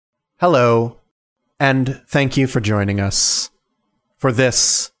Hello, and thank you for joining us for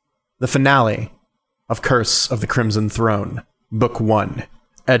this, the finale of Curse of the Crimson Throne, Book 1,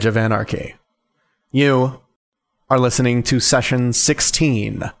 Edge of Anarchy. You are listening to Session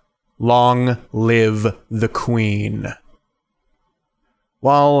 16, Long Live the Queen.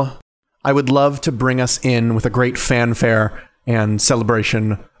 While I would love to bring us in with a great fanfare and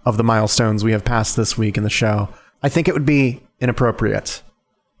celebration of the milestones we have passed this week in the show, I think it would be inappropriate,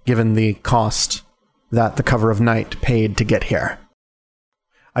 given the cost that the Cover of Night paid to get here.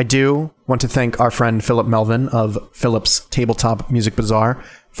 I do want to thank our friend Philip Melvin of Philip's Tabletop Music Bazaar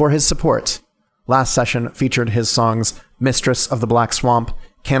for his support. Last session featured his songs Mistress of the Black Swamp,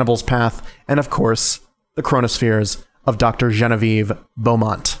 Cannibal's Path, and of course, the Chronospheres of Dr. Genevieve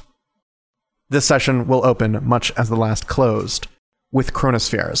Beaumont. This session will open much as the last closed, with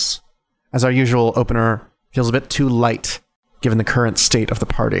Chronospheres, as our usual opener feels a bit too light given the current state of the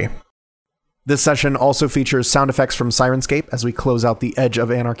party. This session also features sound effects from Syrinscape as we close out the Edge of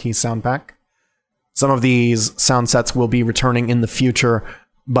Anarchy sound pack. Some of these sound sets will be returning in the future,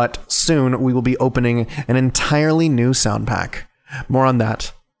 but soon we will be opening an entirely new sound pack. More on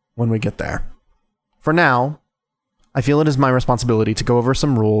that when we get there. For now, I feel it is my responsibility to go over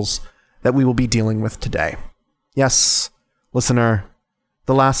some rules that we will be dealing with today. Yes, listener,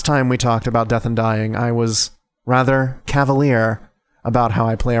 the last time we talked about Death and Dying, I was rather cavalier about how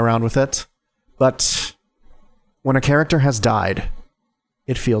I play around with it, but when a character has died,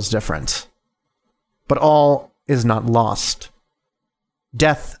 it feels different. But all is not lost.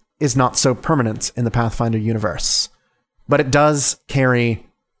 Death is not so permanent in the Pathfinder universe, but it does carry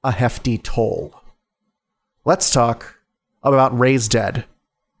a hefty toll. Let's talk about Raised Dead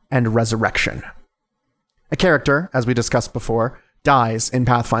and Resurrection. A character, as we discussed before, dies in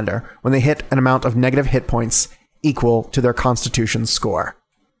Pathfinder when they hit an amount of negative hit points equal to their Constitution score.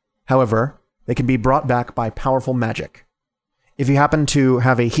 However, they can be brought back by powerful magic. If you happen to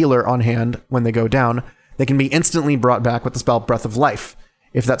have a healer on hand when they go down, they can be instantly brought back with the spell Breath of Life,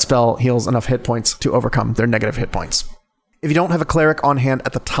 if that spell heals enough hit points to overcome their negative hit points. If you don't have a cleric on hand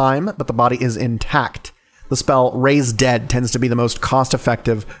at the time, but the body is intact, the spell Raise Dead tends to be the most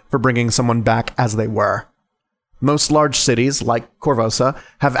cost-effective for bringing someone back as they were. Most large cities, like Korvosa,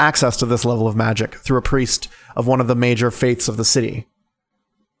 have access to this level of magic through a priest of one of the major faiths of the city.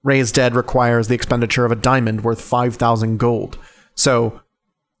 Raise Dead requires the expenditure of a diamond worth 5,000 gold. So,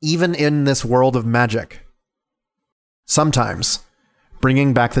 even in this world of magic, sometimes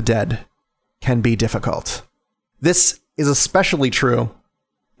bringing back the dead can be difficult. This is especially true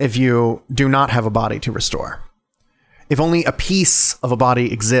if you do not have a body to restore. If only a piece of a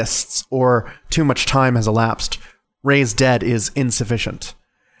body exists, or too much time has elapsed, Raise Dead is insufficient,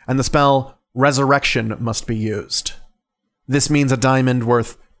 and the spell Resurrection must be used. This means a diamond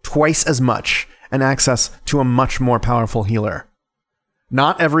worth twice as much and access to a much more powerful healer.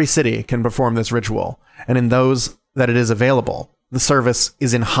 Not every city can perform this ritual, and in those that it is available, the service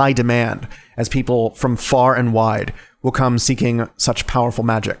is in high demand as people from far and wide will come seeking such powerful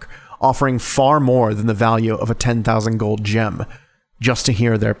magic, offering far more than the value of a 10,000 gold gem, just to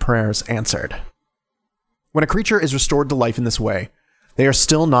hear their prayers answered. When a creature is restored to life in this way, they are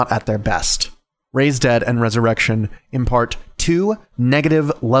still not at their best. Raised Dead and Resurrection impart 2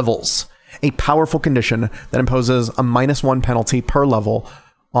 negative levels, a powerful condition that imposes a -1 penalty per level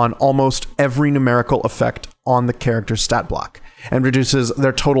on almost every numerical effect on the character's stat block, and reduces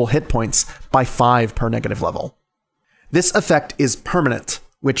their total hit points by 5 per negative level. This effect is permanent,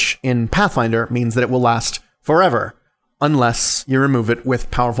 which in Pathfinder means that it will last forever, unless you remove it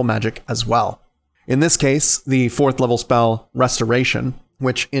with powerful magic as well. In this case, the 4th level spell, Restoration,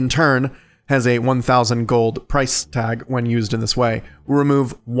 which in turn has a 1,000 gold price tag when used in this way, will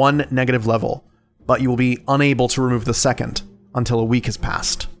remove 1 negative level, but you will be unable to remove the second until a week has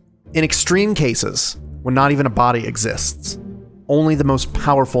passed. In extreme cases, when not even a body exists, only the most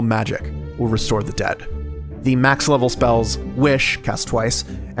powerful magic will restore the dead. The max level spells Wish, cast twice,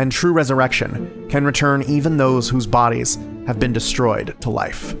 and True Resurrection can return even those whose bodies have been destroyed to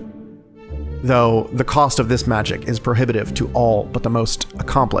life. Though the cost of this magic is prohibitive to all but the most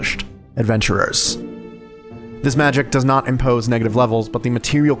accomplished adventurers. This magic does not impose negative levels, but the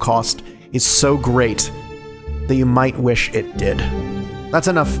material cost is so great that you might wish it did. That's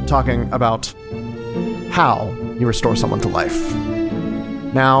enough talking about how you restore someone to life.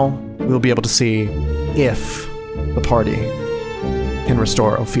 Now we'll be able to see if the party can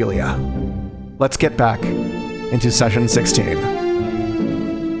restore Ophelia. Let's get back into Session 16.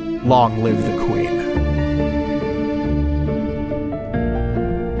 Long live the Queen.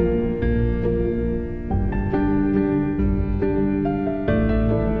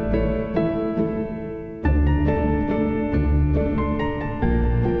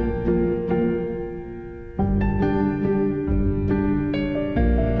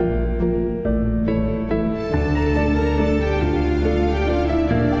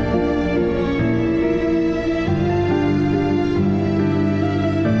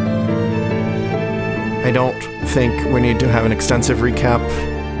 I don't think we need to have an extensive recap.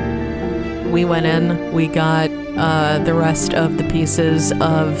 We went in, we got the rest of the pieces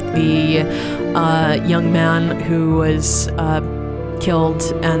of the young man who was killed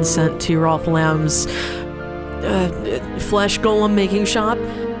and sent to Rolf Lamb's flesh golem making shop.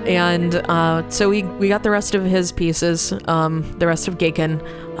 And so we got the rest of his pieces, the rest of Gaken,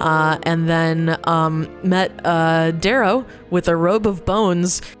 and then met Darrow with a robe of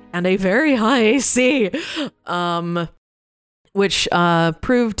bones and a very high AC, which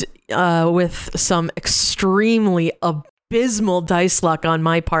proved with some extremely abysmal dice luck on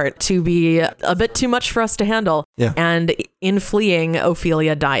my part to be a bit too much for us to handle. Yeah. And in fleeing,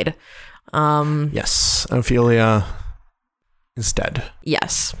 Ophelia died. Yes, Ophelia is dead.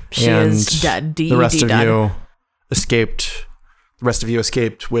 Yes, she is dead. The rest of you escaped. The rest of you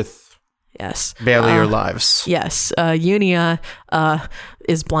escaped with barely your lives. Yes, Unia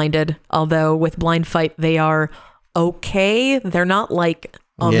is blinded. Although with blind fight they are okay. They're not like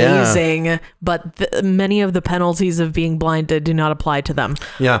amazing, but many of the penalties of being blinded do not apply to them.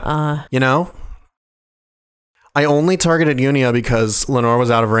 Yeah. I only targeted Unia because Lenore was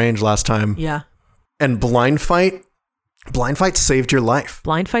out of range last time. Yeah. And blind fight saved your life.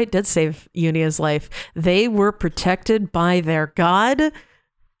 Blind fight did save Unia's life. They were protected by their god.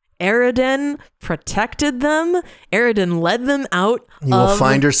 Eridan protected them. Eridan led them out. You will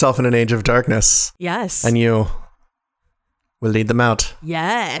find yourself in an age of darkness. Yes. And you will lead them out.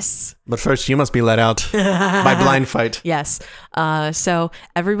 Yes. But first you must be led out by blind fight. Yes. So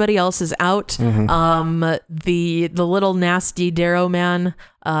everybody else is out. The little nasty Darrow man,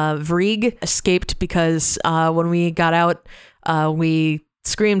 Vrieg, escaped because when we got out, we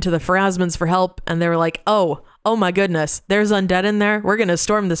screamed to the Pharasmans for help, and they were like, oh my goodness, there's undead in there. We're going to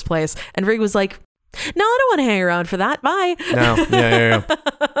storm this place. And Vrieg was like, no, I don't want to hang around for that. Bye. No. Yeah.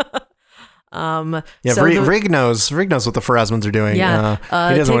 So Vrieg knows what the Pharasmans are doing. Yeah,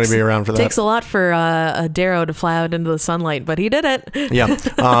 he doesn't want to be around for that. Takes a lot for Darrow to fly out into the sunlight, but he did it. Yeah,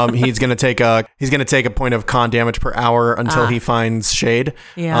 he's gonna take a point of con damage per hour until he finds shade.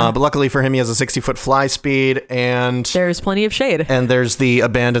 Yeah, but luckily for him, he has a 60-foot fly speed, and there's plenty of shade. And there's the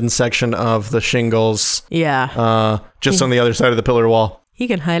abandoned section of the shingles. Yeah, just on the other side of the pillar wall. He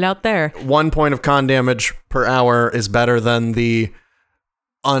can hide out there. 1 point of con damage per hour is better than the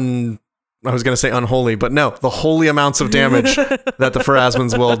I was going to say unholy, but no, the holy amounts of damage that the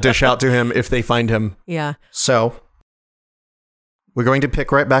Pharasmans will dish out to him if they find him. Yeah. So, we're going to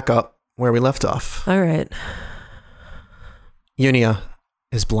pick right back up where we left off. All right. Unia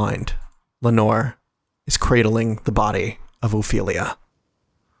is blind. Lenore is cradling the body of Ophelia.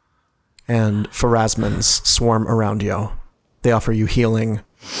 And Pharasmans swarm around you. They offer you healing,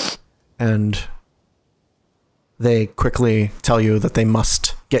 and they quickly tell you that they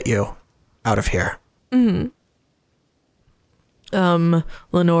must get you out of here.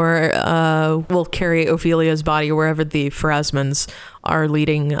 Lenore will carry Ophelia's body wherever the Pharasmans are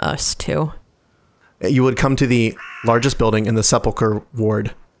leading us to. You would come to the largest building in the Sepulchre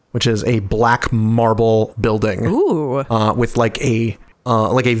Ward, which is a black marble building. Ooh. With like a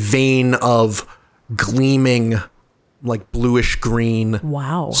vein of gleaming, like bluish green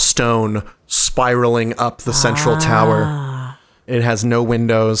stone spiraling up the central tower. It has no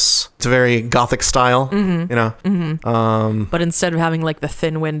windows. It's a very Gothic style, But instead of having like the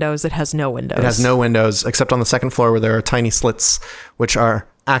thin windows, it has no windows. It has no windows, except on the second floor where there are tiny slits, which are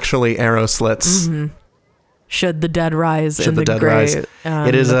actually arrow slits. Should the dead rise in the grave.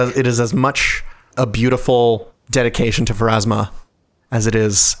 It is as much a beautiful dedication to Pharasma as it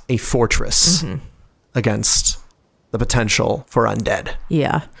is a fortress against the potential for undead.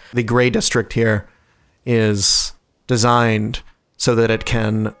 Yeah. The Grey District here is designed so that it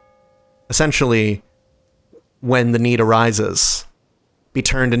can essentially, when the need arises, be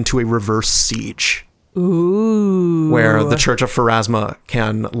turned into a reverse siege. Ooh. Where the Church of Pharasma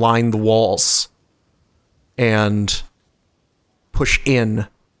can line the walls and push in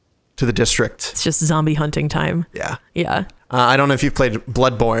to the district. It's just zombie hunting time. Yeah. Yeah. I don't know if you've played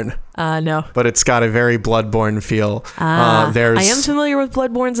Bloodborne. No. But it's got a very Bloodborne feel. I am familiar with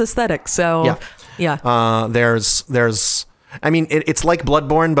Bloodborne's aesthetic, so yeah. There's I mean, it's like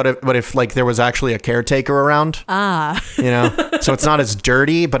Bloodborne, but if like there was actually a caretaker around. So it's not as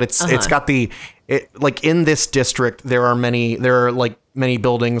dirty, but it's got like in this district there are many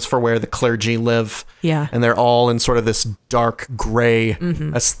buildings for where the clergy live. Yeah. And they're all in sort of this dark gray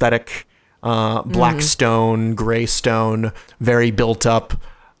aesthetic, black stone, gray stone, very built up.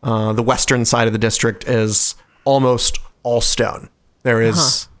 The western side of the district is almost all stone. There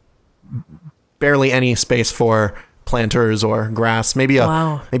is barely any space for planters or grass. Maybe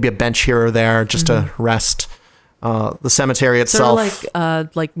a bench here or there just to rest. The cemetery itself, sort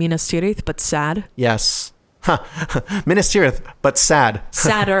of like Minas Tirith, but sad. Yes, Minas Tirith, but sad.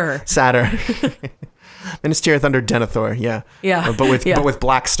 Sadder. Minas Tirith under Denethor, yeah, but with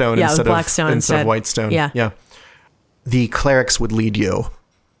black stone instead of white stone. Yeah. The clerics would lead you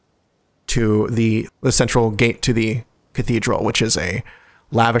to the central gate to the cathedral, which is a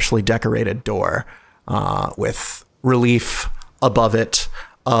lavishly decorated door with relief above it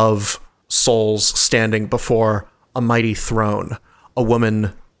of souls standing before a mighty throne, a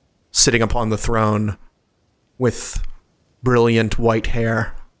woman sitting upon the throne with brilliant white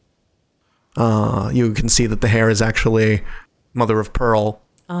hair. You can see that the hair is actually mother of pearl.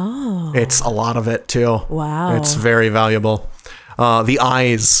 Oh. It's a lot of it too. Wow. It's very valuable. The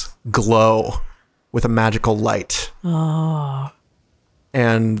eyes glow with a magical light. Oh.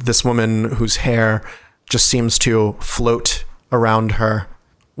 And this woman whose hair just seems to float around her,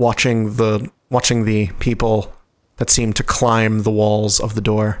 watching the people that seem to climb the walls of the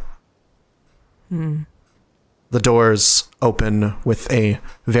door. The doors open with a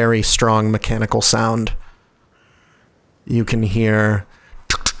very strong mechanical sound. You can hear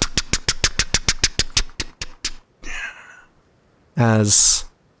as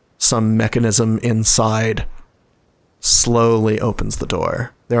some mechanism inside slowly opens the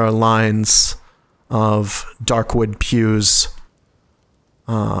door. There are lines of darkwood pews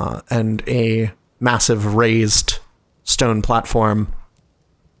and a massive raised stone platform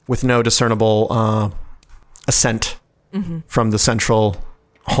with no discernible ascent from the central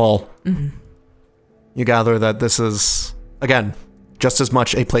hall. You gather that this is, again, just as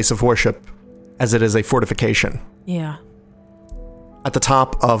much a place of worship as it is a fortification. Yeah. At the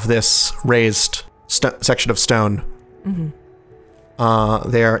top of this raised section of stone,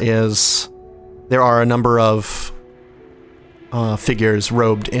 there are a number of figures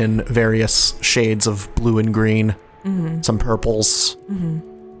robed in various shades of blue and green, some purples.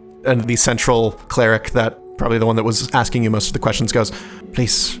 And the central cleric, that probably the one that was asking you most of the questions, goes,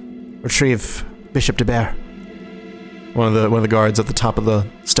 "Please retrieve Bishop de Bear." One of the guards at the top of the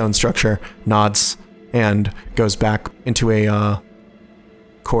stone structure nods and goes back into a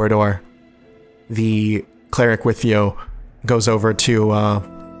corridor. The cleric with you goes over to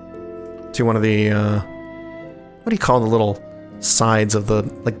one of the what do you call the little sides of the,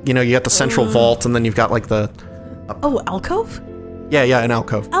 you got the central vault, and then you've got like the alcove? Yeah, an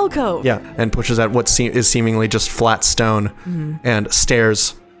alcove. Yeah, and pushes at what is seemingly just flat stone, and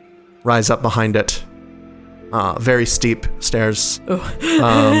stairs rise up behind it. Very steep stairs.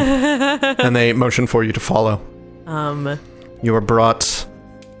 And they motion for you to follow. You are brought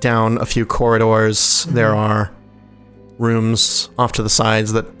down a few corridors. There are rooms off to the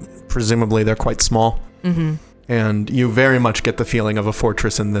sides that presumably they're quite small. And you very much get the feeling of a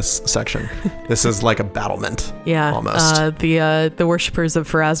fortress in this section. This is like a battlement. Yeah, almost. The worshippers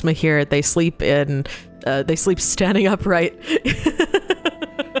of Pharasma here, they sleep standing upright.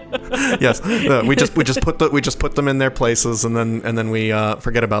 Yes, we just put them in their places, and then we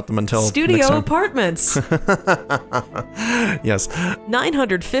forget about them until studio apartments. Yes,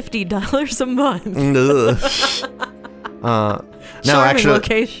 $950 a month. No, actually,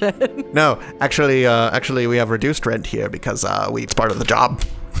 location. No, actually, we have reduced rent here because it's part of the job.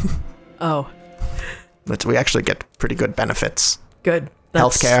 Oh, but we actually get pretty good benefits. Good.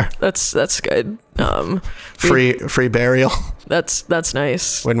 Healthcare. That's good. Free burial. That's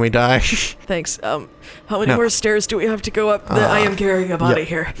nice. When we die. Thanks. How many more stairs do we have to go up that I am carrying a body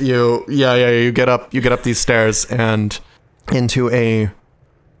here? You get up these stairs and into a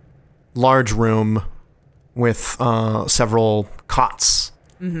large room with several cots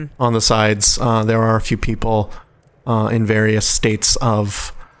on the sides. There are a few people in various states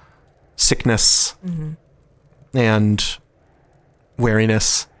of sickness and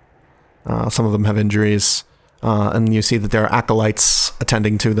weariness. Some of them have injuries, and you see that there are acolytes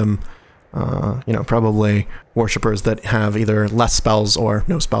attending to them. Probably worshippers that have either less spells or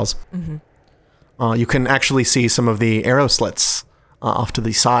no spells. You can actually see some of the arrow slits off to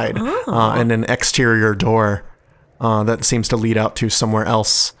the side, and an exterior door that seems to lead out to somewhere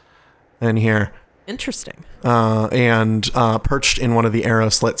else in here. Interesting. And perched in one of the arrow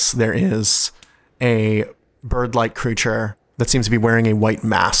slits, there is a bird-like creature that seems to be wearing a white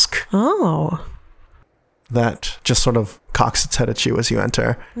mask. Oh. That just sort of cocks its head at you as you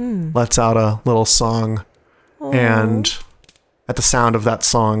enter, lets out a little song, and at the sound of that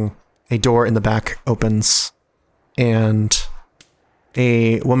song, a door in the back opens, and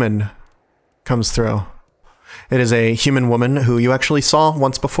a woman comes through. It is a human woman who you actually saw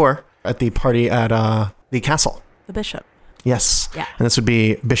once before at the party at the castle. The bishop. Yes. Yeah. And this would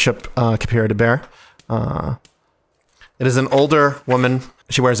be Bishop Kapira de Bear. It is an older woman.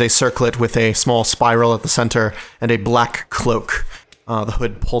 She wears a circlet with a small spiral at the center and a black cloak, the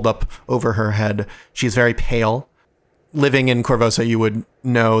hood pulled up over her head. She's very pale. Living in Korvosa, you would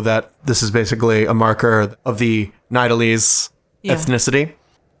know that this is basically a marker of the Nidalese ethnicity.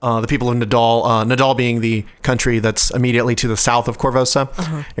 The people of Nadal, Nadal being the country that's immediately to the south of Korvosa.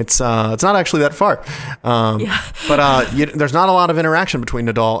 It's not actually that far. But there's not a lot of interaction between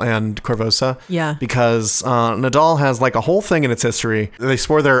Nadal and Korvosa. Yeah. Because Nadal has like a whole thing in its history. They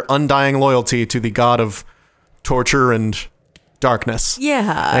swore their undying loyalty to the god of torture and darkness.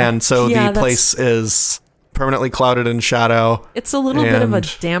 Yeah. And so the place is permanently clouded in shadow. It's a little bit of a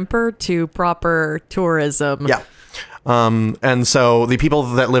damper to proper tourism. Yeah. And so the people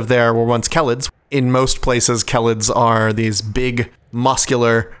that lived there were once Kelids. In most places, Kelids are these big,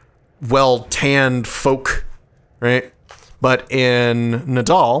 muscular, well-tanned folk, right? But in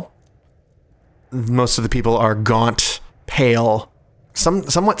Nadal, most of the people are gaunt, pale,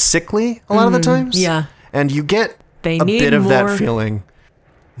 somewhat sickly a lot of the times. Yeah. And you get They a need bit of more... that feeling.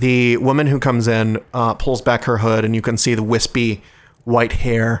 The woman who comes in pulls back her hood, and you can see the wispy white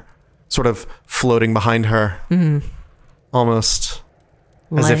hair sort of floating behind her. Almost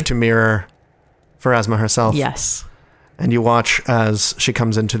as if to mirror Pharasma herself. Yes. And you watch as she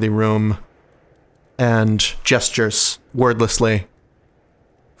comes into the room and gestures wordlessly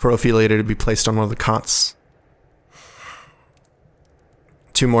for Ophelia to be placed on one of the cots.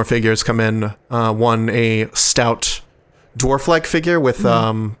 Two more figures come in. One, a stout dwarf-like figure with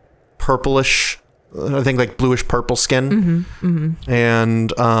purplish, I think like bluish purple skin.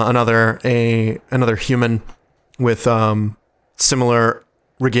 And another human with similar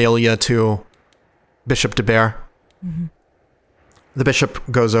regalia to Bishop de Bear. The bishop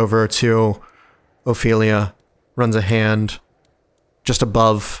goes over to Ophelia, runs a hand just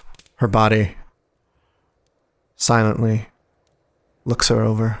above her body, silently looks her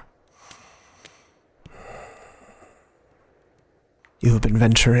over. You have been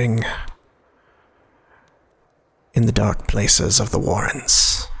venturing in the dark places of the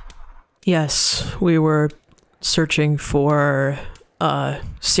Warrens. Yes, we were searching for a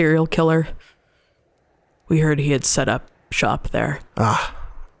serial killer. We heard he had set up shop there. Ah.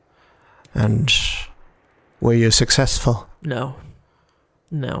 And were you successful? No.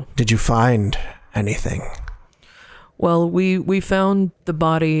 Did you find anything? Well, we found the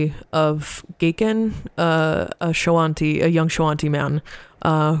body of Gaken, a young Shawanti man,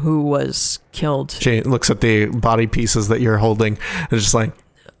 who was killed. She looks at the body pieces that you're holding and is just like,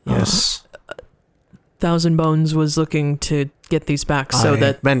 yes. Thousand Bones was looking to get these back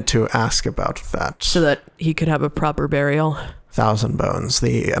I meant to ask about that. So that he could have a proper burial. Thousand Bones,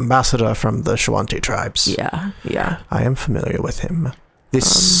 the ambassador from the Shawanti tribes. Yeah. I am familiar with him.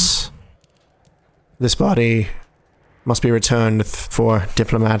 This body must be returned for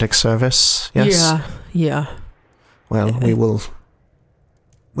diplomatic service. Yes. Yeah. Well, we will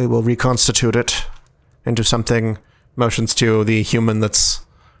reconstitute it into something. Motions to the human that's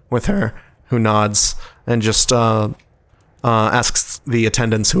with her, who nods and just asks the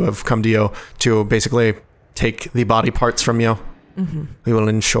attendants who have come to you to basically take the body parts from you. We will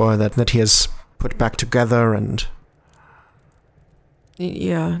ensure that he is put back together and...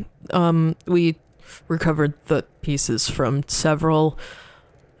 Yeah. We recovered the pieces from several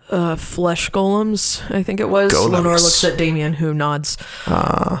flesh golems, I think it was. Golems. Lenore looks at Damien, who nods.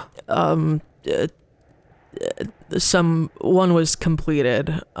 One was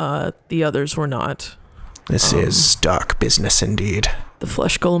completed, the others were not. This is dark business indeed. The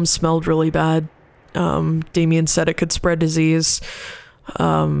flesh golem smelled really bad. Damien said it could spread disease.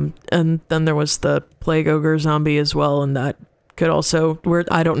 And then there was the plague ogre zombie as well, and that could also...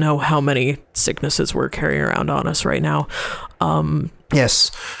 I don't know how many sicknesses we're carrying around on us right now.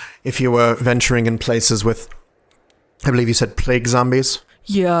 Yes, if you were venturing in places with, I believe you said plague zombies.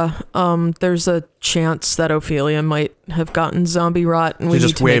 Yeah, there's a chance that Ophelia might have gotten zombie rot, and we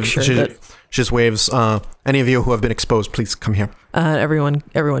need to make sure that... She just waves, any of you who have been exposed, please come here.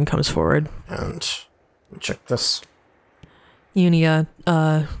 Everyone comes forward. And check this. Unia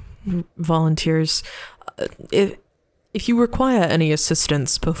volunteers. If you require any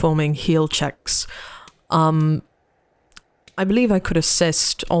assistance performing heal checks, I believe I could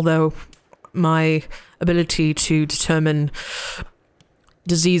assist, although my ability to determine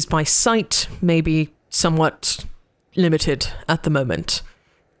disease by sight may be somewhat limited at the moment.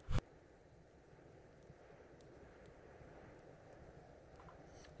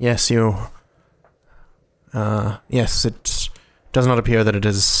 Yes, yes, it does not appear that it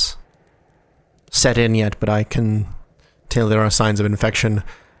is set in yet, but I can tell there are signs of infection.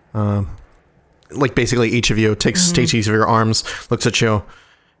 Like basically each of you takes each of your arms, looks at you.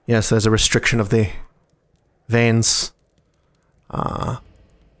 Yes, there's a restriction of the veins. Do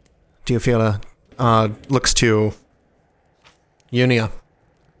you feel looks to Unia.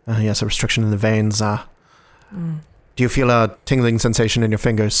 Yes, a restriction in the veins. Do you feel a tingling sensation in your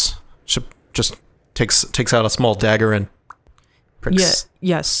fingers? She just takes out a small dagger and pricks.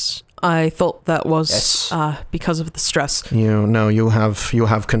 Yes. I thought that was because of the stress. You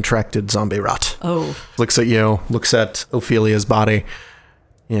have contracted zombie rot. Oh. Looks at you, looks at Ophelia's body.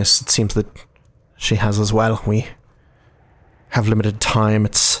 Yes, it seems that she has as well. We have limited time.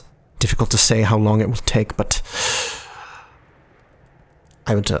 It's difficult to say how long it will take, but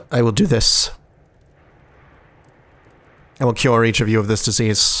I will do this. I will cure each of you of this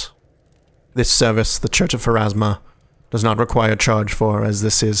disease. This service, the Church of Pharasma, does not require charge for, as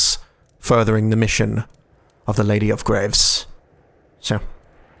this is furthering the mission of the Lady of Graves. So.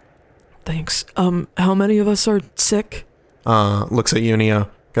 Thanks. How many of us are sick? Looks at Unia,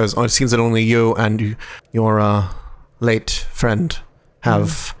 goes, it seems that only you and your late friend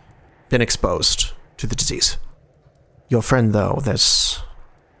have been exposed to the disease. Your friend, though, there's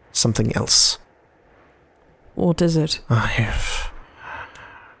something else. What is it?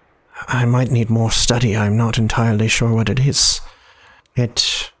 I might need more study. I'm not entirely sure what it is.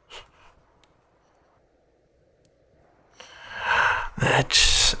 It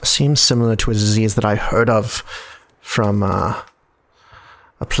seems similar to a disease that I heard of from a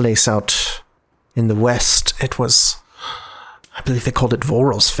place out in the west. It was, I believe they called it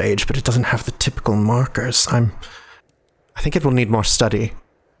Vorosphage, but it doesn't have the typical markers. I think it will need more study.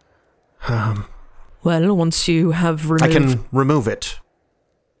 Well, once you have removed... I can remove it,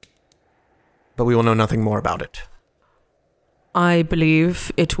 but we will know nothing more about it. I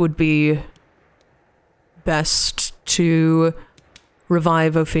believe it would be best to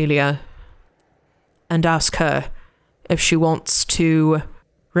revive Ophelia and ask her if she wants to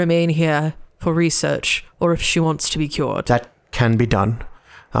remain here for research or if she wants to be cured. That can be done,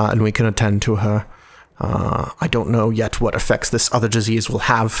 and we can attend to her. I don't know yet what effects this other disease will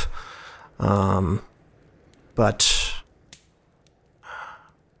have, but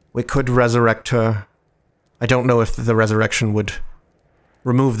we could resurrect her. I don't know if the resurrection would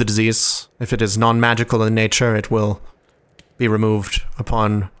remove the disease. If it is non-magical in nature, it will be removed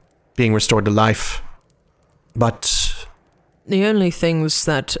upon being restored to life. But the only things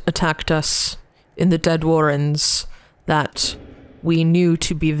that attacked us in the Dead Warrens that we knew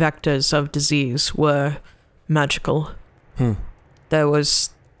to be vectors of disease were magical. There was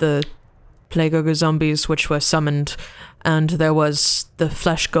the Plague Ogre zombies, which were summoned, and there was the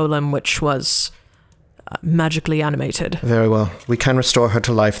flesh golem, which was magically animated. Very well. We can restore her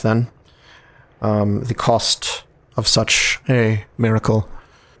to life then. The cost of such a miracle.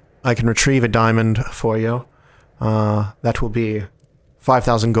 I can retrieve a diamond for you. That will be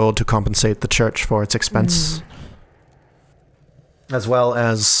 5,000 gold to compensate the church for its expense. As well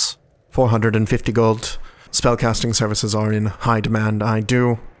as 450 gold. Spellcasting services are in high demand. I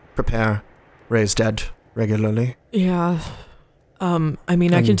do prepare Raise Dead regularly. Yeah. I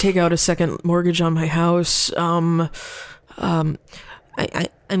mean, I can take out a second mortgage on my house. I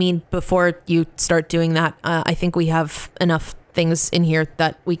mean, before you start doing that, I think we have enough things in here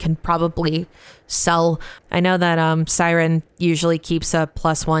that we can probably sell. I know that Siren usually keeps a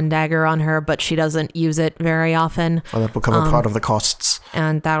 +1 dagger on her, but she doesn't use it very often. Well, that will cover part of the costs.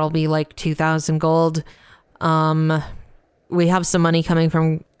 And that'll be like 2,000 gold. We have some money coming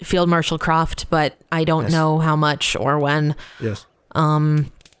from Field Marshal Croft, but I don't know how much or when. Yes.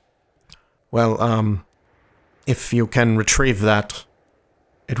 Well, if you can retrieve that,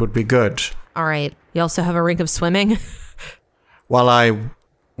 it would be good. All right. You also have a rink of swimming? While I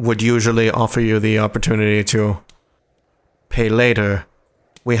would usually offer you the opportunity to pay later,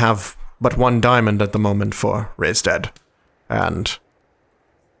 we have but 1 diamond at the moment for Raise Dead. And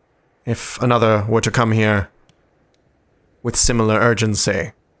if another were to come here with similar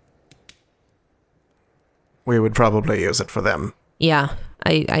urgency, we would probably use it for them. Yeah,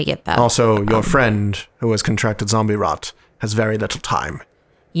 I get that. Also, your friend who has contracted zombie rot has very little time.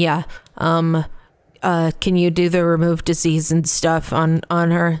 Yeah. Can you do the remove disease and stuff on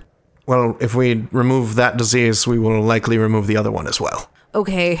her? Well, if we remove that disease, we will likely remove the other one as well.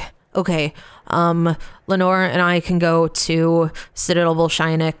 Okay. Lenore and I can go to Citadel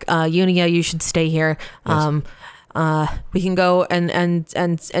Volshynik. Unia, you should stay here. Yes. We can go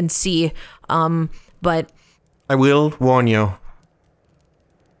and see. But I will warn you.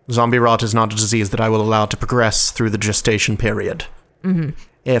 Zombie rot is not a disease that I will allow to progress through the gestation period.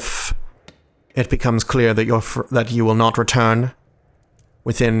 If it becomes clear that that you will not return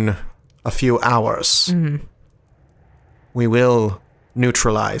within a few hours, we will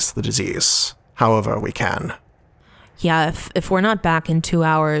neutralize the disease however we can. Yeah, if we're not back in 2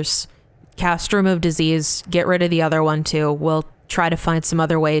 hours, cast remove disease, get rid of the other one too. We'll try to find some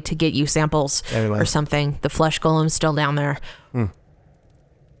other way to get you samples or something. The flesh golem's still down there. Well,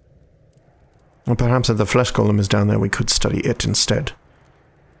 perhaps if the flesh golem is down there, we could study it instead.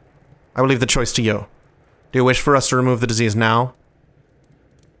 I will leave the choice to you. Do you wish for us to remove the disease now?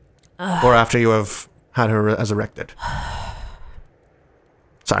 Or after you have had her resurrected?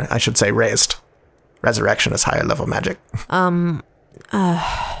 Sorry, I should say raised. Resurrection is higher level magic. I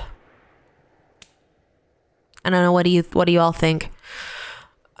don't know. What do you all think?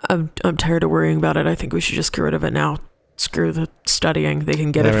 I'm tired of worrying about it. I think we should just get rid of it now. Screw the studying. They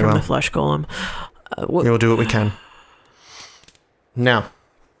can get it from the flesh golem. We'll do what we can. Now,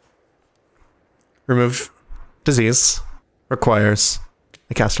 remove disease requires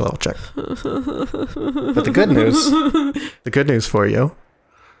a caster level check. But the good news for you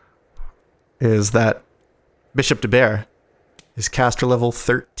is that Bishop de Bear is caster level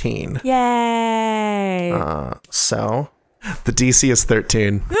 13. Yay! So the DC is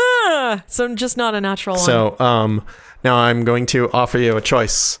 13. So just not a natural one. So now I'm going to offer you a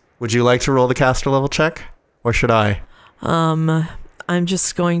choice. Would you like to roll the caster level check, or should I? I'm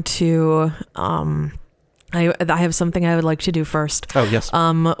just going to I have something I would like to do first. Oh yes.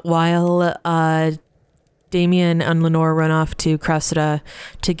 While Damien and Lenore run off to Cressida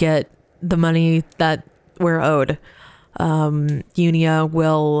to get the money that we're owed, Unia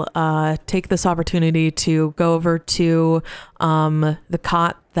will take this opportunity to go over to the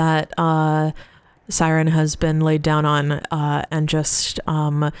cot that Siren has been laid down on and just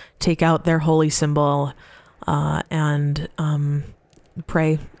take out their holy symbol and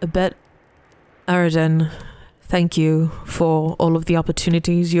pray a bit. Aradin, thank you for all of the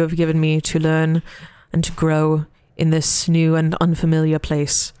opportunities you have given me to learn and to grow in this new and unfamiliar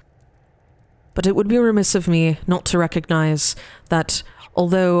place. But it would be remiss of me not to recognize that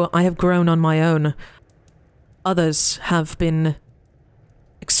although I have grown on my own, others have been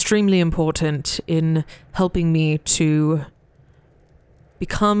extremely important in helping me to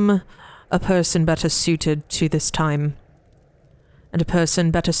become a person better suited to this time, and a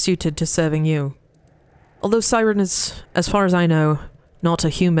person better suited to serving you. Although Siren is, as far as I know, not a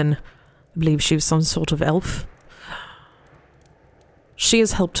human, I believe she was some sort of elf. She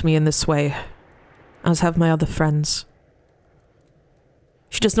has helped me in this way, as have my other friends.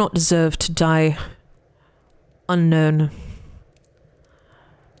 She does not deserve to die unknown.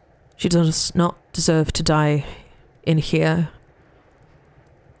 She does not deserve to die in here,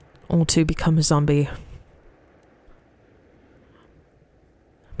 or to become a zombie.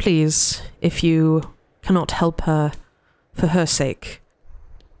 Please, if you cannot help her for her sake,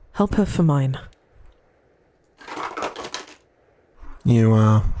 help her for mine.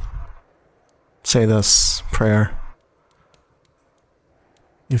 You, say this prayer.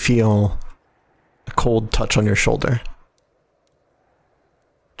 You feel a cold touch on your shoulder.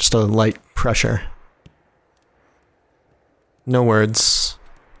 Just a light pressure. No words,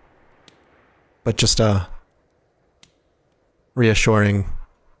 but just a reassuring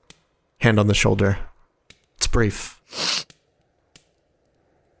hand on the shoulder. It's brief.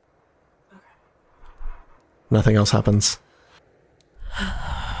 Nothing else happens.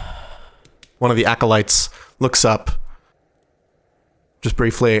 One of the acolytes looks up just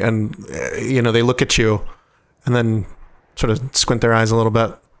briefly, and they look at you and then sort of squint their eyes a little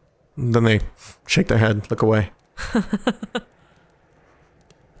bit. And then they shake their head, look away.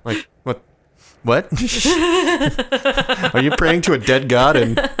 Like, what? Are you praying to a dead god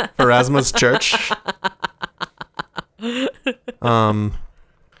in Erasmus Church?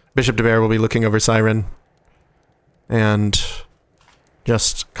 Bishop de Bear will be looking over Siren and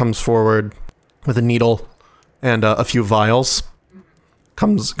just comes forward with a needle and a few vials.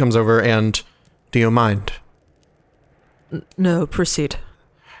 Comes over and, do you mind? No, proceed.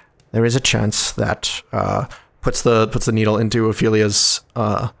 There is a chance that puts the needle into Ophelia's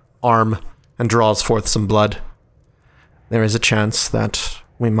arm and draws forth some blood. There is a chance that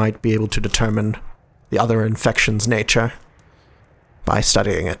we might be able to determine the other infection's nature by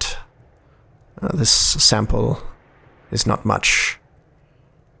studying it. This sample is not much,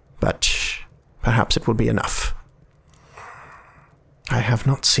 but perhaps it will be enough. I have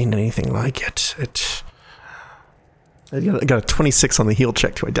not seen anything like it. I got a 26 on the heal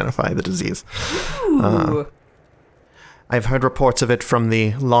check to identify the disease. I've heard reports of it from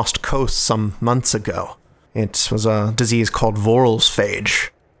the Lost Coast some months ago. It was a disease called Voral's phage.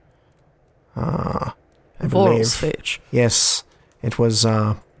 I Vorl's believe. phage. Yes, it was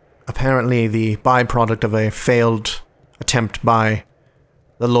apparently the byproduct of a failed attempt by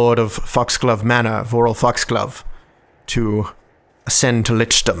the Lord of Foxglove Manor, Vorl Foxglove, to ascend to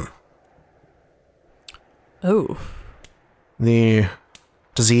Lichdom. Oh. The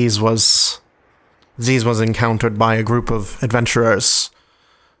disease was encountered by a group of adventurers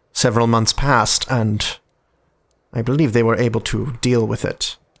several months past, and I believe they were able to deal with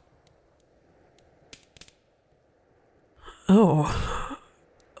it. Oh.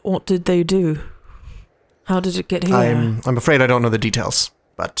 What did they do? How did it get here? I'm afraid I don't know the details,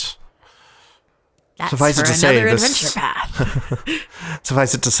 but That's suffice it for to say, another this- adventure path.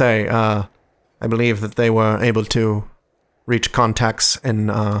 suffice it to say, I believe that they were able to reach contacts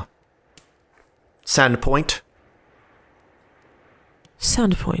in Sandpoint.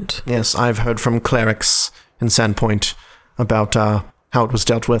 Sandpoint. Yes, I've heard from clerics in Sandpoint about how it was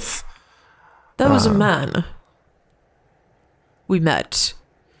dealt with. There was a man we met,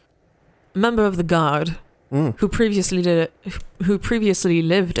 a member of the guard, who previously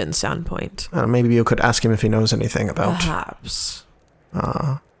lived in Sandpoint. Maybe you could ask him if he knows anything about Perhaps.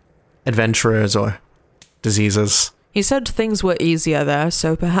 adventurers or diseases. He said things were easier there,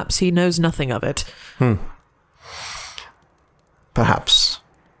 so perhaps he knows nothing of it. Perhaps.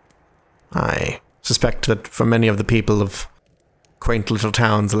 I suspect that for many of the people of quaint little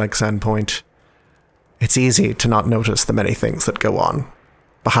towns like Sandpoint, it's easy to not notice the many things that go on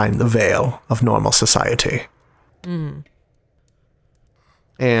behind the veil of normal society. And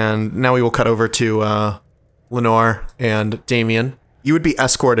now we will cut over to Lenore and Damien. You would be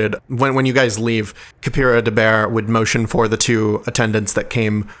escorted when you guys leave. Kapira de Bear would motion for the two attendants that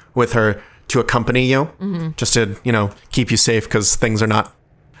came with her to accompany you, just to keep you safe, because things are not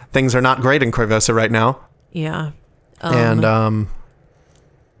great in Corvosa right now. Yeah. And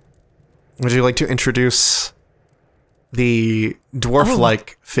would you like to introduce the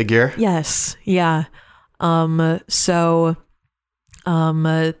dwarf-like figure? Yes. Yeah. So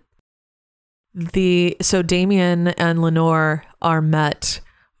Damien and Lenore are met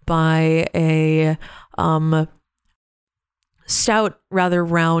by a stout, rather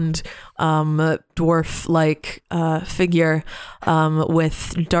round dwarf-like figure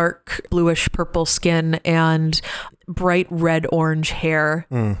with dark bluish purple skin and bright red-orange hair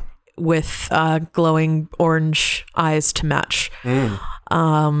with glowing orange eyes to match.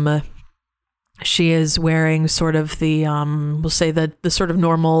 She is wearing sort of the we'll say the sort of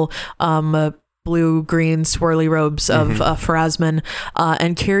normal blue-green swirly robes of Pharasman,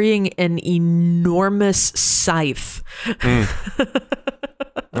 and carrying an enormous scythe.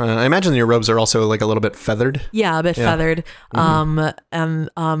 I imagine your robes are also like a little bit feathered. Yeah, a bit feathered.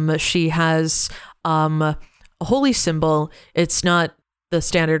 And she has a holy symbol. It's not the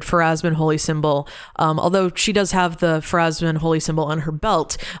standard Pharasman holy symbol, although she does have the Pharasman holy symbol on her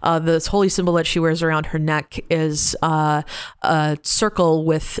belt. This holy symbol that she wears around her neck is a circle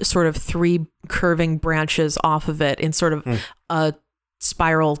with sort of three curving branches off of it in sort of a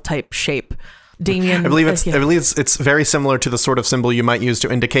spiral type shape. Damien, I believe it's very similar to the sort of symbol you might use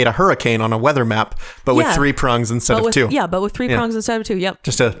to indicate a hurricane on a weather map, but with three prongs instead of two. Yeah, but with three prongs instead of two. Yep.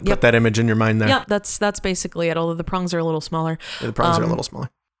 Just to put that image in your mind there. Yeah, that's basically it. Although the prongs are a little smaller. Yeah, the prongs are a little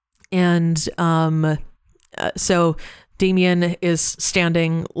smaller. And so Damien is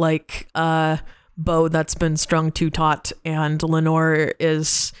standing like a bow that's been strung too taut, and Lenore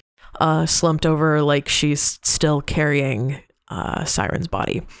is slumped over like she's still carrying Siren's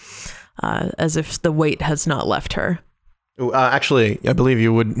body. As if the weight has not left her. Actually, I believe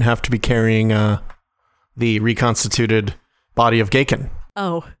you would have to be carrying the reconstituted body of Gaken.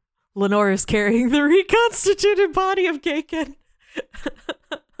 Oh, Lenore is carrying the reconstituted body of Gaken.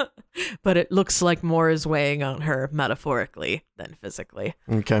 But it looks like more is weighing on her metaphorically than physically.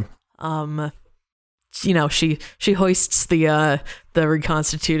 Okay. She hoists the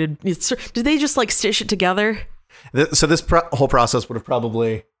reconstituted. Did they just like stitch it together? So this whole process would have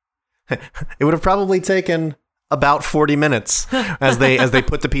probably taken about 40 minutes as they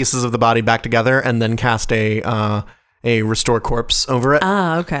put the pieces of the body back together and then cast a restore corpse over it.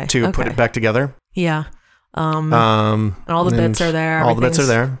 Okay. To put it back together. Yeah. And all the bits are there. All the bits are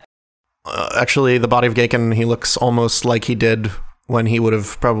there. Actually, the body of Gaken, he looks almost like he did when he would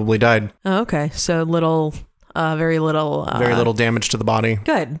have probably died. Oh, okay. So very little damage to the body.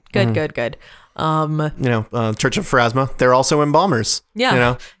 Good. Church of Pharasma, they're also embalmers.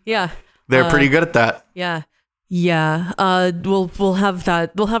 Yeah. Yeah. They're pretty good at that. Yeah. Yeah. We'll have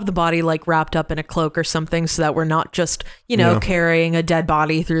the body like wrapped up in a cloak or something so that we're not just, carrying a dead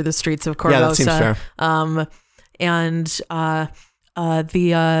body through the streets of Corvosa. Yeah, that seems fair. And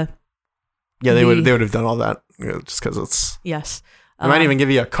Yeah, they would have done all that, just because it's. Yes. They might even give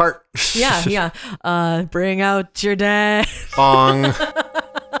you a cart. Yeah. Bring out your dad. Bong.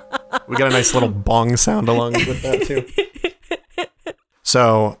 We got a nice little bong sound along with that too.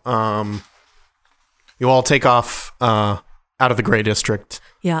 So, you all take off out of the Gray District.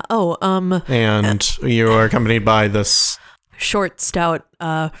 Yeah. And you are accompanied by this short, stout,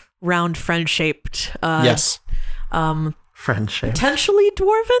 round, friend-shaped. Yes. Friend-shaped. Potentially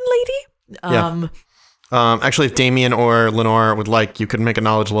dwarven lady. Yeah. Actually, if Damien or Lenore would like, you could make a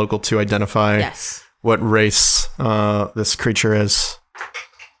knowledge local to identify what race this creature is.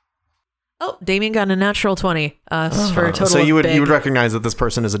 Oh, Damien got a natural 20 for a total. So you would big. recognize that this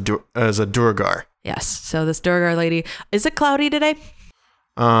person is a Duergar. Yes. So this Duergar lady. Is it cloudy today?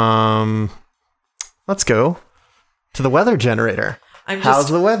 Let's go to the weather generator. How's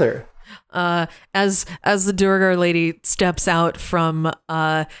the weather? As the Duergar lady steps out from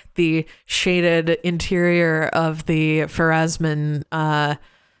the shaded interior of the Pharasman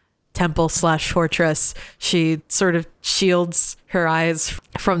temple / fortress, she sort of shields her eyes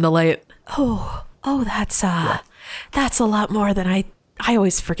from the light. Oh, that's a lot more than I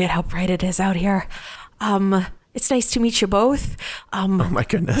always forget how bright it is out here. It's nice to meet you both. Oh my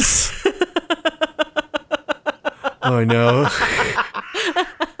goodness. Oh no.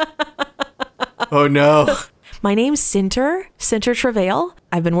 Oh no. My name's Cinter Travail.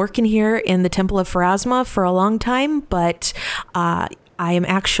 I've been working here in the Temple of Pharasma for a long time, but I am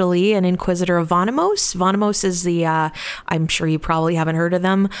actually an Inquisitor of Vonimos. Vonimos is the, I'm sure you probably haven't heard of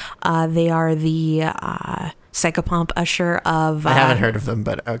them. They are the Psychopomp Usher of... I haven't heard of them,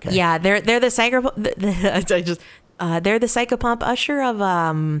 but okay. Yeah, they're the they're the Psychopomp Usher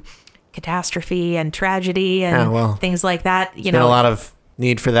of catastrophe and tragedy and things like that. You know, been a lot of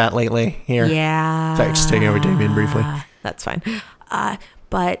need for that lately here. Yeah. Sorry, just taking over Damien briefly. That's fine.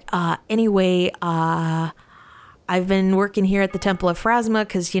 But anyway, I've been working here at the Temple of Pharasma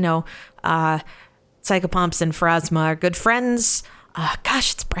because, you know, Psychopomps and Pharasma are good friends.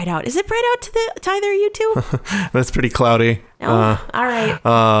 Gosh, it's bright out. Is it bright out to either of you two? It's pretty cloudy. No? All right.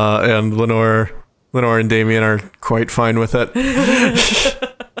 And Lenore and Damien are quite fine with it.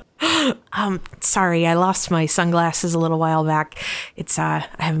 Sorry, I lost my sunglasses a little while back. It's I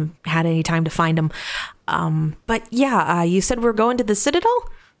haven't had any time to find them. But yeah, you said we're going to the Citadel.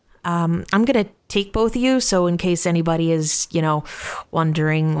 I'm gonna take both of you, so in case anybody is, you know,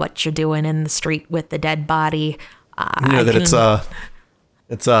 wondering what you're doing in the street with the dead body, you know that it's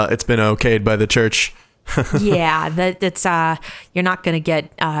been okayed by the church. Yeah, that's you're not gonna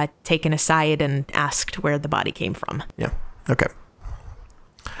get taken aside and asked where the body came from. Yeah. Okay.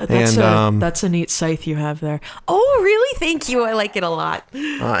 That's a neat scythe you have there. Oh, really? Thank you. I like it a lot.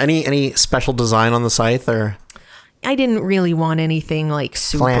 Any special design on the scythe, or? I didn't really want anything like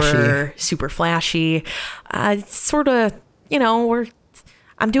super flashy. Sort of, you know,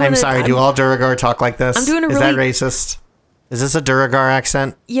 I'm sorry. Do all Duergar talk like this? I'm doing Is that racist? Is this a Duergar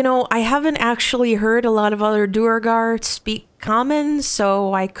accent? You know, I haven't actually heard a lot of other Duergar speak common,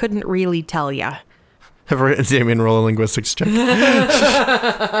 so I couldn't really tell you. Damien, roll a linguistics check.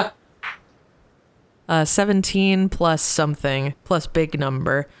 17 plus something, plus big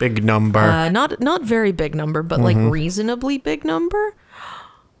number. Big number. Not very big number, but like reasonably big number.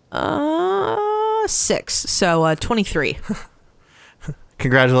 6. So 23.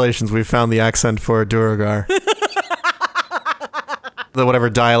 Congratulations, we found the accent for Duergar. The whatever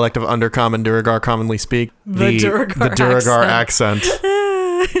dialect of Undercommon Duergar commonly speak. The Duergar accent.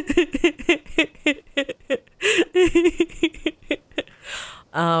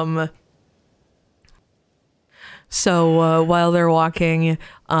 So while they're walking,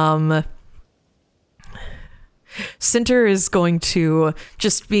 Cinter is going to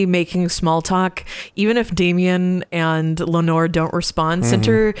just be making small talk, even if Damien and Lenore don't respond.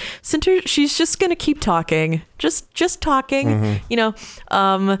 Cinter, she's just gonna keep talking, just talking. You know,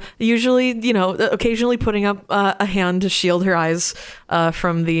 usually, you know, occasionally putting up a hand to shield her eyes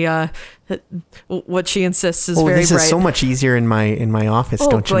from the what she insists is very bright. This is so much easier in my office.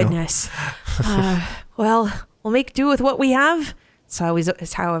 Don't you know? Oh goodness. Well, we'll make do with what we have.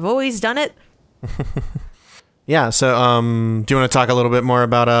 It's how I've always done it. Yeah, so do you want to talk a little bit more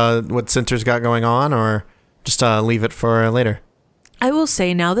about what Cinter's got going on, or just leave it for later? I will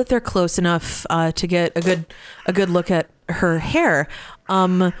say, now that they're close enough to get a good look at her hair,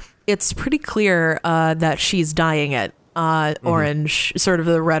 it's pretty clear that she's dyeing it orange, sort of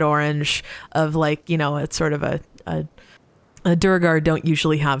the red orange of, like, you know, it's sort of a Duergar don't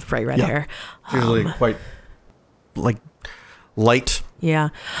usually have bright red hair. Usually quite like light. Yeah.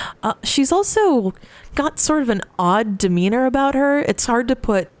 She's also got sort of an odd demeanor about her. It's hard to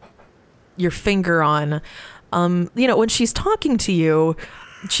put your finger on. When she's talking to you,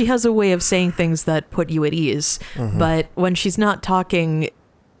 she has a way of saying things that put you at ease. But when she's not talking,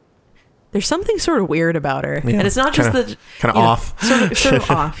 there's something sort of weird about her. Yeah, and it's not just the kind of off. Sort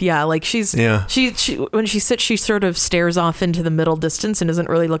of off. Yeah. Like she when she sits, she sort of stares off into the middle distance and isn't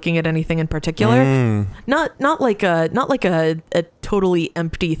really looking at anything in particular. Not like a totally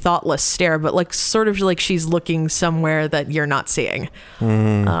empty, thoughtless stare, but like sort of like she's looking somewhere that you're not seeing.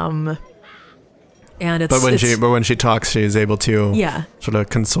 And it's, but when she talks, she is able to sort of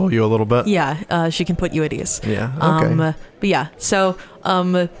console you a little bit. Yeah, she can put you at ease. Yeah. Okay. But yeah, so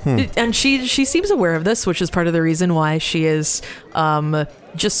and she seems aware of this, which is part of the reason why she is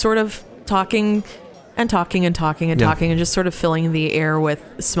just sort of talking and just sort of filling the air with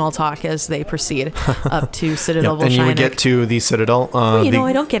small talk as they proceed up to Citadel Volshainek. And you would get to the Citadel. I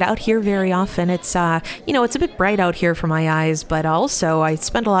don't get out here very often. It's it's a bit bright out here for my eyes, but also I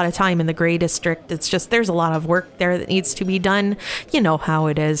spend a lot of time in the Grey District. It's just there's a lot of work there that needs to be done. You know how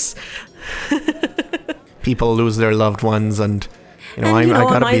it is. People lose their loved ones, and I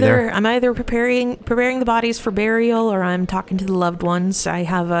gotta be there. I'm either preparing the bodies for burial, or I'm talking to the loved ones. I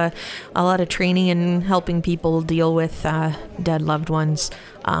have a lot of training in helping people deal with dead loved ones.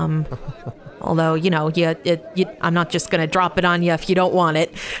 Although I'm not just gonna drop it on you if you don't want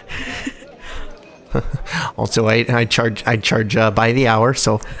it. Also, I charge by the hour,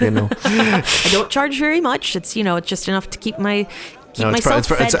 so I don't charge very much. It's it's just enough to keep myself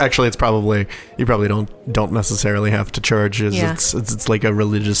fed. It's probably you probably don't necessarily have to charge. It's like a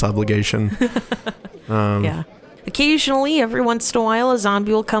religious obligation. Yeah. Occasionally, every once in a while, a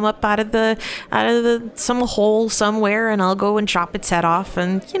zombie will come up out of some hole somewhere, and I'll go and chop its head off.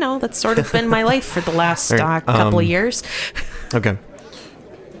 And that's sort of been my life for the last couple of years. Okay.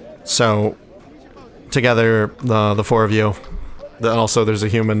 So together, the four of you. Also, there's a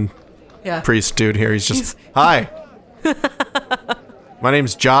human priest dude here. He's just hi. My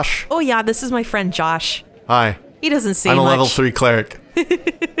name's Josh. Oh yeah, this is my friend Josh. Hi. He doesn't say much. I'm a much. level 3 cleric.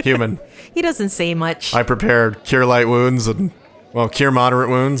 Human. He doesn't say much. I prepare cure light wounds and cure moderate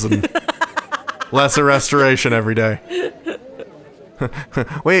wounds and lesser restoration every day.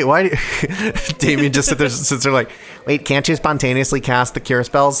 Wait, why Damien just sits there like, wait, can't you spontaneously cast the cure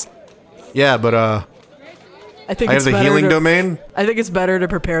spells? Yeah, but I have the healing domain. I think it's better to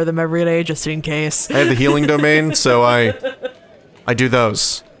prepare them every day just in case. I have the healing domain, so I do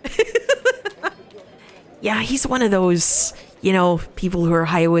those. Yeah, he's one of those, people who are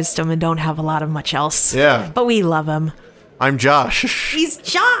high wisdom and don't have a lot of much else. Yeah. But we love him. I'm Josh. He's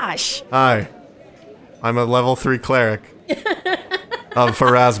Josh. Hi. I'm a level 3 cleric of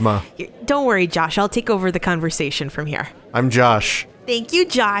Pharasma. Don't worry, Josh. I'll take over the conversation from here. I'm Josh. Thank you,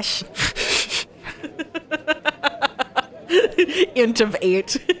 Josh. Int of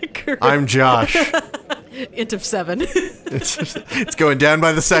 8. I'm Josh. Int of 7. It's going down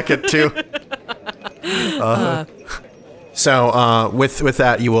by the second, too. So with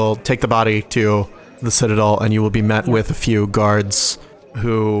that, you will take the body to the Citadel, and you will be met with a few guards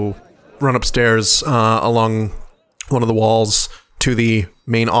who run upstairs along one of the walls to the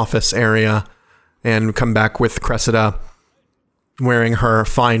main office area, and come back with Cressida wearing her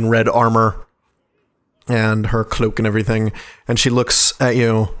fine red armor and her cloak and everything, and she looks at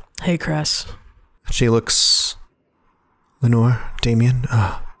you. Hey, Cress. She looks... Lenore, Damien,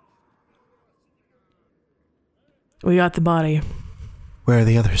 we got the body. Where are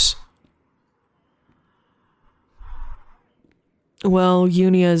the others? Well,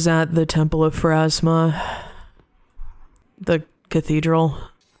 Unia's at the Temple of Pharasma, the cathedral.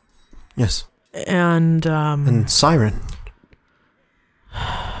 Yes. And Siren.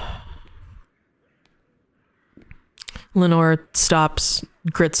 Lenore stops,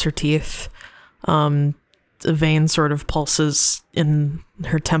 grits her teeth. The vein sort of pulses in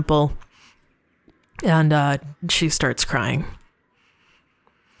her temple, and she starts crying.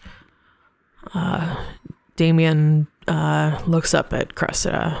 Damien looks up at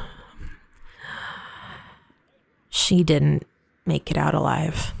Cressida. She didn't make it out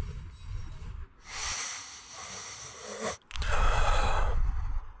alive.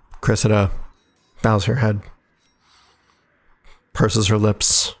 Cressida bows her head, purses her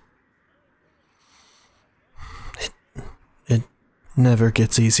lips. It never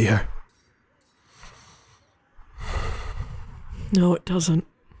gets easier. No, it doesn't.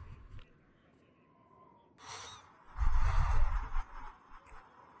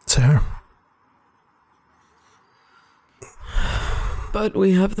 Sarah. But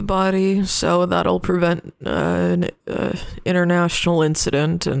we have the body, so that'll prevent an international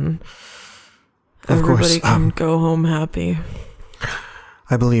incident, and everybody can go home happy.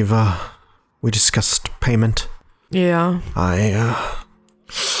 I believe we discussed payment. Yeah.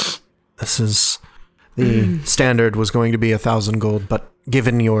 This is... The standard was going to be 1,000 gold, but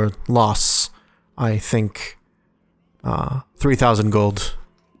given your loss, I think 3,000 gold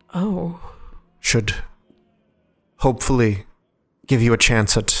should hopefully give you a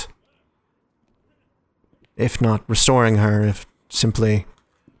chance at, if not restoring her, if simply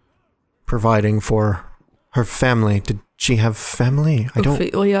providing for her family. Did she have family?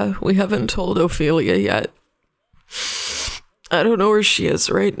 Ophelia. We haven't told Ophelia yet. I don't know where she is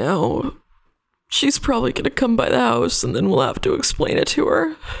right now. She's probably gonna come by the house, and then we'll have to explain it to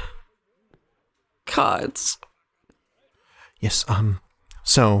her. Gods. Yes,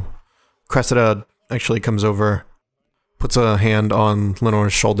 so Cressida actually comes over, puts a hand on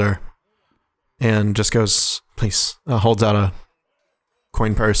Lenore's shoulder, and just goes, please, holds out a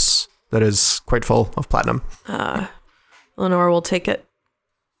coin purse that is quite full of platinum. Lenore will take it.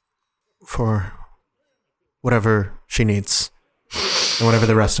 For whatever she needs, and whatever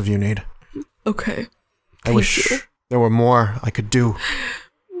the rest of you need. Okay. I wish there were more I could do.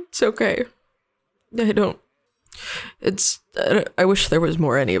 It's okay. I wish there was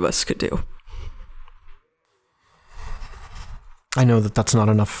more any of us could do. I know that that's not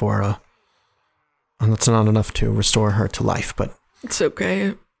enough that's not enough to restore her to life, but... It's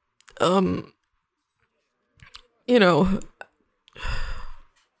okay. There's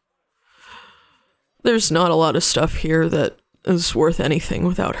not a lot of stuff here that is worth anything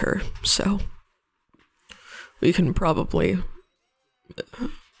without her, so we can probably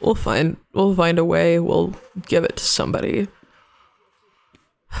we'll find a way. We'll give it to somebody.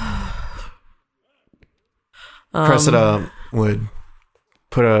 Cressida would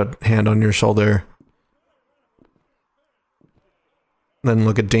put a hand on your shoulder, then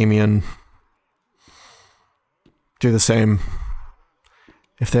look at Damien, do the same.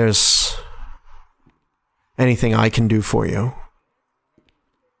 If there's anything I can do for you,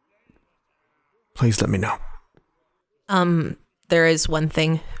 please let me know. There is one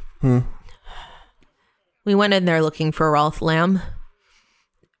thing. We went in there looking for Rolth Lamb.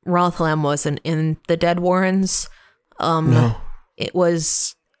 Rolth Lamb wasn't in the Dead Warrens. No. It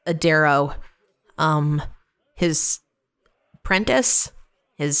was a Darrow. His apprentice,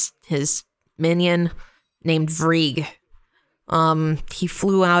 his minion, named Vrieg. He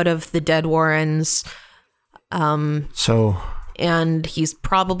flew out of the Dead Warrens. And he's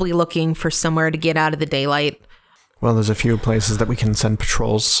probably looking for somewhere to get out of the daylight. Well, there's a few places that we can send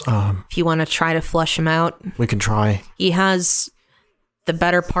patrols. If you want to try to flush him out. We can try. He has the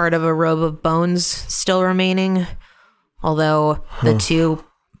better part of a robe of bones still remaining. Although the 2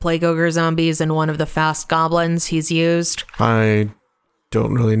 plague ogre zombies and one of the fast goblins he's used. I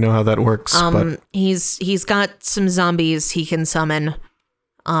don't really know how that works, but... He's got some zombies he can summon.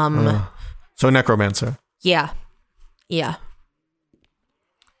 So necromancer. Yeah.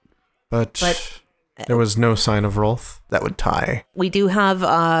 But there was no sign of Rolth that would tie. We do have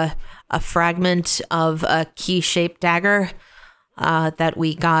a fragment of a key-shaped dagger that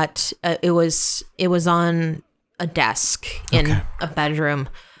we got. It was on a desk in a bedroom.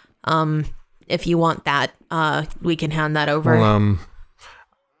 If you want that, we can hand that over. Well,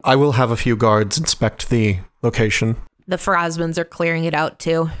 I will have a few guards inspect the location. The Pharasmans are clearing it out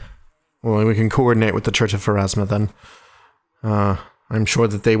too. Well, we can coordinate with the Church of Pharasma then. I'm sure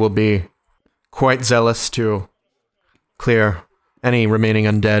that they will be quite zealous to clear any remaining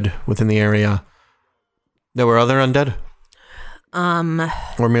undead within the area. There were other undead?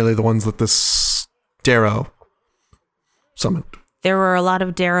 Or merely the ones that this Darrow summoned? There were a lot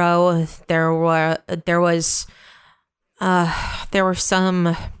of Darrow. There were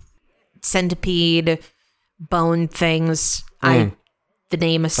some centipede bone things. The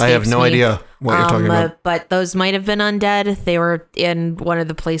name escapes me. I have no idea what you're talking about. But those might have been undead. They were in one of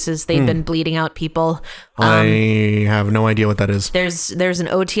the places they've been bleeding out people. I have no idea what that is. There's an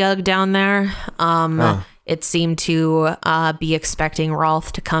Otyugh down there. It seemed to be expecting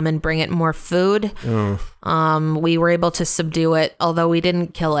Rolth to come and bring it more food. We were able to subdue it, although we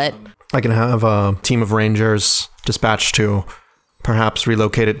didn't kill it. I can have a team of rangers dispatched to perhaps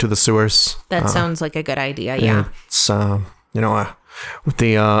relocate it to the sewers. That sounds like a good idea, yeah. It's, with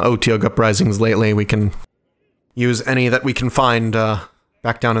the Otyugh uprisings lately, we can use any that we can find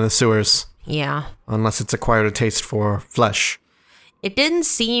back down in the sewers. Yeah. Unless it's acquired a taste for flesh. It didn't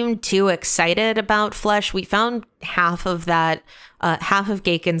seem too excited about flesh. We found half of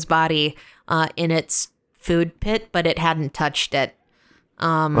Gaken's body in its food pit, but it hadn't touched it.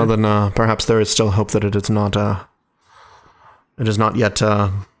 Well, then perhaps there is still hope that it is not yet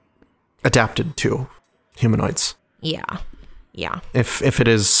adapted to humanoids. Yeah. Yeah. If it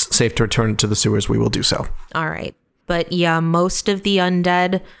is safe to return it to the sewers, we will do so. All right. But yeah, most of the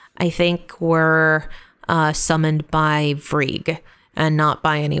undead, I think, were summoned by Vrieg and not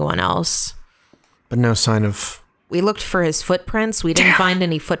by anyone else. But no sign of... We looked for his footprints. We didn't find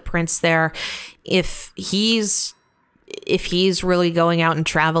any footprints there. If he's really going out and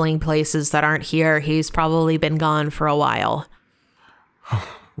traveling places that aren't here, he's probably been gone for a while.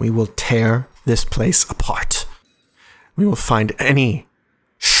 We will tear this place apart. We will find any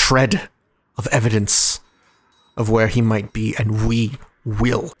shred of evidence of where he might be, and we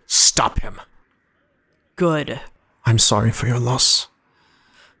will stop him. Good. I'm sorry for your loss.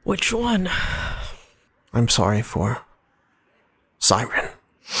 Which one? I'm sorry for Siren.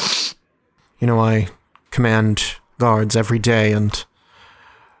 You know, I command guards every day, and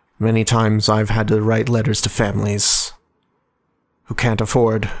many times I've had to write letters to families who can't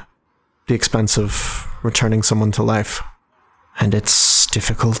afford the expense of returning someone to life. And it's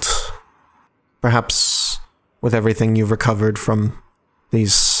difficult. Perhaps with everything you've recovered from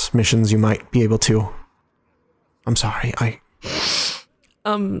these missions, you might be able to. I'm sorry,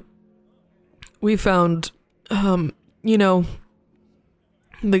 We found, the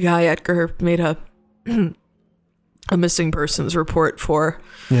guy Edgar made a missing persons report for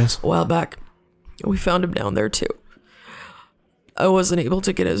Yes. a while back. We found him down there too. I wasn't able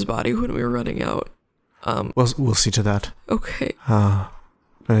to get his body when we were running out. We'll see to that. Okay.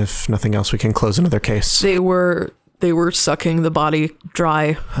 If nothing else, we can close another case. They were sucking the body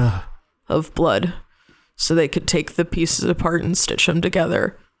dry of blood so they could take the pieces apart and stitch them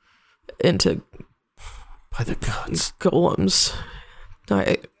together into By the gods. golems.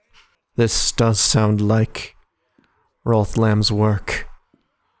 This does sound like Rolth Lamb's work.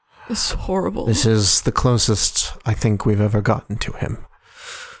 It's horrible. This is the closest I think we've ever gotten to him.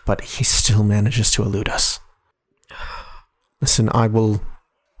 But he still manages to elude us. Listen, I will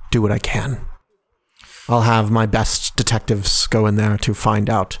do what I can. I'll have my best detectives go in there to find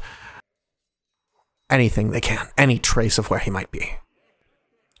out anything they can, any trace of where he might be.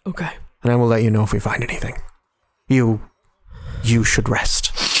 Okay. And I will let you know if we find anything. You should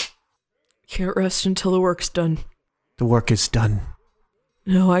rest. Can't rest until the work's done. The work is done.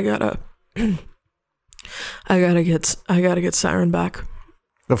 No, I gotta get Siren back.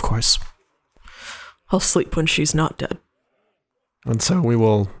 Of course. I'll sleep when she's not dead. And so we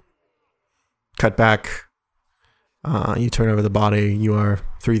will cut back. You turn over the body. You are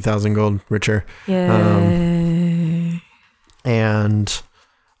 3,000 gold richer. Yay. And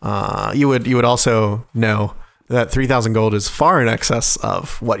you would also know that 3,000 gold is far in excess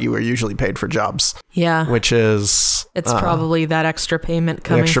of what you were usually paid for jobs. Yeah. Which is... It's probably that extra payment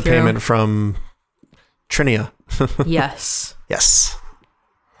coming the extra through. payment from Trinia. Yes. Yes.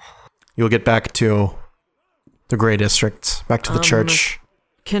 You'll get back to the Grey District, back to the church.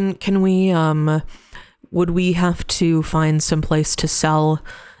 Can we would we have to find some place to sell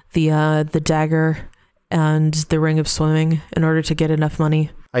the dagger and the ring of swimming in order to get enough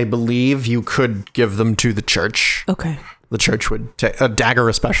money? I believe you could give them to the church. Okay. The church would take a dagger,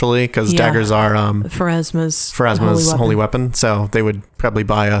 especially because daggers are Pharasma's holy weapon. So they would probably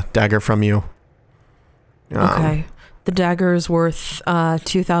buy a dagger from you. Okay. The dagger is worth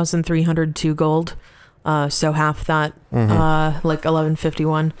 2,302 gold. So half that, like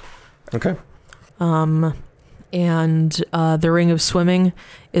 1151. Okay. And the ring of swimming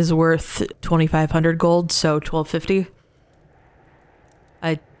is worth 2,500 gold, so 1,250.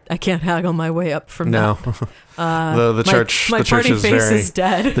 I can't haggle my way up from no. that. The church. My the church party is face very. is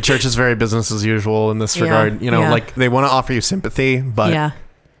dead. The church is very business as usual in this regard. You know, like they want to offer you sympathy, but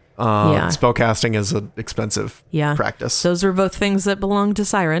spellcasting is an expensive practice. Those are both things that belong to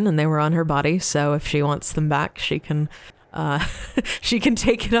Siren, and they were on her body. So if she wants them back, she can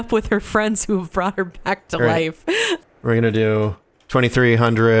take it up with her friends who have brought her back to life. We're gonna do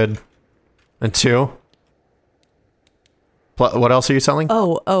 2,302. What else are you selling?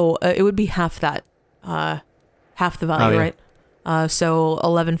 It would be half that, half the value, right? So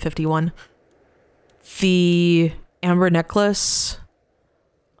 1151. The amber necklace.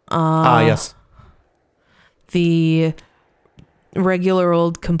 Yes. The regular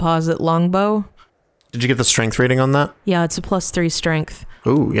old composite longbow. Did you get the strength rating on that? Yeah, it's a +3 strength.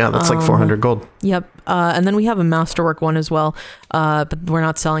 Ooh, yeah, that's like 400 gold. Yep. And then we have a masterwork one as well, but we're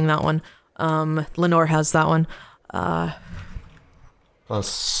not selling that one. Lenore has that one.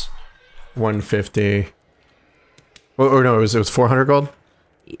 Plus 150. Or no, it was 400 gold?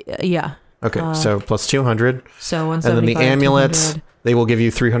 Yeah. Okay, so plus 200. So 175. And then the amulet, they will give you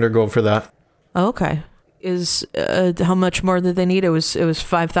 300 gold for that. Oh, okay. Is how much more did they need? It was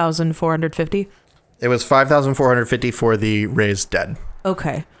 5,450. It was 5,450 for the raised dead.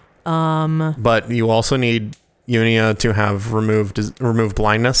 Okay. But you also need Unia to have remove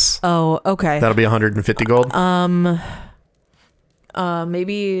blindness. Oh, okay. That'll be 150 gold.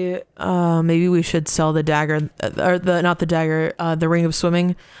 Maybe we should sell the dagger, or not the dagger, the ring of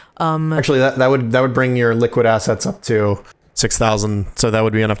swimming. Actually, that would bring your liquid assets up to 6,000. So that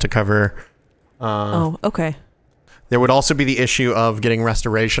would be enough to cover. Okay. There would also be the issue of getting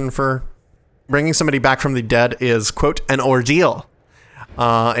restoration for bringing somebody back from the dead is, quote, an ordeal.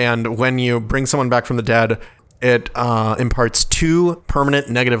 And when you bring someone back from the dead, it imparts 2 permanent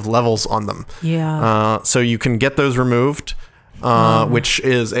negative levels on them. Yeah. So you can get those removed, which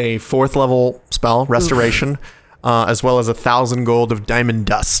is a 4th level spell, restoration, as well as 1,000 gold of diamond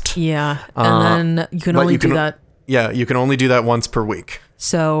dust. Yeah. And then you can only do that. Yeah, you can only do that once per week.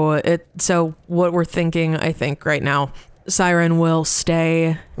 So what we're thinking, I think, right now, Siren will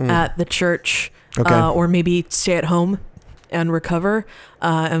stay at the church, or maybe stay at home and recover,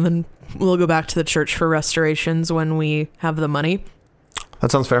 and then we'll go back to the church for restorations when we have the money.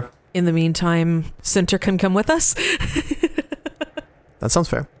 That sounds fair. In the meantime, Cinter can come with us. That sounds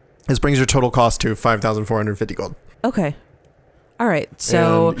fair. This brings your total cost to 5,450 gold. Okay. All right.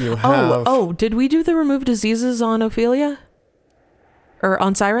 So, And you have- did we do the remove diseases on Ophelia? Or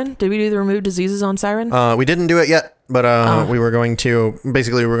on Siren? Did we do the remove diseases on Siren? We didn't do it yet, but we were going to.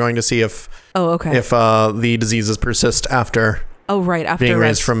 Basically, we're going to see if the diseases persist after. Oh, right. After being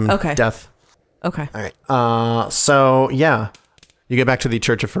raised from death. Okay. All right. So yeah, you get back to the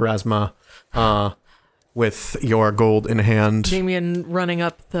Church of Pharasma, with your gold in hand. Damien, running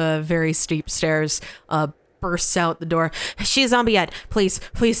up the very steep stairs, bursts out the door. She's a zombie yet? Please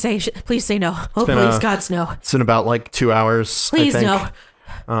say no. Oh, please, gods, no. It's been about like 2 hours. Please, I think.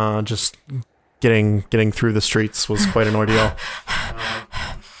 No. Just getting through the streets was quite an ordeal.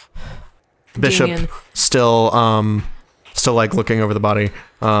 Bishop Damien. still like looking over the body.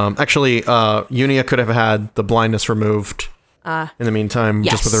 Actually, Unia could have had the blindness removed. In the meantime,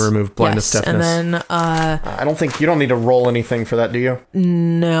 Yes. just with a removed blindness, yes. deafness. And then, I don't think you don't need to roll anything for that, do you?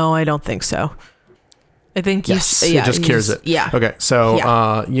 no, I don't think so. I think it just cures it. Yeah. Okay, so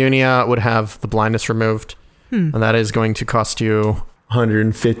Unia would have the blindness removed, and that is going to cost you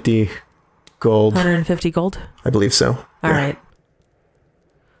 150 gold. 150 gold? I believe so. All right.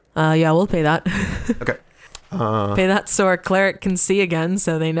 Yeah, we'll pay that. Okay. Pay that so our cleric can see again,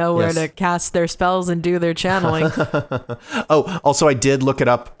 so they know where Yes. to cast their spells and do their channeling. Oh, also, I did look it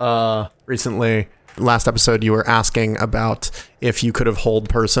up recently. Last episode, you were asking about if you could have hold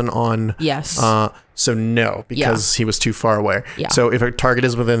person on. Yes. So no, because he was too far away. Yeah. So if a target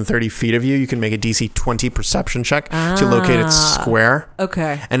is within 30 feet of you, you can make a DC 20 perception check to locate its square.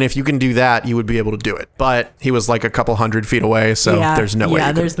 Okay. And if you can do that, you would be able to do it. But he was like a couple hundred feet away, so there's no way. Yeah,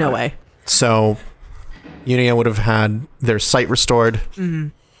 you could there's no way. So Unia would have had their sight restored. Mm-hmm.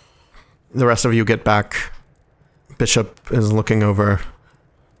 The rest of you get back. Bishop is looking over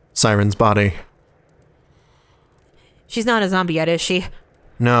Siren's body. She's not a zombie yet, is she?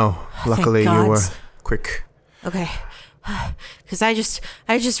 No, luckily you were gods. quick. Okay. Because I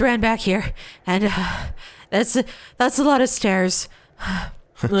just ran back here, and that's a lot of stairs.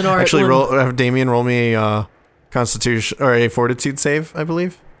 Lenore, Actually, have Damien roll me a Constitution or a Fortitude save, I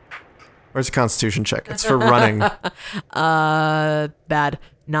believe. Or it's a Constitution check. It's for running. bad.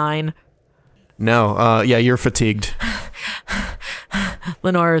 9. No, yeah, you're fatigued.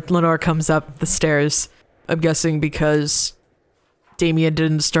 Lenore comes up the stairs. I'm guessing because Damien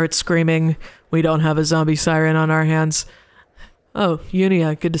didn't start screaming, we don't have a zombie siren on our hands. Oh,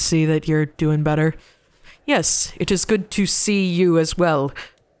 Unia, good to see that you're doing better. Yes, it is good to see you as well.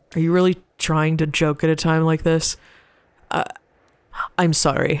 Are you really trying to joke at a time like this? I'm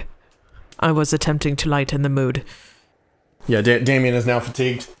sorry. I was attempting to lighten the mood. Yeah, Damien is now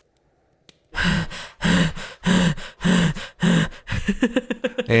fatigued.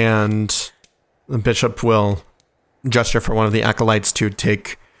 And the bishop will gesture for one of the acolytes to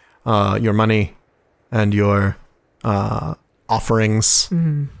take your money and your offerings.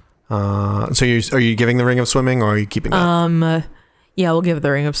 Mm-hmm. So are you giving the ring of swimming, or are you keeping that? Yeah, we'll give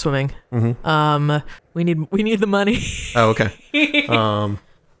the ring of swimming. Mm-hmm. We need the money. Oh, okay.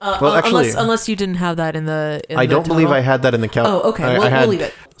 Well, actually, unless you didn't have that in the. I don't believe I had that in the count. Oh, okay. We'll leave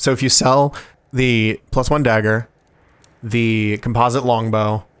it. So if you sell the +1 dagger, the composite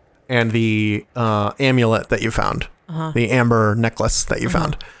longbow, and the amulet that you found, the amber necklace that you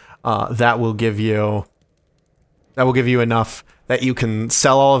found, that will give you enough that you can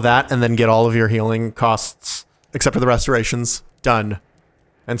sell all of that and then get all of your healing costs, except for the restorations, done,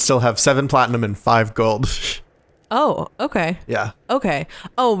 and still have 7 platinum and 5 gold. Oh, okay. Yeah. Okay.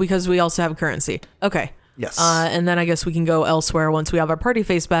 Oh, because we also have currency. Okay. Yes. And then I guess we can go elsewhere once we have our party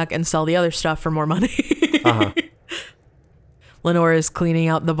face back and sell the other stuff for more money. Uh-huh. Lenore is cleaning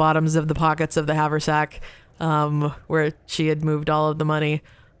out the bottoms of the pockets of the haversack, where she had moved all of the money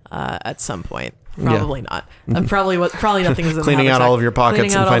at some point. Probably not. Probably nothing is in Cleaning the out all of your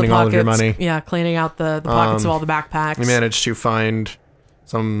pockets and finding all of your money. Yeah, cleaning out the pockets of all the backpacks. We managed to find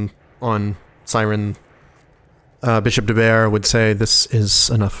some on Siren. Bishop de Bear would say this is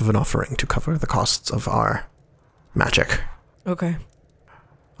enough of an offering to cover the costs of our magic. Okay.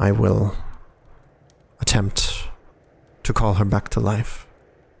 I will attempt to call her back to life.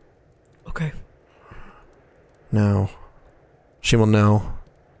 Okay. Now, she will know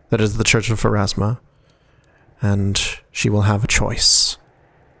that it is the Church of Pharasma, and she will have a choice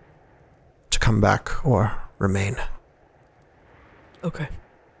to come back or remain. Okay.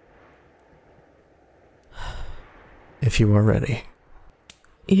 If you are ready.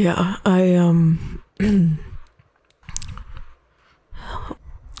 Yeah, You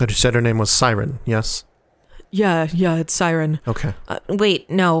said her name was Siren, yes? Yeah, it's Siren. Okay. Wait,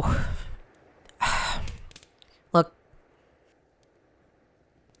 no. Look.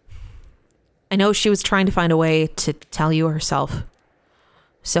 I know she was trying to find a way to tell you herself.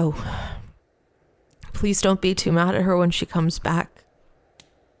 So, please don't be too mad at her when she comes back.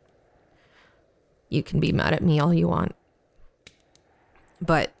 You can be mad at me all you want.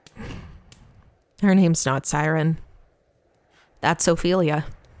 But her name's not Siren. That's Ophelia.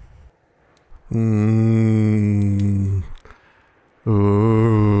 Ooh.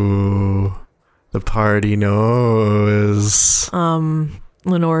 The party knows.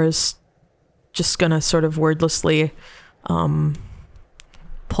 Lenore's just gonna sort of wordlessly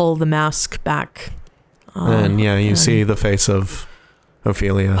pull the mask back. And you see the face of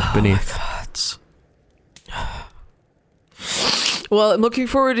Ophelia beneath. Well, I'm looking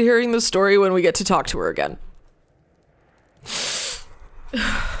forward to hearing the story when we get to talk to her again.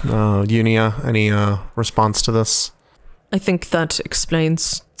 Unia, any response to this? I think that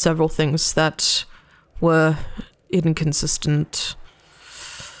explains several things that were inconsistent.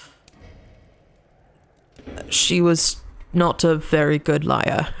 She was not a very good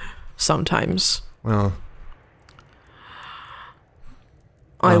liar sometimes. Well,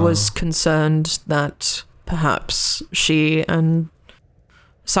 I was concerned that perhaps she and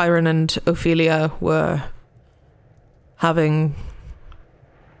Siren and Ophelia were having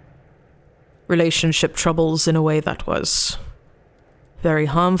relationship troubles in a way that was very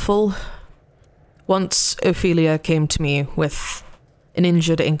harmful. Once Ophelia came to me with an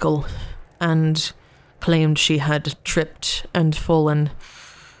injured ankle and claimed she had tripped and fallen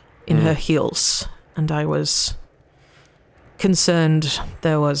in her heels, and I was concerned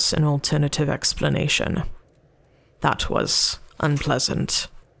there was an alternative explanation. That was unpleasant.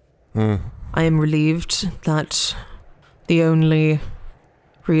 I am relieved that the only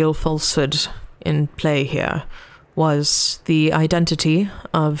real falsehood in play here was the identity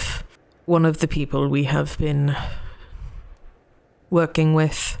of one of the people we have been working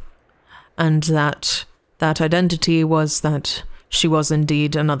with, and that identity was that she was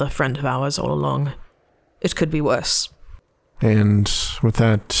indeed another friend of ours all along. It could be worse. And with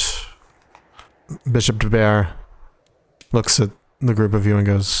that, Bishop de Bear looks at the group of you and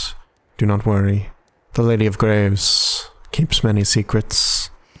goes, "Do not worry. The Lady of Graves keeps many secrets,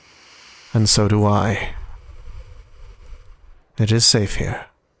 and so do I. It is safe here."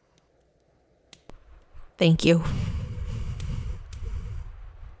 Thank you.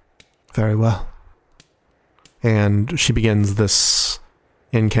 Very well. And she begins this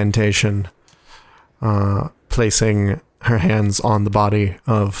incantation, placing her hands on the body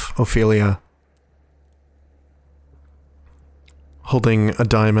of Ophelia, holding a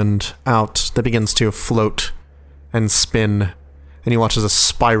diamond out that begins to float and spin, and he watches a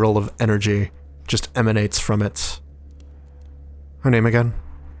spiral of energy just emanates from it. Her name again?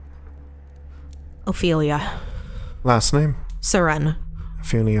 Ophelia. Last name? Siren.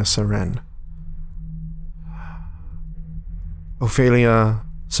 Ophelia Siren. Ophelia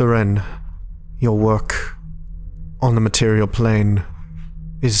Siren, your work on the material plane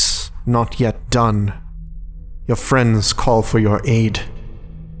is not yet done. Your friends call for your aid.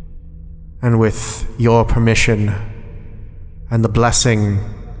 And with your permission and the blessing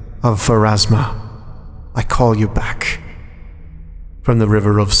of Pharasma, I call you back from the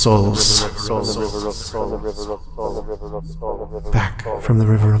River of Souls. Back from the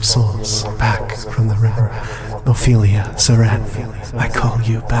River of Souls. Back from the river. Ophelia Siren, I call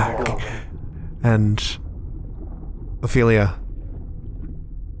you back. And Ophelia,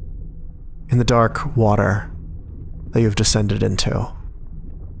 in the dark water that you've descended into,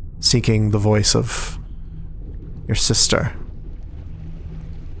 seeking the voice of your sister.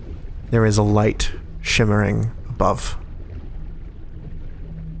 There is a light shimmering above.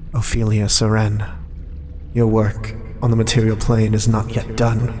 Ophelia Seren, your work on the material plane is not yet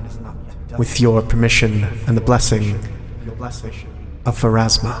done. With your permission and the blessing of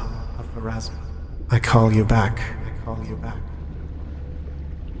Pharasma, I call you back.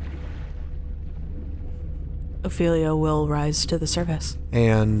 Ophelia will rise to the surface.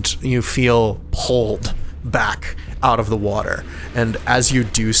 And you feel pulled back out of the water. And as you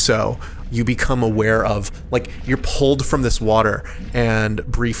do so, you become aware of, like, you're pulled from this water, and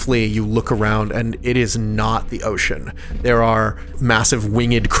briefly you look around, and it is not the ocean. There are massive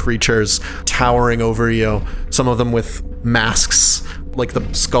winged creatures towering over you, some of them with masks, like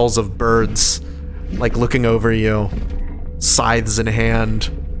the skulls of birds, like looking over you, scythes in hand.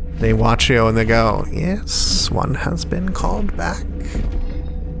 They watch you and they go, "Yes, one has been called back."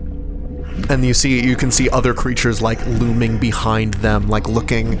 And you can see other creatures like looming behind them, like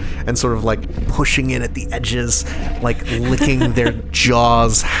looking and sort of like pushing in at the edges, like licking their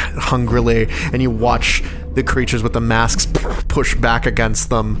jaws hungrily. And you watch the creatures with the masks push back against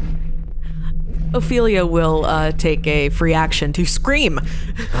them. Ophelia will take a free action to scream.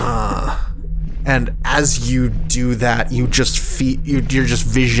 And as you do that, your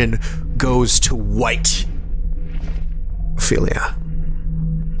vision goes to white. Ophelia,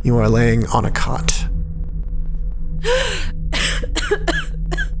 you are laying on a cot.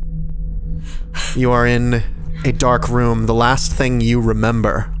 You are in a dark room. The last thing you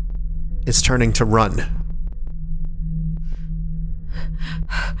remember is turning to run.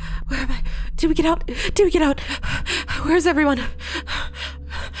 Where am I? Did we get out? Where's everyone?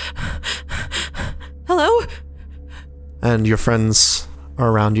 Hello? And your friends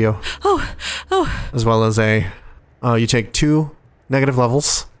are around you. Oh. As well as you take 2 negative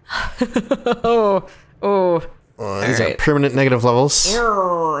levels. These are permanent negative levels.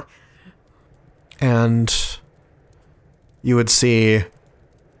 And you would see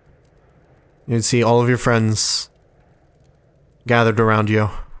all of your friends gathered around you.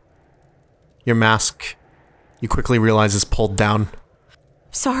 Your mask, you quickly realize, is pulled down.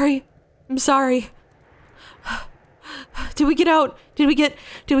 I'm sorry. Did we get out? Did we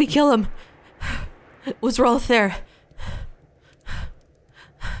kill him? Was Rolf there?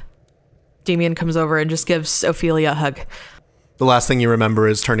 Damien comes over and just gives Ophelia a hug. The last thing you remember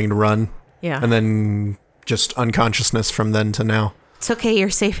is turning to run. Yeah. And then just unconsciousness from then to now. It's okay, you're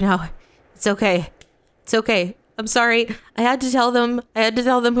safe now. It's okay. I'm sorry. I had to tell them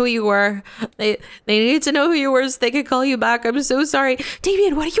who you were. They needed to know who you were so they could call you back. I'm so sorry.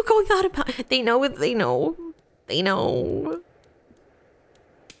 Damien, what are you going on about? They know. They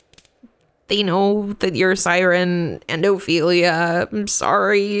know that you're Siren and Ophelia. I'm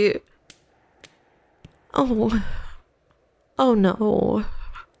sorry. Oh no.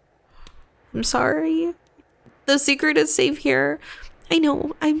 I'm sorry. The secret is safe here. I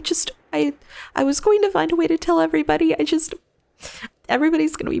know. I was going to find a way to tell everybody.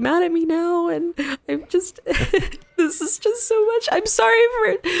 Everybody's going to be mad at me now. And this is just so much. I'm sorry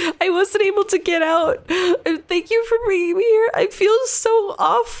I wasn't able to get out. Thank you for bringing me here. I feel so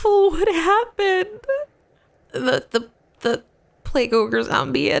awful. What happened? The plague ogre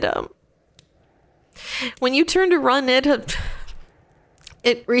zombie when you turned to run, it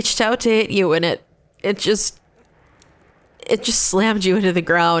reached out to hit you, and it just slammed you into the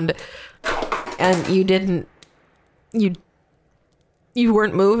ground, and you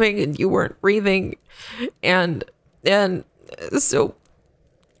weren't moving and you weren't breathing, and so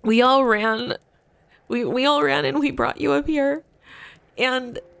we all ran and we brought you up here,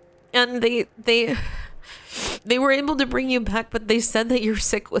 and they were able to bring you back, but they said that you're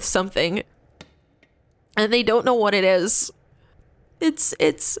sick with something, and they don't know what it is. It's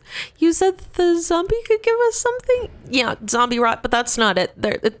you said that the zombie could give us something? Yeah, zombie rot, but that's not it.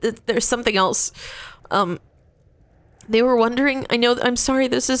 There's something else. They were wondering, I'm sorry,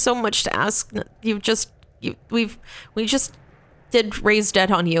 this is so much to ask. We just did raise dead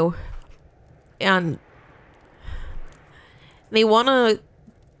on you. And they want to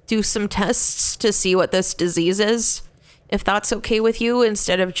do some tests to see what this disease is, if that's okay with you,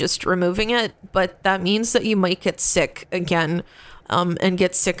 instead of just removing it. But that means that you might get sick again. And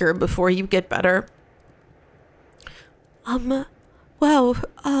get sicker before you get better. Wow,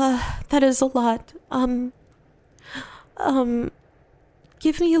 that is a lot.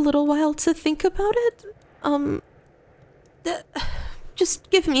 Give me a little while to think about it. Just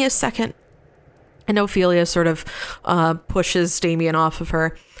give me a second. And Ophelia sort of pushes Damien off of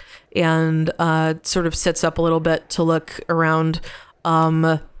her and sort of sits up a little bit to look around.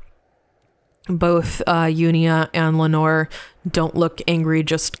 Both Unia and Lenore don't look angry,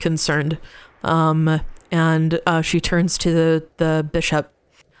 just concerned. And she turns to the bishop.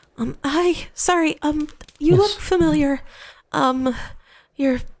 Hi, sorry, you look familiar.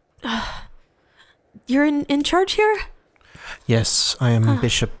 You're in charge here? Yes, I am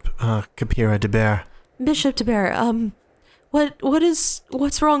Bishop Kapira de Bear. Bishop de Bear,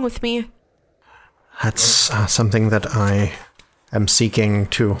 what's wrong with me? That's something that I am seeking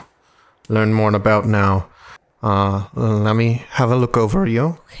to learn more about now. Let me have a look over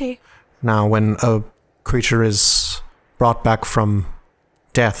you. Okay. Now, when a creature is brought back from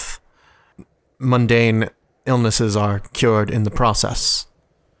death, mundane illnesses are cured in the process.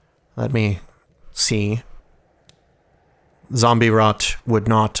 Let me see. Zombie rot would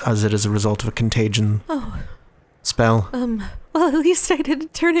not, as it is a result of a contagion spell. Well, at least I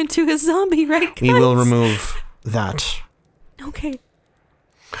didn't turn into a zombie, right, guys? We will remove that. Okay.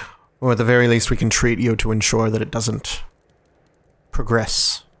 Or at the very least, we can treat you to ensure that it doesn't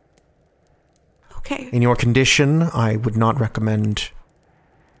progress. Okay. In your condition, I would not recommend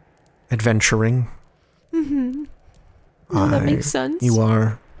adventuring. Mm-hmm. No, that makes sense. You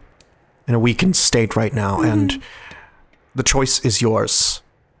are in a weakened state right now, and the choice is yours.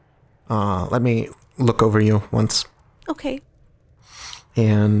 Let me look over you once. Okay.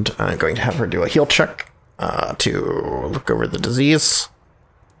 And I'm going to have her do a heal check to look over the disease.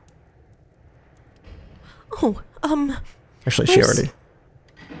 Oh, Actually, she already...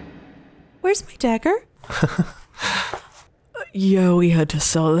 Where's my dagger? Yeah, we had to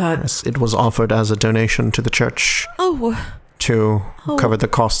sell that. Yes, it was offered as a donation to the church to cover the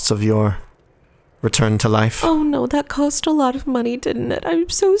costs of your return to life. Oh no, that cost a lot of money, didn't it? I'm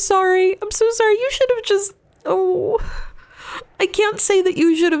so sorry. I'm so sorry. You should have just... I can't say that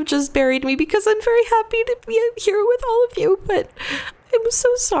you should have just buried me because I'm very happy to be here with all of you, but I'm so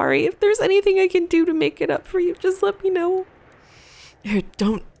sorry. If there's anything I can do to make it up for you, just let me know. Here,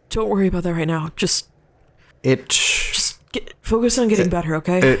 don't worry about that right now. Just focus on getting better,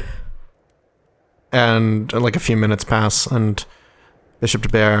 okay? And like a few minutes pass, and Bishop de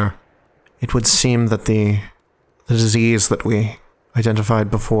Bear, it would seem that the disease that we identified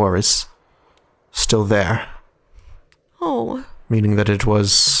before is still there. Oh. Meaning that it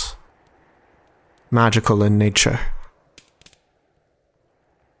was magical in nature.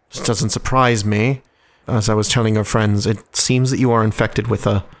 This doesn't surprise me. As I was telling your friends, it seems that you are infected with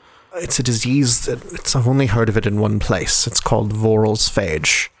it's a disease that I've only heard of it in one place. It's called Voral's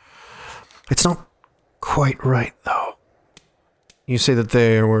phage. It's not quite right, though. You say that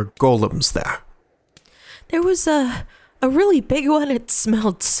there were golems there. There was a really big one. It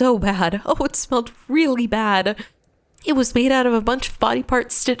smelled so bad. Oh, it smelled really bad. It was made out of a bunch of body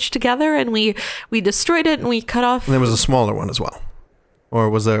parts stitched together, and we destroyed it and we cut off. And there was a smaller one as well. Or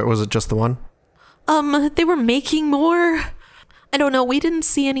was it just the one? They were making more. I don't know. We didn't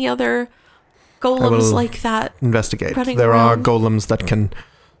see any other golems like that. Investigate. There are golems that can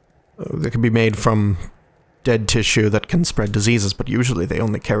be made from dead tissue that can spread diseases, but usually they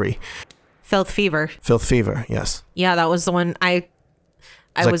only carry filth fever. Filth fever, yes. Yeah, that was the one I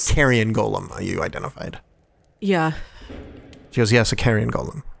was a carrion golem. You identified. Yeah. She goes, yes, a carrion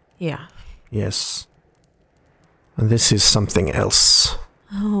golem. Yeah. Yes. And this is something else.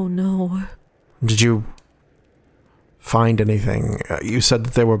 Oh no. Did you find anything? You said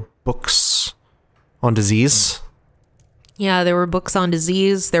that there were books on disease. Yeah, there were books on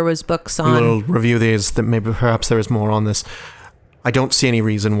disease. There was books on... We will review these. That maybe perhaps there is more on this. I don't see any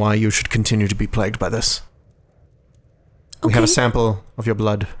reason why you should continue to be plagued by this. Okay. We have a sample of your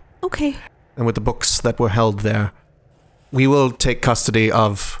blood. Okay. And with the books that were held there, we will take custody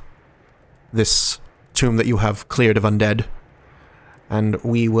of this tomb that you have cleared of undead. And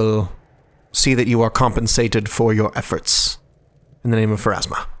we will see that you are compensated for your efforts in the name of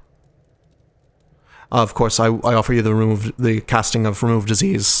Pharasma. Of course, I offer you the casting of remove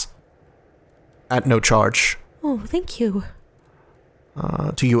disease at no charge. Oh, thank you.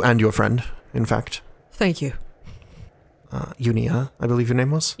 To you and your friend, in fact. Thank you. Unia, I believe your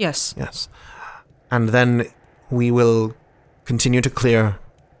name was? Yes. Yes. And then we will continue to clear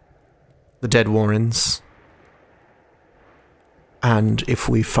the dead Warrens. And if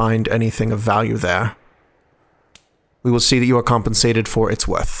we find anything of value there, we will see that you are compensated for its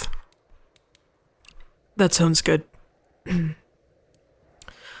worth. That sounds good. You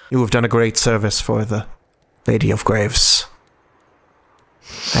have done a great service for the Lady of Graves.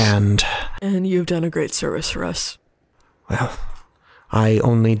 And you've done a great service for us. Well, I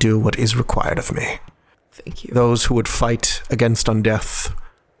only do what is required of me. Thank you. Those who would fight against undeath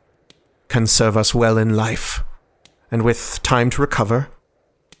can serve us well in life. And with time to recover,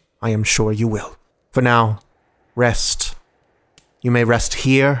 I am sure you will. For now, rest. You may rest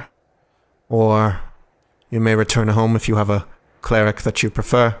here, or you may return home if you have a cleric that you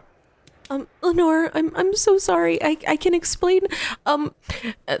prefer. Lenore, I'm so sorry. I can explain.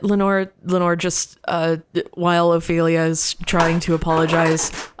 Lenore just, while Ophelia is trying to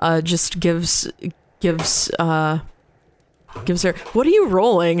apologize, just gives her, what are you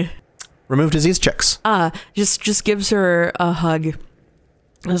rolling? Remove disease checks. Just gives her a hug.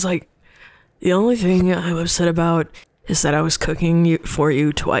 I was like, the only thing I'm upset about is that I was cooking for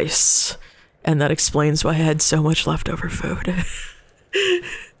you twice. And that explains why I had so much leftover food.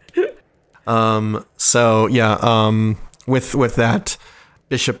 With that,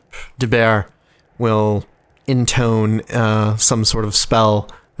 Bishop DeBear will intone some sort of spell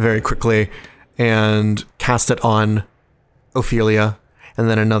very quickly and cast it on Ophelia, and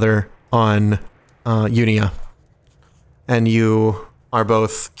then another on Unia. And you are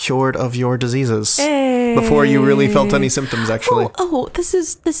both cured of your diseases. Hey. Before you really felt any symptoms, actually. Oh, this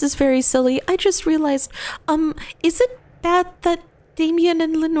is very silly. I just realized, is it bad that Damien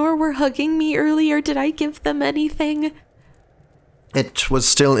and Lenore were hugging me earlier? Did I give them anything? It was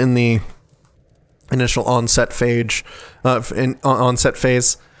still in the initial onset phase. It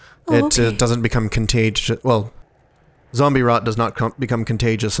doesn't become contagious. Well, zombie rot does not become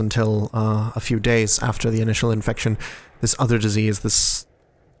contagious until a few days after the initial infection. This other disease,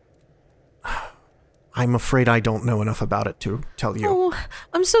 I'm afraid I don't know enough about it to tell you. Oh,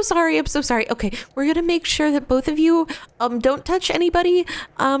 I'm so sorry. Okay, we're gonna make sure that both of you don't touch anybody.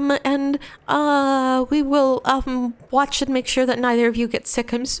 And we will watch and make sure that neither of you get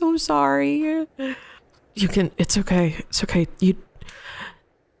sick. I'm so sorry. You can. It's okay. It's okay. You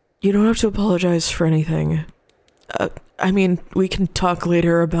don't have to apologize for anything. I mean, we can talk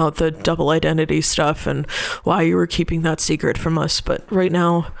later about the double identity stuff and why you were keeping that secret from us, but right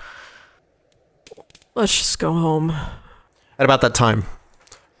now, let's just go home. At about that time,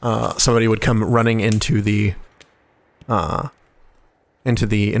 somebody would come running into the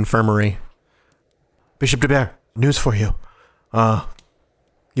infirmary. Bishop DeBear, news for you.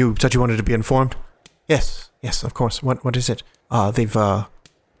 You said you wanted to be informed? Yes, of course. What is it? They've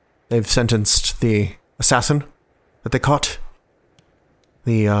sentenced the assassin that they caught.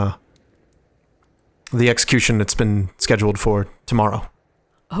 The execution, it's been scheduled for tomorrow.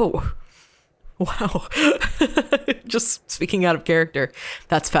 Oh. Wow. Just speaking out of character.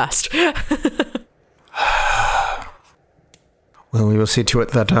 That's fast. Well, we will see to it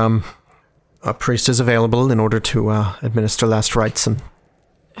that a priest is available in order to administer last rites and...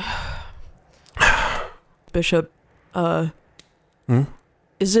 Bishop,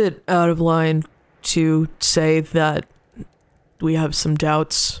 is it out of line to say that we have some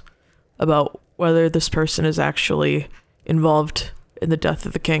doubts about whether this person is actually involved in the death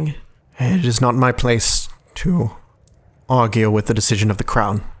of the king? It is not my place to argue with the decision of the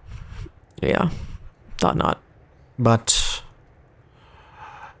crown. Yeah, thought not. But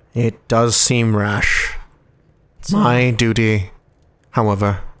it does seem rash. My duty,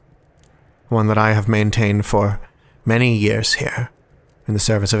 however, one that I have maintained for many years here in the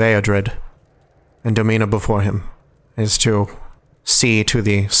service of Eodred and Domina before him, is to see to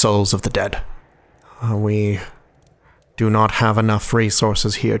the souls of the dead. We do not have enough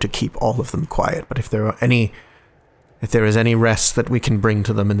resources here to keep all of them quiet, but if there is any rest that we can bring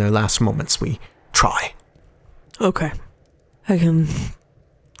to them in their last moments, we try. Okay. I can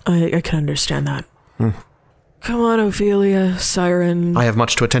understand that. Come on, Ophelia, Siren. I have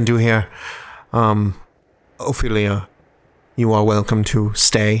much to attend to here. Ophelia, you are welcome to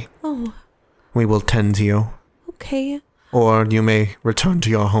stay. Oh. We will tend to you. Okay. Or you may return to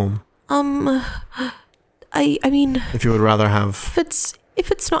your home. I mean, if you would rather have... If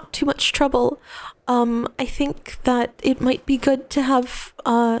it's not too much trouble, I think that it might be good to have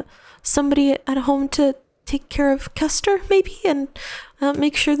somebody at home to take care of Kester, maybe, and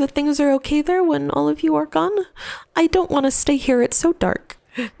make sure that things are okay there when all of you are gone. I don't want to stay here. It's so dark.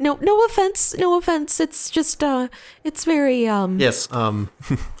 No offense. It's just, it's very, Yes, yeah,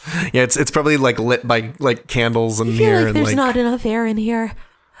 it's probably, like, lit by, like, candles in I feel here. Like and, there's not enough air in here.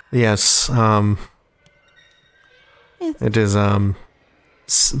 Yes, it is,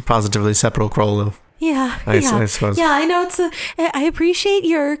 positively sepulchral. Yeah, I suppose. Yeah, I know I appreciate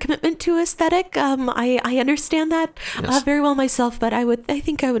your commitment to aesthetic. I understand that very well myself, but I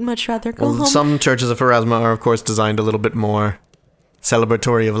think I would much rather go home. Some churches of Pharasma are, of course, designed a little bit more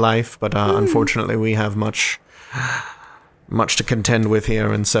celebratory of life, but unfortunately we have much to contend with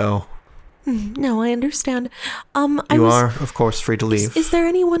here, and so... No, I understand. You are, of course, free to leave. Is there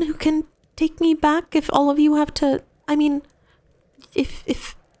anyone who can take me back if all of you have to? I mean,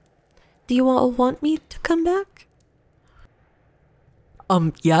 if do you all want me to come back?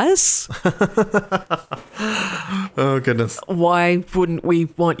 Yes. Oh goodness. Why wouldn't we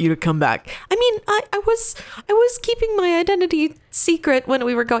want you to come back? I mean, I was keeping my identity secret when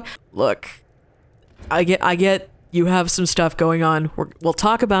we were going. Look, I get you have some stuff going on. We'll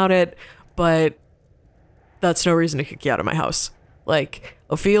talk about it, but that's no reason to kick you out of my house. Like,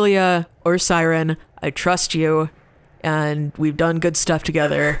 Ophelia or Siren, I trust you, and we've done good stuff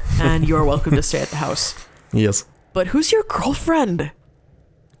together, and you're welcome to stay at the house. Yes. But who's your girlfriend?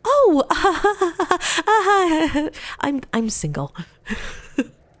 Oh, I'm single.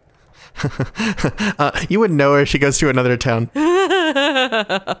 You wouldn't know her. She goes to another town.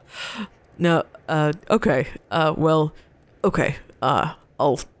 No, okay. Well, okay.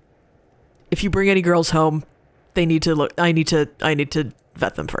 If you bring any girls home, they need to look, I need to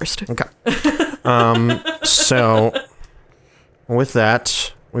vet them first. Okay. So with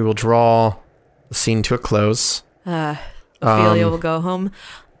that, we will draw the scene to a close. Ophelia will go home.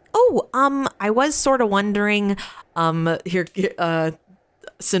 Oh, I was sort of wondering, Here,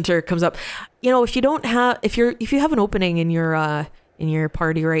 Cinter comes up. You know, if you have an opening in your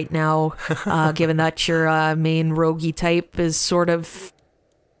party right now, given that your main roguey type is sort of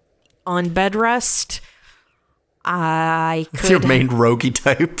on bed rest, I could. It's your main roguey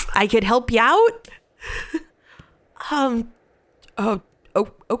type. I could help you out.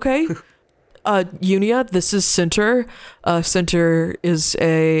 Okay. Unia, this is Cinter. Cinter is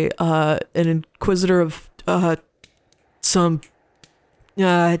an inquisitor of some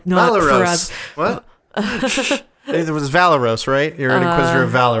not Valeros. What? It was Valeros, right? You're an inquisitor of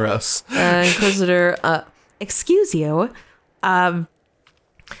Valeros. Inquisitor. Excuse you. I'm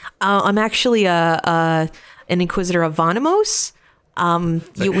actually an inquisitor of Vanimos.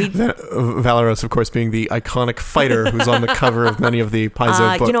 Valeros, of course, being the iconic fighter who's on the cover of many of the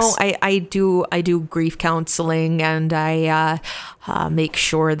Paizo books. You know, I do grief counseling, and I make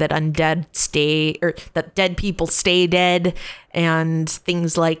sure that that dead people stay dead and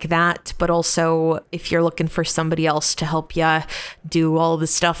things like that. But also, if you're looking for somebody else to help you do all the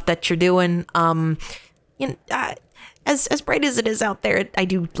stuff that you're doing, as bright as it is out there, I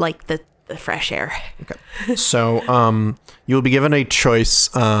do like the fresh air. Okay. So, you'll be given a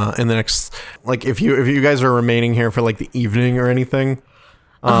choice in the next, like, if you guys are remaining here for like the evening or anything,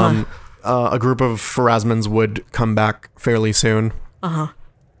 a group of Pharasmans would come back fairly soon. Yeah,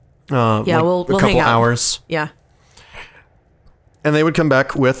 like we'll a couple hang out. hours. Yeah. And they would come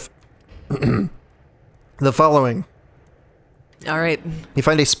back with the following. All right. You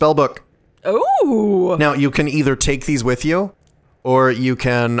find a spell book. Oh. Now you can either take these with you, or you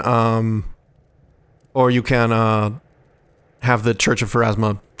can have the Church of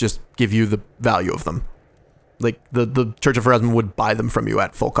Pharasma just give you the value of them. Like the Church of Pharasma would buy them from you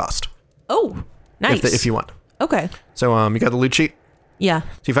at full cost. Oh, nice. If you want. Okay. So you got the loot sheet. Yeah. So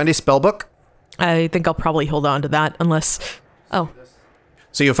you find a spell book. I think I'll probably hold on to that unless. Oh.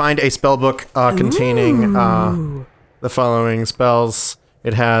 So you'll find a spell book containing the following spells.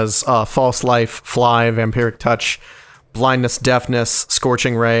 It has False Life, Fly, Vampiric Touch, Blindness, Deafness,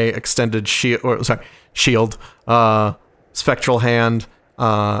 Scorching Ray, Extended Shield, Spectral Hand,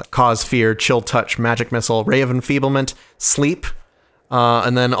 Cause Fear, Chill Touch, Magic Missile, Ray of Enfeeblement, Sleep,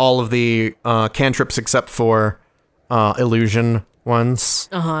 and then all of the cantrips except for illusion ones.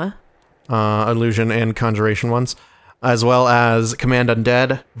 Illusion and conjuration ones, as well as Command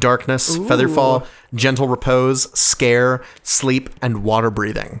Undead, Darkness, Featherfall, Gentle Repose, Scare, Sleep, and Water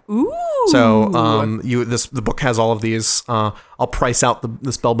Breathing. Ooh. So the book has all of these. I'll price out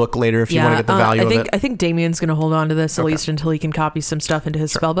the spell book later if you want to get the value of it. I think Damien's going to hold on to this at least until he can copy some stuff into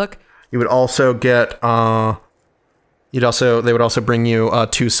his spell book. You would also get. They would also bring you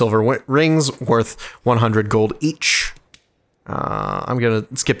 2 silver rings worth 100 gold each. I'm gonna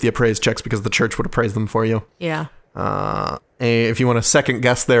skip the appraise checks because the church would appraise them for you. Yeah. If you want to second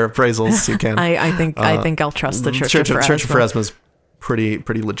guess their appraisals, you can. I think I'll trust the Church of Pharasma. Church of Pharasma is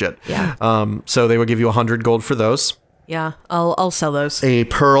pretty legit. Yeah. So they would give you 100 gold for those. Yeah, I'll sell those. A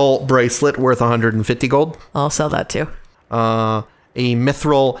pearl bracelet worth 150 gold. I'll sell that too. A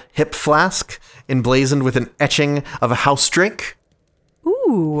mithril hip flask emblazoned with an etching of a house drink.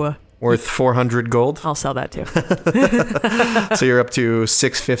 Ooh. Worth 400 gold. I'll sell that too. So you're up to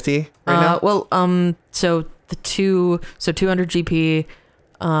 650 right now? Well, so 200 GP,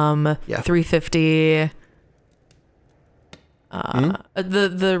 350.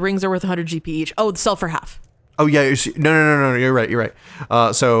 The rings are worth 100 GP each. Oh, sell for half. Oh yeah, no. You're right.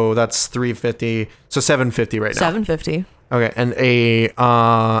 So that's 350. So 750 right now. 750. Okay, and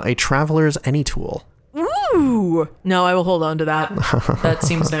a traveler's any tool. Ooh. No, I will hold on to that. That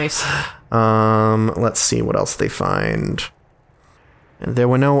seems nice. Let's see what else they find. There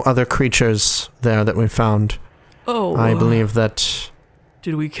were no other creatures there that we found. Oh. I believe that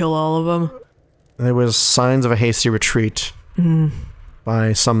Did we kill all of them? there was signs of a hasty retreat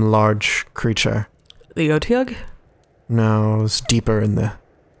by some large creature. The Otyugh? No, it was deeper in the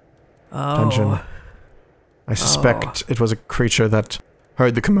dungeon. Oh. I suspect it was a creature that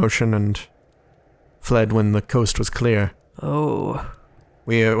heard the commotion and fled when the coast was clear. Oh.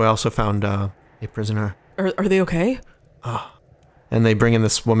 We also found a prisoner. Are they okay? And they bring in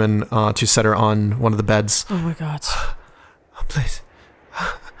this woman to set her on one of the beds. Oh my god. Oh, please.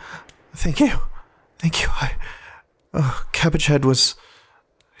 Thank you. Cabbage Head was...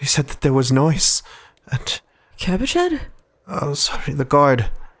 He said that there was noise. And... Cabbage Head? Oh, sorry, the guard.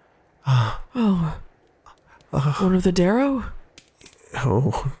 Oh. One of the Darrow?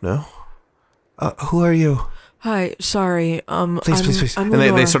 Oh, no. Who are you? Hi, sorry. Please. I'm And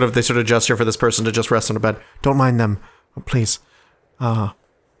they Lenore. sort of gesture for this person to just rest on a bed. Don't mind them. Oh, please. Tell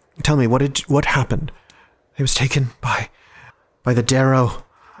me, what happened? I was taken by the Darrow.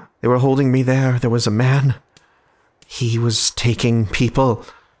 They were holding me there. There was a man. He was taking people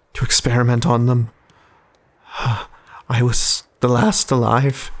to experiment on them. I was the last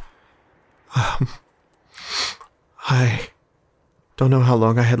alive. I don't know how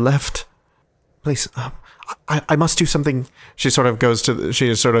long I had left. Please, I must do something. She sort of she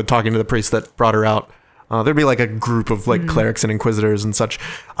is sort of talking to the priest that brought her out. There'd be like a group of like clerics and inquisitors and such.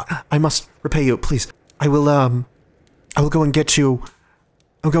 I must repay you, please. I will go and get you.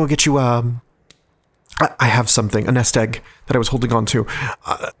 I'll go and get you. I have something, a nest egg that I was holding on to.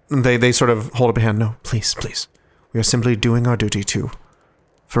 They sort of hold up a hand. No, please. We are simply doing our duty to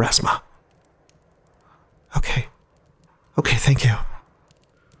Pharasma. Okay, thank you.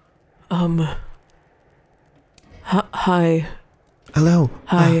 Hi. Hello.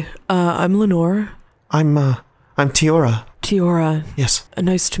 Hi. I'm Lenore. I'm Tiora. Tiora. Yes.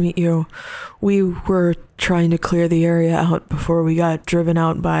 Nice to meet you. We were trying to clear the area out before we got driven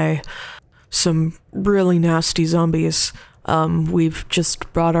out by some really nasty zombies. We've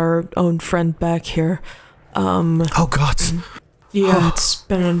just brought our own friend back here. Oh God. Yeah,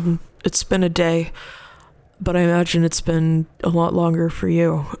 it's been a day, but I imagine it's been a lot longer for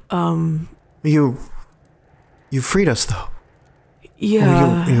you. You freed us though.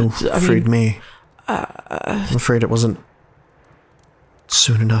 Yeah. You freed me. I'm afraid it wasn't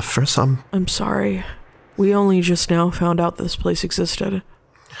soon enough for some. I'm sorry. We only just now found out this place existed.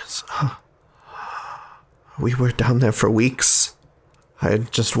 Yes. We were down there for weeks. I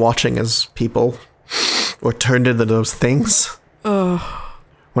had just watching as people were turned into those things.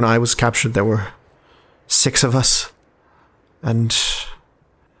 When I was captured, there were 6 of us. And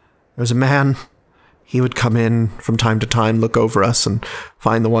there was a man. He would come in from time to time, look over us, and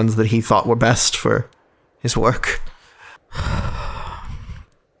find the ones that he thought were best for his work.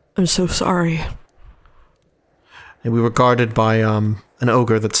 I'm so sorry. And we were guarded by an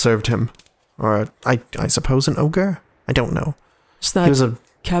ogre that served him. Or I suppose an ogre? I don't know. Is that He was a...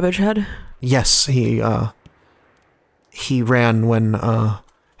 Cabbage Head? Yes, he ran when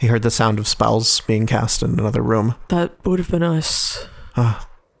he heard the sound of spells being cast in another room. That would have been us.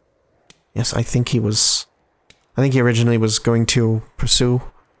 Yes, I think he originally was going to pursue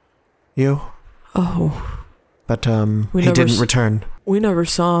you, Oh, but We he never didn't return. we never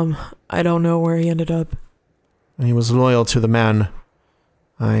saw him. I don't know where he ended up. And he was loyal to the man.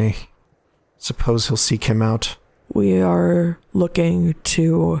 I suppose he'll seek him out. We are looking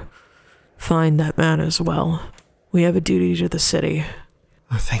to find that man as well. We have a duty to the city.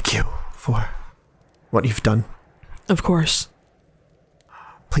 Thank you for what you've done. Of course.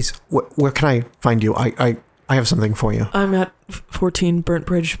 Please, where can I find you? I have something for you. I'm at 14 Burnt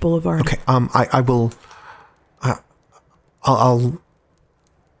Bridge Boulevard. Okay. I will. I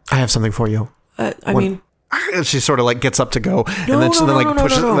have something for you. I mean, She sort of like gets up to go, No, and then no, no, no,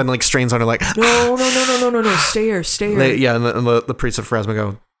 pushes, no. and then like strains on her, like. no. Stay here. Yeah, and the priest of Pharasma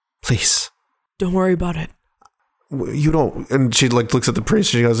go, please. Don't worry about it. You don't. And she like looks at the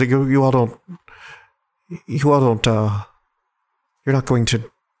priest. She goes, you all don't. You're not going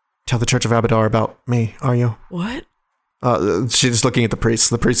to tell the Church of Abadar about me, are you? What? She's looking at the priest.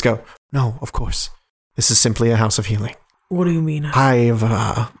 The priests go, no, of course. This is simply a house of healing. What do you mean? I've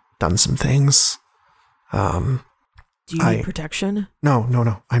done some things. Do you need protection?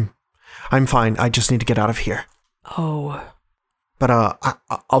 No. I'm fine. I just need to get out of here. Oh, But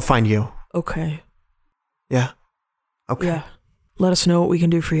I'll find you. okay. Yeah. Okay. Yeah. Let us know what we can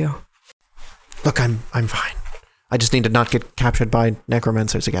do for you. Look, I'm fine. I just need to not get captured by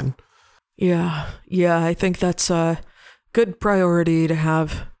necromancers again. Yeah. I think that's a good priority to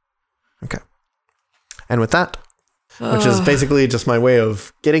have. Okay. And with that, which is basically just my way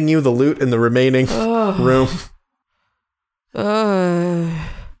of getting you the loot in the remaining room. That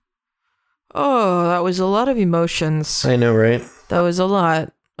was a lot of emotions. I know, right? That was a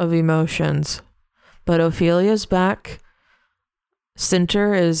lot of emotions. But Ophelia's back.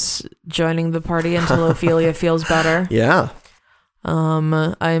 Cinter is joining the party until Ophelia feels better. Yeah.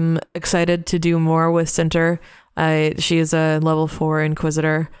 I'm excited to do more with Cinter. She is a level 4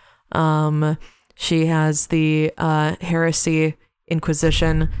 Inquisitor. She has the Heresy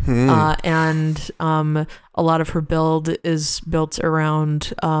Inquisition, and a lot of her build is built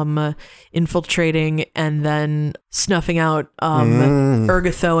around infiltrating and then snuffing out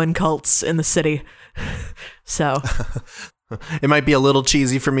Ergothoan cults in the city. So it might be a little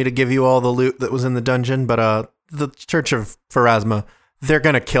cheesy for me to give you all the loot that was in the dungeon, but the Church of Pharasma, they're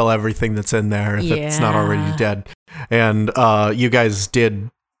going to kill everything that's in there if it's not already dead. And you guys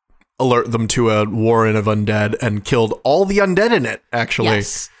did alert them to a warren of undead and killed all the undead in it, actually.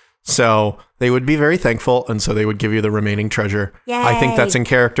 Yes. So they would be very thankful, and so they would give you the remaining treasure. Yay. I think that's in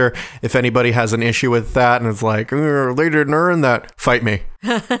character. If anybody has an issue with that and is like, they didn't earn that, fight me.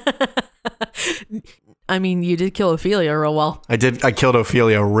 I mean, you did kill Ophelia real well. I killed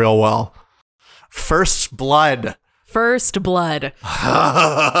Ophelia real well. First blood. I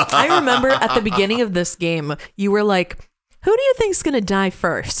remember at the beginning of this game, you were like, who do you think's going to die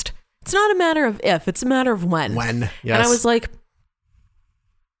first? It's not a matter of if, it's a matter of when. When, yes. And I was like,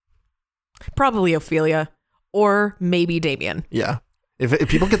 probably Ophelia or maybe Damien. Yeah. If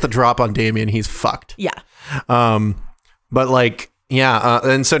people get the drop on Damien, he's fucked. Yeah. But like, yeah.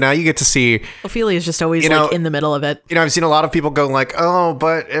 And so now you get to see Ophelia is just always like in the middle of it. I've seen a lot of people go like, oh,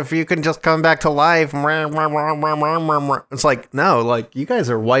 but if you can just come back to life. It's like, no, like you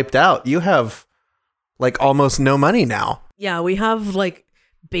guys are wiped out. You have like almost no money now. Yeah, we have like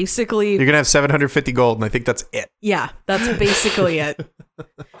basically... You're going to have 750 gold, and I think that's it. Yeah, that's basically it.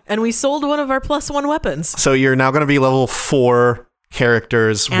 And we sold one of our +1 weapons. So you're now going to be level 4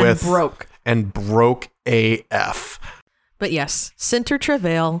 characters and broke. And broke AF. But yes, Cinter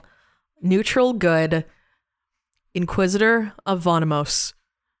Travail, neutral good, Inquisitor of Vonimos.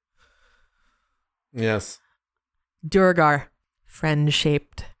 Yes. Duergar,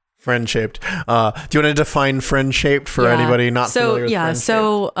 friend-shaped. Friend-shaped. Do you want to define friend-shaped for anybody not familiar with friend-shaped?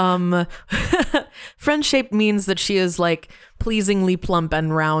 So friend-shaped means that she is like pleasingly plump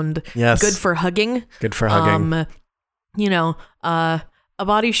and round. Yes. Good for hugging. Good for hugging. A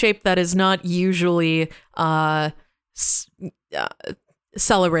body shape that is not usually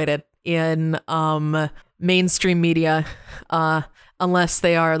celebrated in mainstream media unless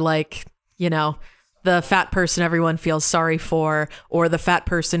they are like, the fat person everyone feels sorry for, or the fat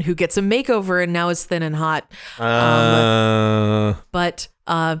person who gets a makeover and now is thin and hot. But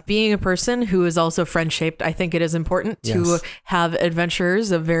being a person who is also friend-shaped, I think it is important to have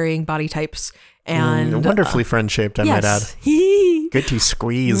adventurers of varying body types. And wonderfully friend-shaped, I might add. Good to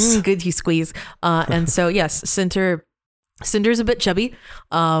squeeze. Good to squeeze. And so, yes, Cinder's a bit chubby.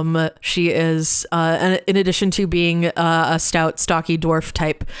 She is, in addition to being a stout, stocky dwarf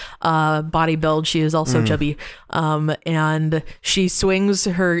type body build, she is also chubby. And she swings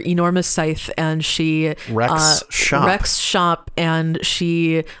her enormous scythe, and she wrecks shop, and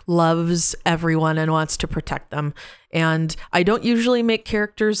she loves everyone and wants to protect them. And I don't usually make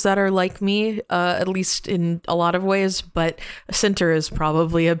characters that are like me, at least in a lot of ways, but Cinter is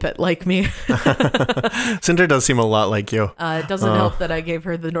probably a bit like me. Cinter does seem a lot like you. It doesn't help that I gave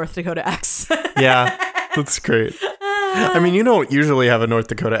her the North Dakota accent. Yeah, that's great. I mean, you don't usually have a North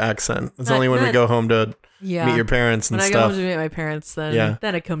Dakota accent. It's only when we go home to meet your parents and stuff. When I go home to meet my parents,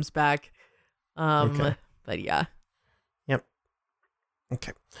 then it comes back. Okay. But yeah. Yep.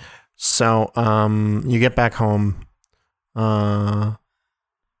 Okay. So you get back home. We're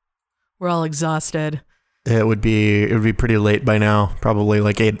all exhausted. It would be pretty late by now, probably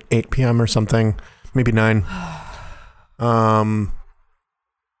like 8 p.m. or something, maybe 9.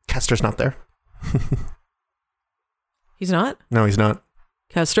 Kester's not there. He's not? No, he's not.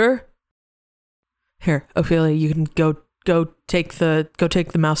 Kester? Here, Ophelia, you can go take the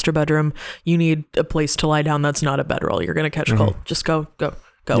master bedroom. You need a place to lie down that's not a bedroll. You're gonna catch a cold. Just go.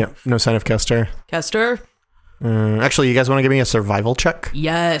 Yeah, no sign of Kester. Kester? Actually, you guys want to give me a survival check?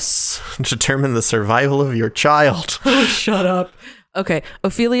 Yes. Determine the survival of your child. Oh, shut up. Okay,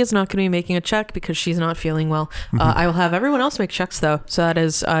 Ophelia's not going to be making a check because she's not feeling well. I will have everyone else make checks, though. So that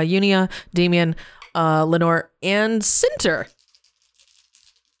is Unia, Damien, Lenore, and Cinter.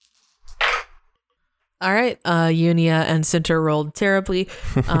 All right, Unia and Cinter rolled terribly,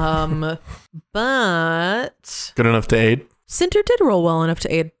 but Good enough to aid. Cinter did roll well enough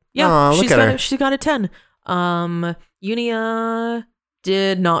to aid. Yeah, Aw, look at her. She got a 10. Unia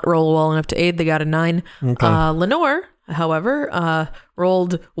did not roll well enough to aid. They got a 9. Okay. Lenore, however,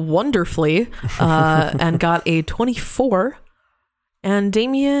 rolled wonderfully and got a 24. And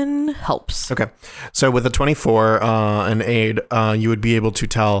Damien helps. Okay. So with a 24 an aid, you would be able to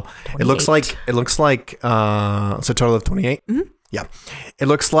tell. 28. It looks like it's a total of 28. Mm-hmm. Yeah. It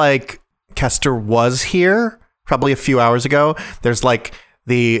looks like Kester was here probably a few hours ago. There's like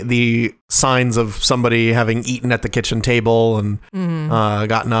the signs of somebody having eaten at the kitchen table and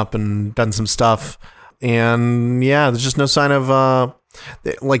gotten up and done some stuff. And yeah, there's just no sign of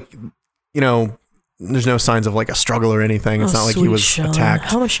there's no signs of like a struggle or anything. It's not like he was attacked.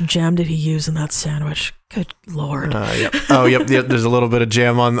 How much jam did he use in that sandwich? Good Lord. Yep. Oh, yep. There's a little bit of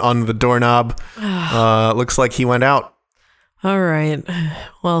jam on the doorknob. Looks like he went out. All right.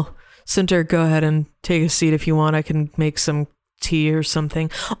 Well, Cinter, go ahead and take a seat if you want. I can make some tea or something.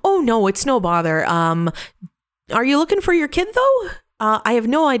 Oh, no, it's no bother. Are you looking for your kid, though? I have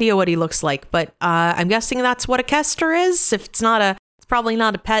no idea what he looks like, but I'm guessing that's what a Kester is. If it's probably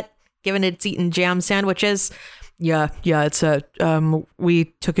not a pet, given it's eating jam sandwiches. Yeah, it's we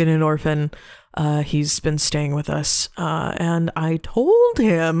took in an orphan. He's been staying with us. And I told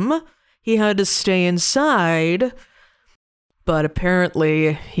him he had to stay inside, but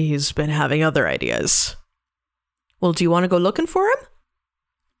apparently he's been having other ideas. Well, do you want to go looking for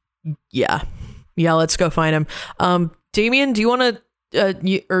him? Yeah, let's go find him. Damien, do you want to,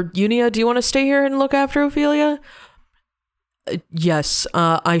 or Unia, do you want to stay here and look after Ophelia? Yes,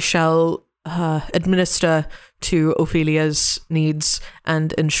 I shall administer to Ophelia's needs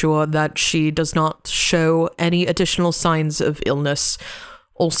and ensure that she does not show any additional signs of illness.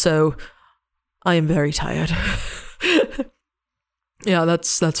 Also, I am very tired. Yeah,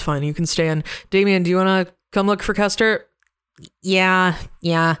 that's fine. You can stay in. Damien, do you want to come look for Kester? Yeah.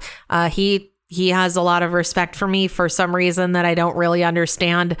 He has a lot of respect for me for some reason that I don't really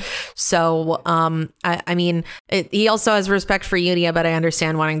understand. So, I mean, he also has respect for Unia, but I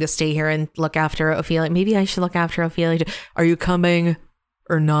understand wanting to stay here and look after Ophelia. Maybe I should look after Ophelia. Are you coming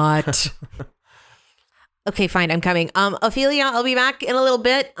or not? Okay, fine. I'm coming. Ophelia, I'll be back in a little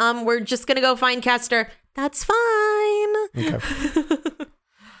bit. We're just going to go find Kester. That's fine. Okay.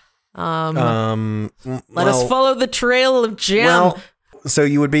 Let us follow the trail of jam. Well, so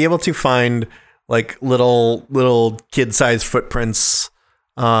you would be able to find like little kid-sized footprints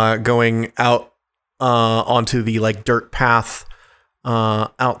going out onto the like dirt path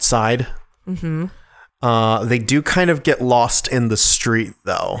outside. Mm-hmm. They do kind of get lost in the street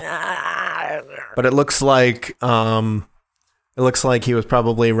though. But it looks like he was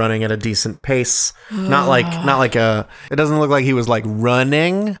probably running at a decent pace. Not like it doesn't look like he was like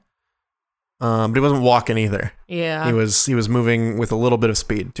running. But he wasn't walking either. Yeah. He was moving with a little bit of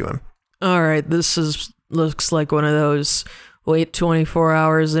speed to him. All right, looks like one of those wait 24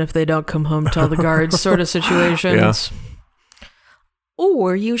 hours and if they don't come home, tell the guards sort of situations. Yeah. Oh,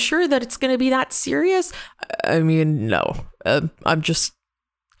 are you sure that it's going to be that serious? I mean, no.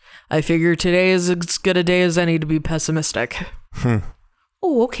 I figure today is as good a day as any to be pessimistic.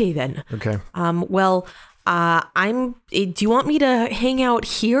 Oh, okay then. Okay. Well, do you want me to hang out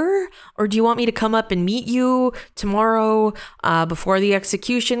here or do you want me to come up and meet you tomorrow before the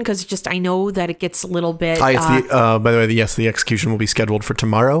execution? Because I know that it gets a little bit. By the way, yes, the execution will be scheduled for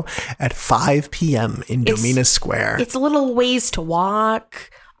tomorrow at 5 p.m. in Dominus Square. It's a little ways to walk.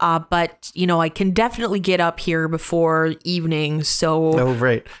 But, I can definitely get up here before evening. So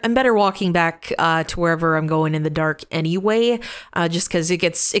right. I'm better walking back to wherever I'm going in the dark anyway, just because it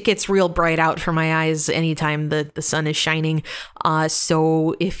gets real bright out for my eyes anytime the sun is shining.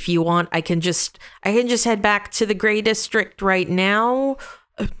 So if you want, I can just head back to the Gray District right now.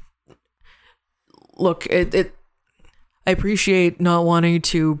 Look, I appreciate not wanting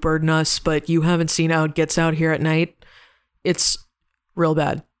to burden us, but you haven't seen how it gets out here at night. It's real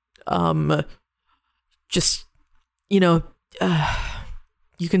bad. You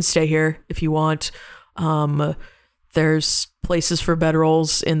can stay here if you want. There's places for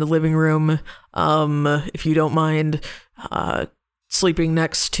bedrolls in the living room. If you don't mind, sleeping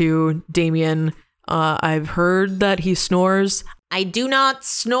next to Damien. I've heard that he snores. I do not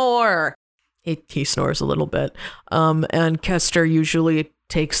snore. He snores a little bit. And Kester usually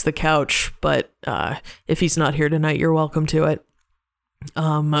takes the couch, but if he's not here tonight, you're welcome to it.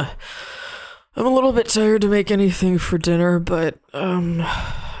 I'm a little bit tired to make anything for dinner, but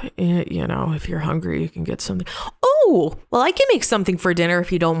You know, if you're hungry, you can get something. Oh, well, I can make something for dinner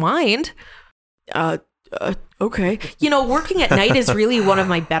if you don't mind. Okay. You know, working at night is really one of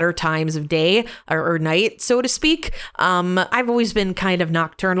my better times of day or night, so to speak. I've always been kind of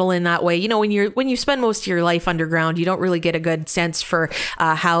nocturnal in that way. You know, when you spend most of your life underground, you don't really get a good sense for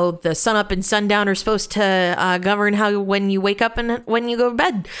how the sun up and sundown are supposed to govern when you wake up and when you go to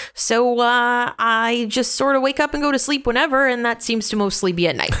bed. So I just sort of wake up and go to sleep whenever, and that seems to mostly be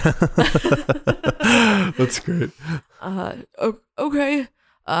at night. That's great. Okay.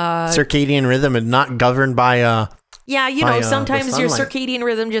 Circadian rhythm and not governed by yeah, you know, sometimes your sunlight. circadian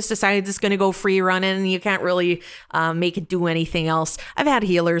rhythm just decides it's going to go free running and you can't really make it do anything else. I've had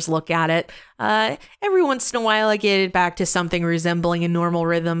healers look at it. Every once in a while I get it back to something resembling a normal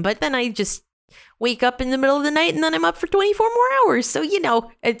rhythm, but then I just wake up in the middle of the night and then I'm up for 24 more hours. So, you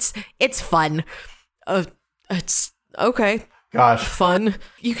know, it's fun. It's okay. Gosh. Fun.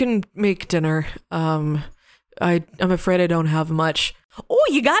 You can make dinner. I'm afraid I don't have much. Oh,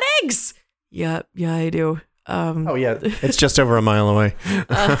 you got eggs? Yeah, I do. Oh yeah, it's just over a mile away.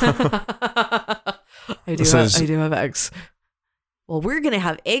 I do have eggs. Well, we're gonna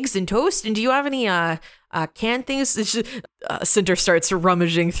have eggs and toast. And do you have any canned things? Cinder starts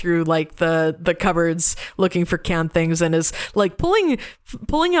rummaging through like the cupboards looking for canned things and is like pulling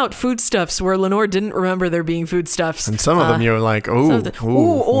out foodstuffs where Lenore didn't remember there being foodstuffs. And some of them you're like, no,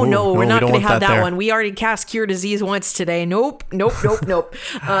 we're not gonna have that there. one. We already cast Cure Disease once today. Nope. You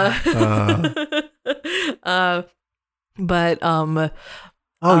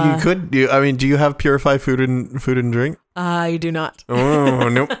could. Do you have purified food and drink? I do not. Oh,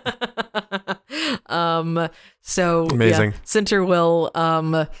 nope. So amazing. Yeah, Cinder will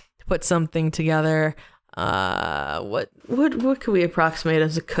put something together. What could we approximate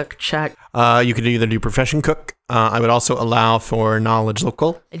as a cook check? You could either do profession cook. I would also allow for knowledge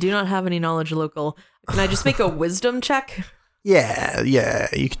local. I do not have any knowledge local. Can I just make a wisdom check? Yeah,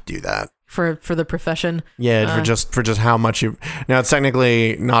 you could do that. For the profession. Yeah, for just how much you. Now it's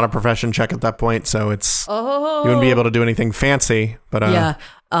technically not a profession check at that point, so it's you wouldn't be able to do anything fancy. But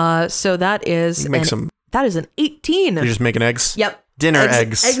yeah. So that is that is an 18. You're just making eggs. Yep. Dinner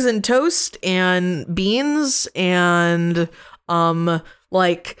eggs and toast and beans and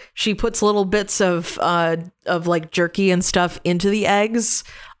like she puts little bits of like jerky and stuff into the eggs.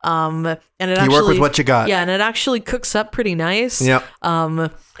 And it actually, you work with what you got. Yeah, and it actually cooks up pretty nice. Yep.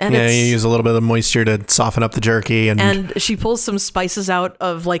 And you use a little bit of moisture to soften up the jerky, and she pulls some spices out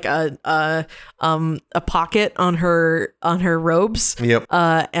of like a pocket on her robes. Yep.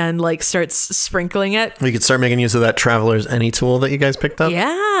 And like starts sprinkling it. We could start making use of that Traveler's Any tool that you guys picked up.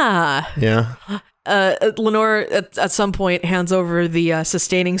 Yeah. Yeah. Lenore at some point hands over the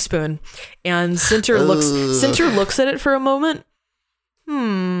sustaining spoon, and Cinder looks at it for a moment.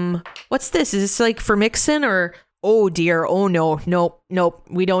 What's this? Is this like for mixing or? Oh dear. Oh no. Nope.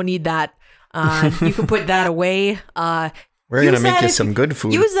 We don't need that. You can put that away. We're gonna make you some good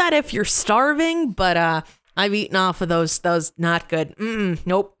food. Use that if you're starving, but I've eaten off of those. Those not good.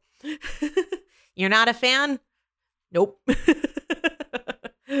 Nope. You're not a fan? Nope.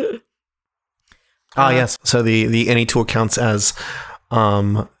 Yes. So the Any tool counts as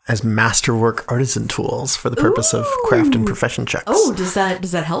masterwork artisan tools for the purpose of craft and profession checks. Oh, does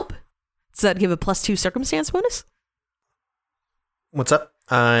that help? Does that give a +2 circumstance bonus? What's up?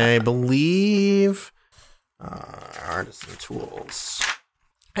 I believe artisan tools.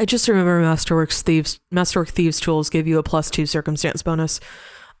 I just remember Masterwork Thieves tools give you a +2 circumstance bonus.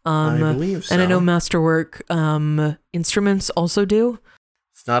 I believe so. And I know Masterwork instruments also do.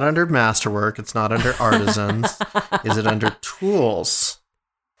 It's not under Masterwork. It's not under Artisans. Is it under Tools?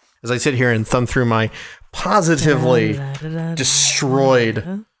 As I sit here and thumb through my positively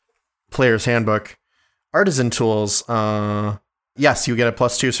destroyed Player's Handbook, Artisan Tools, yes, you get a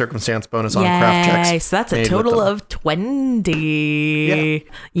 +2 circumstance bonus on craft checks. Yes, that's a total of 20.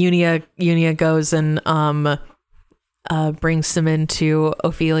 Yeah. Unia goes and brings them into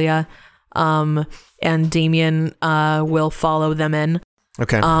Ophelia, and Damien will follow them in.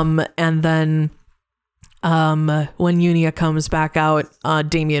 Okay. And then when Unia comes back out,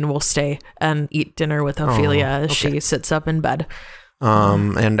 Damien will stay and eat dinner with Ophelia as she sits up in bed.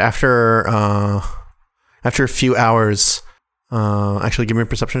 And after a few hours, actually give me a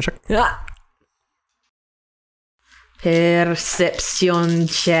perception check. Yeah. Perception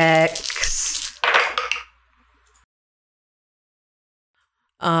checks.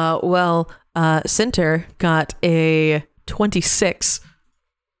 Cinder got a 26.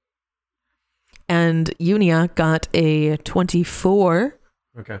 And Unia got a 24.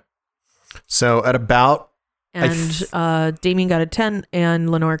 Okay. So at about And Damien got a 10, and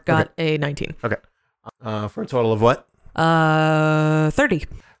Lenore got a 19. Okay. For a total of what? 30.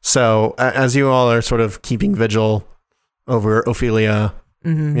 So as you all are sort of keeping vigil over Ophelia,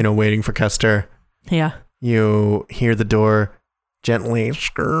 waiting for Kester, Yeah. you hear the door gently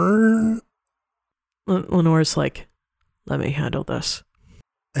skirr. Lenore's like, let me handle this.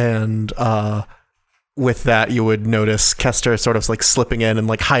 And with that, you would notice Kester sort of like slipping in and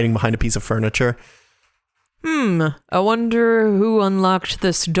like hiding behind a piece of furniture. I wonder who unlocked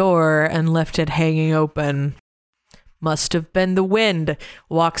this door and left it hanging open. Must have been the wind.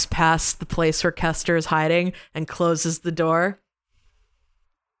 Walks past the place where Kester is hiding and closes the door.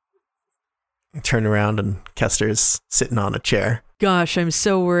 You turn around and Kester's sitting on a chair. Gosh, I'm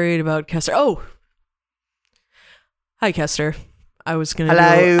so worried about Kester. Oh! Hi, Kester. I was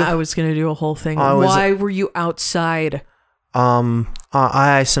gonna do a whole thing. Why were you outside? I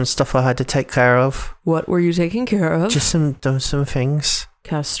had some stuff I had to take care of. What were you taking care of? Just some things.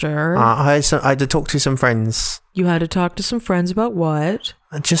 Kester. I had to talk to some friends. You had to talk to some friends about what?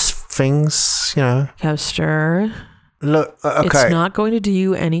 Just things, Kester. Look, okay. It's not going to do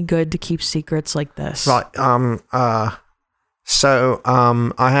you any good to keep secrets like this. Right. So,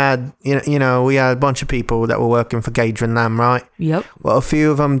 I had, we had a bunch of people that were working for Gadrin Lamb, right? Yep. Well, a few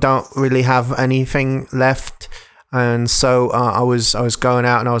of them don't really have anything left. And so, I was going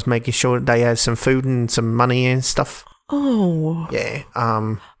out and I was making sure that they had some food and some money and stuff. Oh. Yeah.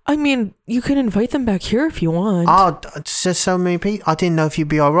 I mean, you can invite them back here if you want. There's so many people. I didn't know if you'd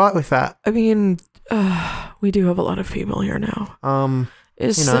be all right with that. I mean, we do have a lot of people here now.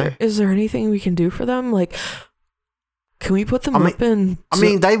 Is there anything we can do for them? Like, can we put them up in? I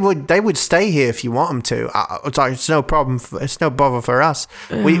mean, they would stay here if you want them to. It's no problem. It's no bother for us.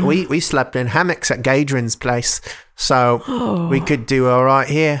 We slept in hammocks at Gadrin's place, so we could do all right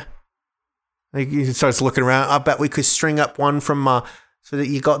here. He starts looking around. I bet we could string up one from so that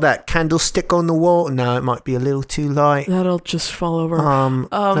you got that candlestick on the wall. No, it might be a little too light. That'll just fall over.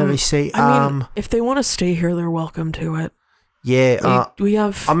 Let me see. I mean, if they want to stay here, they're welcome to it. Yeah. We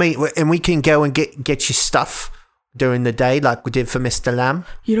have. I mean, and we can go and get your stuff during the day, like we did for Mr. Lamb.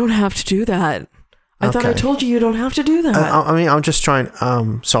 You don't have to do that. I thought I told you don't have to do that. I mean, I'm just trying.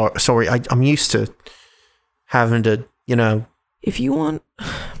 Sorry. I'm used to having to, If you want,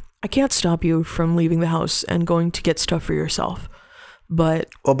 I can't stop you from leaving the house and going to get stuff for yourself. But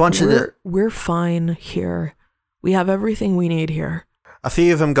we're fine here. We have everything we need here. A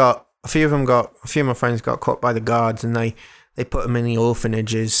few of my friends got caught by the guards, and they put them in the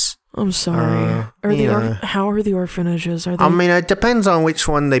orphanages. I'm sorry. How are the orphanages? Are they? I mean, it depends on which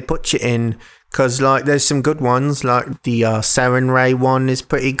one they put you in, because there's some good ones, like the Serenray one is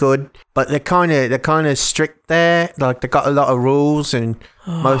pretty good, but they're kind of strict there. Like they got a lot of rules, and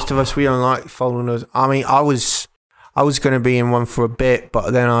most of us we don't like following those. I mean, I was going to be in one for a bit,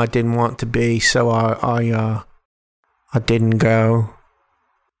 but then I didn't want to be, so I didn't go.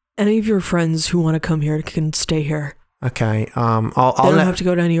 Any of your friends who want to come here can stay here. Okay. They don't have to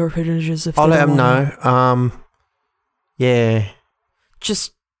go to any orphanages if I'll they let don't them know. Yeah.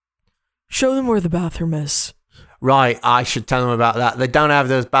 Just show them where the bathroom is. Right, I should tell them about that. They don't have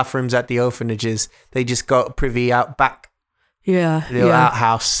those bathrooms at the orphanages. They just got a privy out back. Yeah. The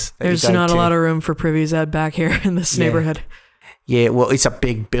outhouse. There's not a lot of room for privies out back here in this neighborhood. Yeah, well, it's a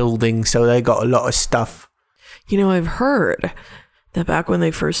big building, so they got a lot of stuff. I've heard that back when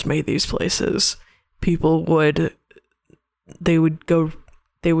they first made these places, people would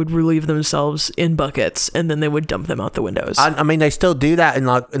relieve themselves in buckets, and then they would dump them out the windows. I mean, they still do that in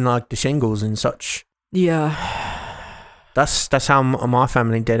the shingles and such. Yeah. That's how my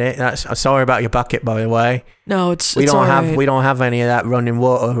family did it. Sorry about your bucket, by the way. No, we don't have any of that running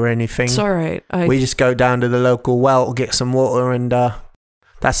water or anything. It's all right. We just go down to the local well, get some water, and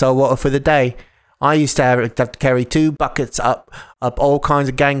that's our water for the day. I used to have to carry 2 buckets up all kinds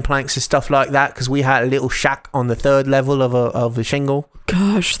of gangplanks and stuff like that, because we had a little shack on the 3rd level of the shingle.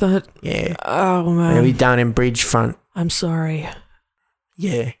 Gosh, that... Yeah. Oh, man. Maybe down in Bridgefront. I'm sorry.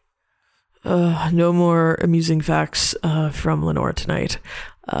 Yeah. No more amusing facts from Lenore tonight.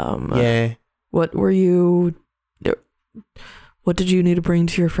 Yeah. What did you need to bring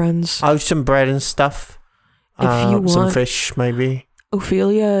to your friends? Oh, some bread and stuff. If you want... Some fish, maybe.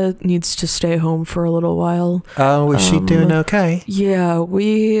 Ophelia needs to stay home for a little while. Oh, is she doing okay? Yeah,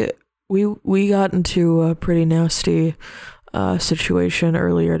 we got into a pretty nasty situation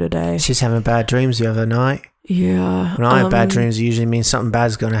earlier today. She's having bad dreams the other night. Yeah. When I have bad dreams, it usually means something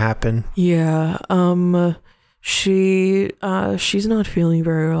bad's going to happen. Yeah. She's not feeling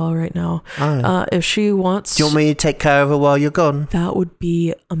very well right now. Oh. If she wants... Do you want me to take care of her while you're gone? That would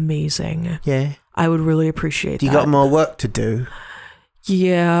be amazing. Yeah. I would really appreciate You that. got more work to do.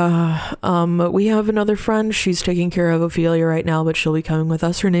 Yeah. We have another friend. She's taking care of Ophelia right now, but she'll be coming with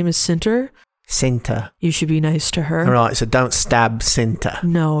us. Her name is Cinter. Cinta. You should be nice to her. All right, so don't stab Cinta.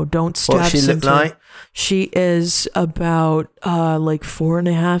 No, don't stab What's she look Cinter. like? She is about like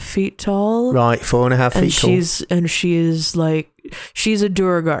 4.5 feet tall. Right, 4.5 feet tall. She is like, she's a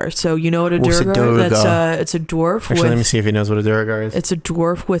Duergar. So you know what a What's a Duergar? Duergar? It's a dwarf. Actually, let me see if he knows what a Duergar is. It's a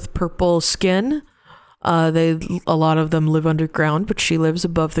dwarf with purple skin. A lot of them live underground, but she lives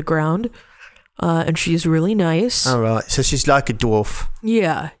above the ground. And she's really nice. All right, so she's like a dwarf.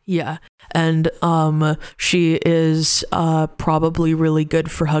 Yeah. And she is probably really good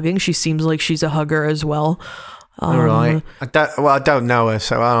for hugging. She seems like she's a hugger as well. All right. I don't know her,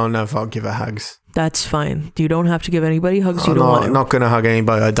 so I don't know if I'll give her hugs. That's fine. You don't have to give anybody hugs you don't want to. I'm not going to hug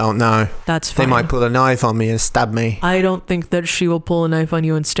anybody I don't know. That's fine. They might pull a knife on me and stab me. I don't think that she will pull a knife on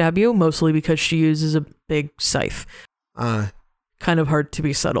you and stab you, mostly because she uses a big scythe. Kind of hard to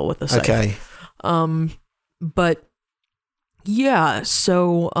be subtle with a scythe. Okay. But yeah,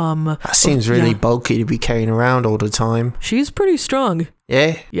 so that seems really bulky to be carrying around all the time. She's pretty strong.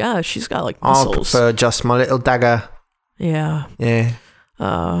 Yeah? Yeah, she's got like I muscles. prefer just my little dagger. Yeah. Yeah.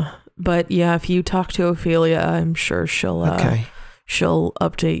 But yeah, if you talk to Ophelia, I'm sure she'll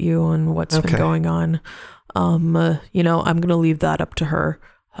update you on what's been going on. I'm gonna leave that up to her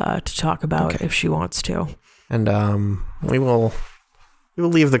to talk about if she wants to. And we will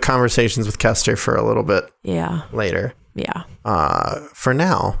leave the conversations with Kester for a little bit. Yeah. Later. Yeah. For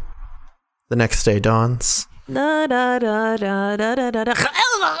now, the next day dawns.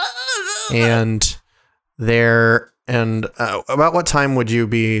 And about what time would you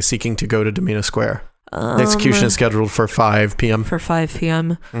be seeking to go to Domina Square? The execution is scheduled for 5 p.m. For 5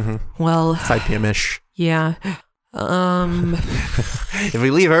 p.m. Mm-hmm. Well, 5 p.m.-ish. Yeah. If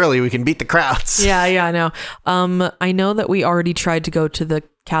we leave early, we can beat the crowds. Yeah, I know. I know that we already tried to go to the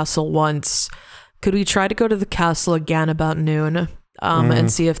castle once. Could we try to go to the castle again about noon?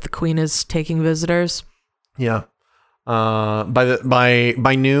 And see if the queen is taking visitors? Yeah.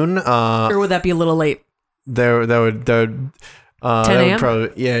 By noon. Or would that be a little late? That would 10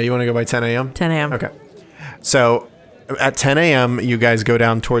 a.m. You want to go by 10 a.m. 10 a.m. Okay. So at 10 a.m. you guys go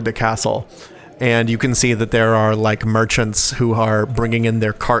down toward the castle, and you can see that there are like merchants who are bringing in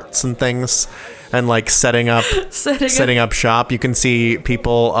their carts and things, and like setting up shop. You can see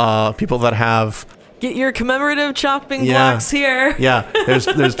people that have. Get your commemorative chopping blocks here. Yeah,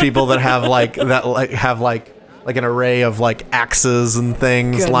 there's people that have like an array of like axes and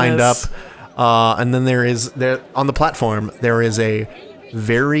things lined up. And then there on the platform there is a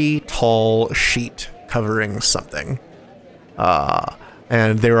very tall sheet covering something.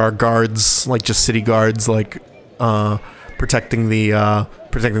 And there are guards, like just city guards, like protecting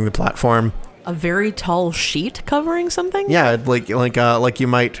the platform. A very tall sheet covering something? Yeah, like you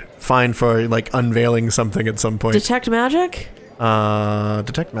might find for like unveiling something at some point. Detect magic?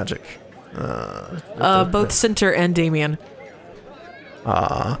 Detect magic. Both Cinter and Damien.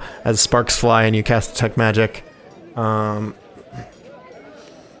 As sparks fly and you cast detect magic. Yeah,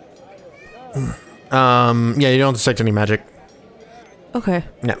 you don't detect any magic. Okay.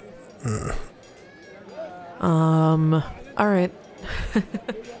 No. All right.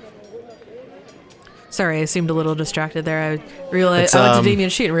 Sorry, I seemed a little distracted there. I realized I went to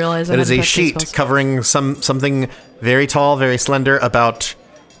Damien's sheet and realized it is a sheet covering something very tall, very slender, about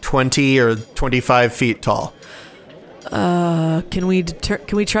 20 or 25 feet tall. Can we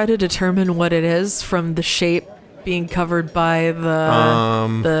try to determine what it is from the shape being covered by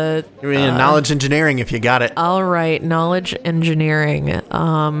the knowledge engineering if you got it. All right, knowledge engineering.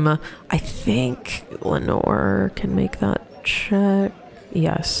 I think Lenore can make that check.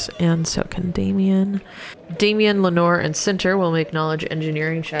 Yes, and so can Damien. Damien, Lenore, and Cinter will make knowledge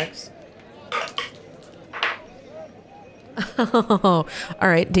engineering checks. Oh, all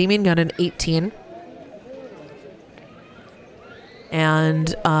right. Damien got an 18. And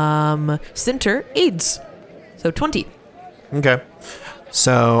Cinter aids. So 20. Okay.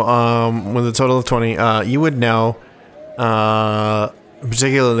 So with a total of 20, you would know,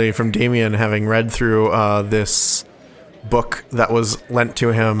 particularly from Damien having read through this book that was lent to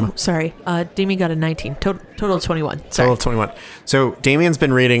him. Oh, sorry. Damien got a 19. Total 21. Sorry. Total of 21. So Damien's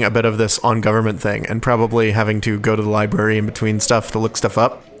been reading a bit of this on government thing and probably having to go to the library in between stuff to look stuff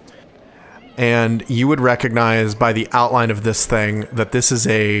up. And you would recognize by the outline of this thing that this is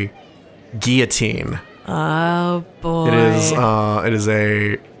a guillotine. Oh, boy. It is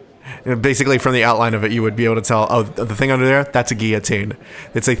a... Basically, from the outline of it, you would be able to tell, oh, the thing under there, that's a guillotine.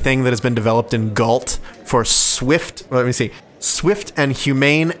 It's a thing that has been developed in Galt for swift and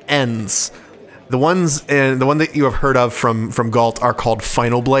humane ends The one that you have heard of from Galt are called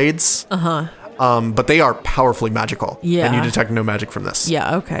Final Blades. But they are powerfully magical. Yeah. And you detect no magic from this.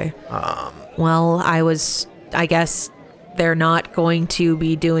 Yeah, okay. Well, I guess they're not going to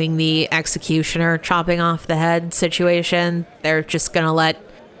be doing the executioner chopping off the head situation. They're just going to let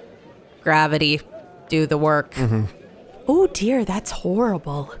gravity do the work. Oh dear, that's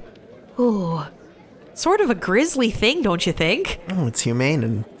horrible. Ooh. Sort of a grisly thing, don't you think? Oh, it's humane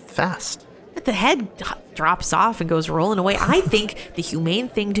and fast. But the head drops off and goes rolling away. I think the humane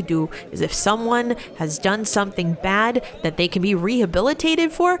thing to do is if someone has done something bad that they can be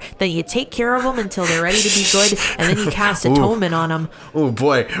rehabilitated for, then you take care of them until they're ready to be good, and then you cast atonement on them. Oh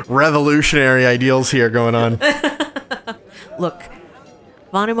boy, revolutionary ideals here going on. Look,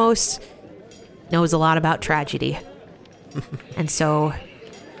 Vonimos knows a lot about tragedy. And so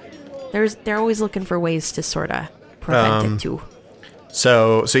they're always looking for ways to sort of prevent it too.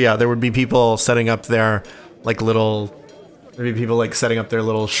 So yeah, there would be people setting up their setting up their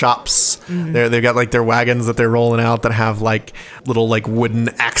little shops. They've got like their wagons that they're rolling out that have like little like wooden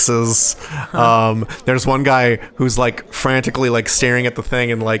axes. There's one guy who's like frantically like staring at the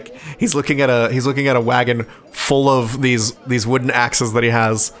thing and like he's looking at a wagon full of these wooden axes that he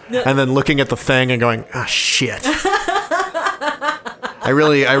has, and then looking at the thing and going, ah, shit. I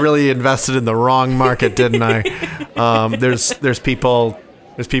really invested in the wrong market, didn't I? There's people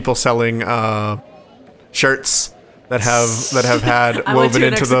selling shirts that have had woven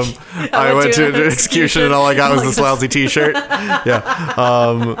into them. I went to an execution and all I got was this lousy T-shirt.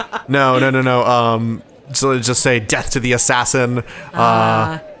 Yeah. No. So just say death to the assassin.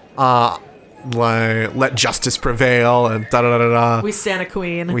 Let justice prevail and da da da da. We stand a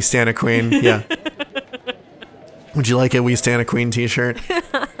queen. We stand a queen. Yeah. Would you like a We Stand a Queen T-shirt?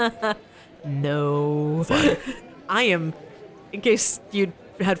 No. I am, in case you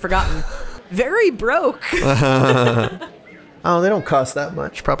had forgotten, very broke. Oh, they don't cost that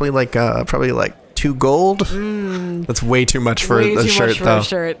much. Probably like 2 gold. That's way too much for a shirt,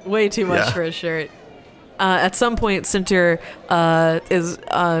 though. Way too much for a shirt. At some point, Cinter is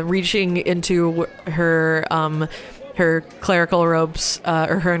reaching into her clerical robes,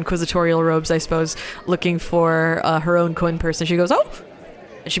 or her inquisitorial robes, I suppose, looking for her own coin purse. And she goes, oh!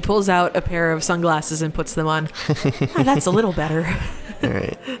 And she pulls out a pair of sunglasses and puts them on. That's a little better. All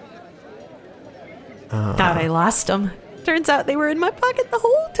right. Thought I lost them. Turns out they were in my pocket the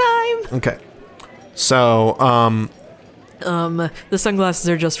whole time. Okay. So, the sunglasses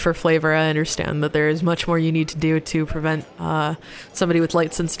are just for flavor. I understand that there is much more you need to do to prevent somebody with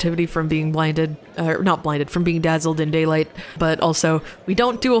light sensitivity from being from being dazzled in daylight. But also, we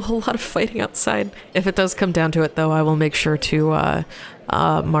don't do a whole lot of fighting outside. If it does come down to it, though, I will make sure to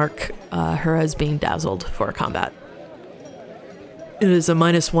mark her as being dazzled for combat. It is a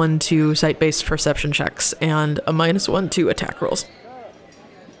 -1 to sight-based perception checks and a -1 to attack rolls.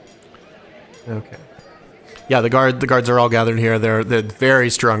 okay. Yeah, the guards are all gathered here. They're very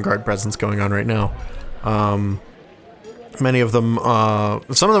strong guard presence going on right now. Many of them,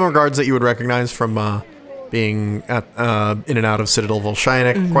 some of them are guards that you would recognize from being in and out of Citadel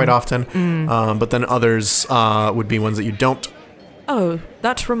Volshynik quite often. But then others would be ones that you don't. Oh,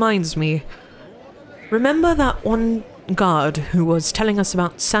 that reminds me. Remember that one guard who was telling us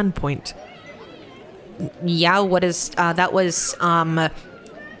about Sandpoint? Yeah, what is that was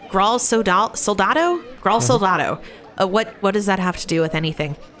Graal Soldado? Graal Soldado. What does that have to do with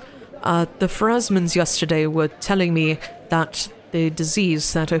anything? The Pharasmans yesterday were telling me that the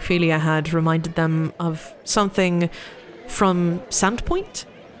disease that Ophelia had reminded them of something from Sandpoint.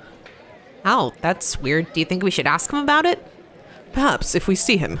 Oh, that's weird. Do you think we should ask him about it? Perhaps, if we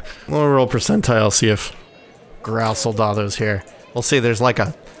see him. We'll roll percentile, see if Graal Soldado's here. We'll see. There's like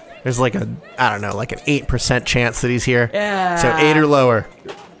an 8% chance that he's here. Yeah. So 8 or lower.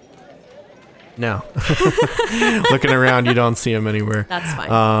 No. Looking around, you don't see him anywhere. That's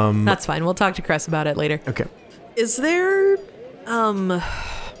fine. That's fine. We'll talk to Cress about it later. Okay. Is there,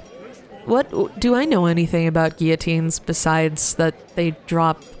 what, do I know anything about guillotines besides that they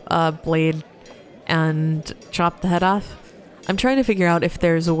drop a blade and chop the head off? I'm trying to figure out if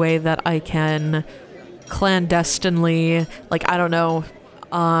there's a way that I can clandestinely, like, I don't know,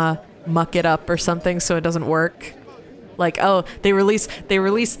 muck it up or something so it doesn't work. Like, oh, they release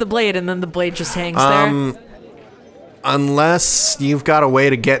the blade and then the blade just hangs there. Unless you've got a way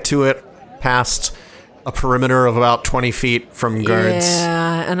to get to it past a perimeter of about 20 feet from guards.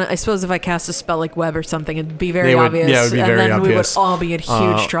 Yeah, and I suppose if I cast a spell like web or something, it'd be very obvious. Yeah, it would be very obvious. And then we would all be in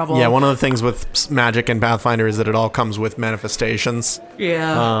huge trouble. Yeah, one of the things with magic and Pathfinder is that it all comes with manifestations.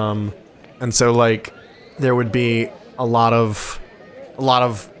 Yeah. And so, like, there would be a lot of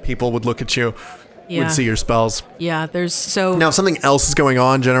people would look at you. would see your spells. Yeah, there's so... Now, if something else is going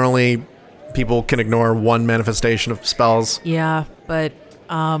on, generally people can ignore one manifestation of spells. Yeah, but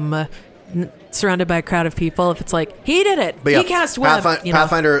surrounded by a crowd of people, if it's like, he did it, But yeah, he cast web,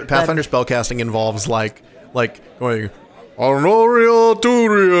 Pathfinder spellcasting involves like going Honoria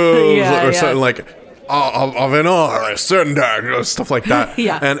Turias or something like Avenar, Sendak, stuff like that.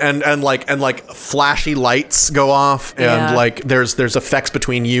 Yeah. And like flashy lights go off, and like there's effects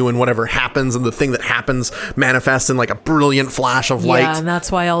between you and whatever happens, and the thing that happens manifests in like a brilliant flash of light. Yeah, and that's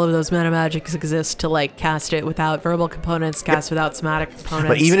why all of those meta magics exist, to like cast it without verbal components, cast without somatic components.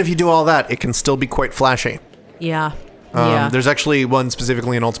 But even if you do all that, it can still be quite flashy. Yeah. There's actually one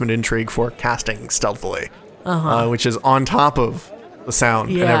specifically in Ultimate Intrigue for casting stealthily, which is on top of the sound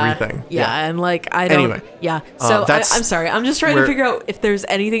and everything. Yeah, and like I don't. Anyway, yeah. So I'm that's sorry. I'm just trying to figure out if there's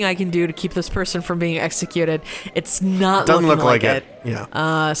anything I can do to keep this person from being executed. It's not. Doesn't looking look like it.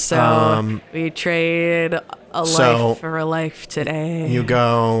 Yeah. So we trade a life for a life today. You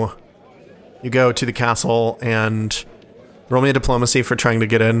go to the castle and roll me a diplomacy for trying to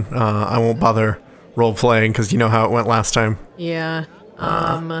get in. I won't bother role playing because you know how it went last time. Yeah.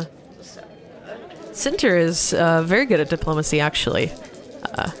 Cinter is very good at diplomacy, actually.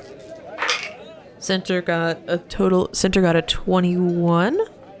 Cinter got a 21.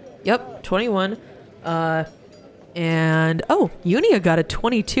 Yep, 21. And Unia got a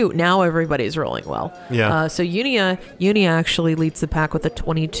 22. Now everybody's rolling well. Yeah. So Unia actually leads the pack with a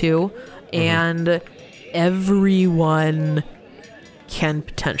 22, and everyone can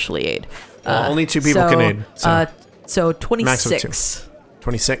potentially aid. Only 2 people can aid. So 26. Max of 2.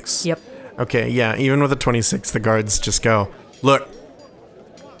 26? Yep. Okay, yeah, even with a 26, the guards just go, look,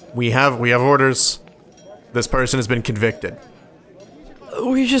 we have orders. This person has been convicted.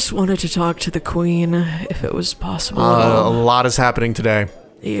 We just wanted to talk to the queen, if it was possible. A lot is happening today.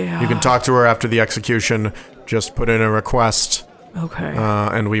 Yeah. You can talk to her after the execution. Just put in a request. Okay.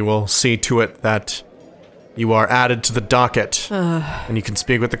 And we will see to it that you are added to the docket. And you can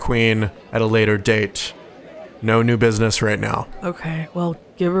speak with the queen at a later date. No new business right now. Okay, well,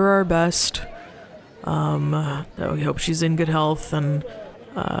 give her our best. We hope she's in good health and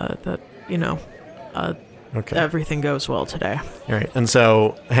that, everything goes well today. All right, and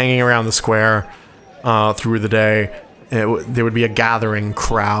so hanging around the square through the day, there would be a gathering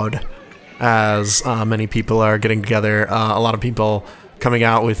crowd as many people are getting together. A lot of people coming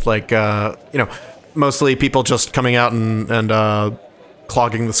out with mostly people just coming out and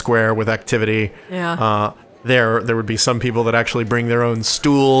clogging the square with activity. Yeah. There would be some people that actually bring their own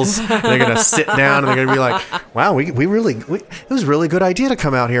stools. They're gonna sit down and they're gonna be like, "Wow, it was a really good idea to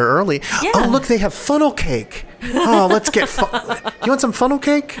come out here early. Yeah. Oh, look, they have funnel cake. Oh, let's get. You want some funnel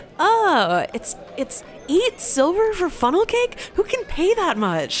cake? Oh, it's 8 silver for funnel cake. Who can pay that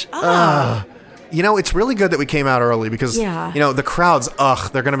much? It's really good that we came out early because the crowds.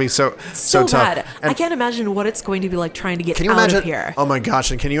 They're gonna be so tough. Bad. And I can't imagine what it's going to be like trying to get can you out imagine? of here. Oh my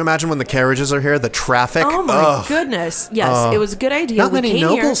gosh! And can you imagine when the carriages are here? The traffic. Oh my goodness! Yes, it was a good idea. Not many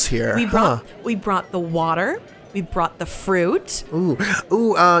nobles here. We brought the water. We brought the fruit. Ooh!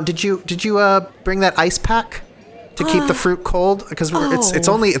 Did you bring that ice pack to keep the fruit cold? Because it's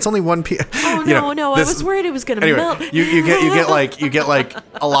only 1 p.m. Oh no! I was worried it was gonna melt. you get like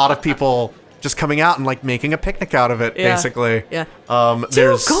a lot of people just coming out and like making a picnic out of it, basically. Yeah.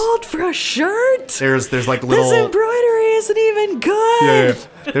 There's gold for a shirt. There's like little. This embroidery isn't even good.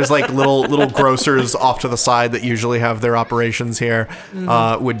 Yeah. There's like little grocers off to the side that usually have their operations here.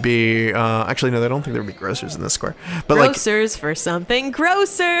 Would be actually no, I don't think there would be grocers in this square. But grocers for something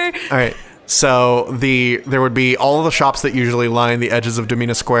grosser. All right. So there would be all of the shops that usually line the edges of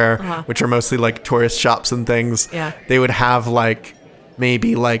Domina Square, which are mostly like tourist shops and things. Yeah. They would have like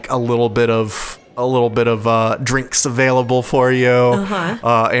maybe like a little bit of drinks available for you,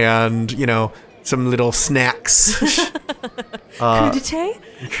 and some little snacks. Crudité?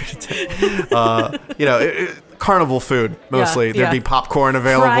 Carnival food mostly. Yeah, There'd be popcorn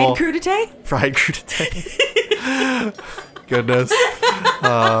available. Fried crudité? Fried crudité. Goodness.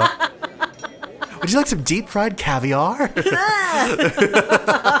 Would you like some deep fried caviar?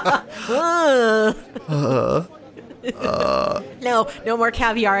 No more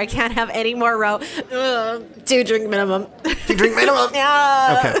caviar. I can't have any more roe. 2 drink minimum. 2 drink minimum?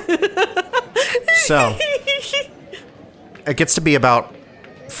 Yeah. Okay. So, it gets to be about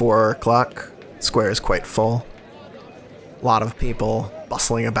 4 o'clock. Square is quite full. A lot of people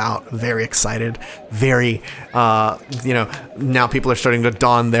bustling about, very excited, very, now people are starting to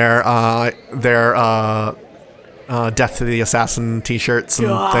don their Death to the Assassin t-shirts and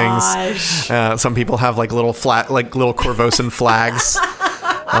things. Some people have like little Corvosan flags.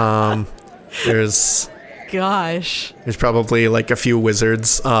 There's probably like a few wizards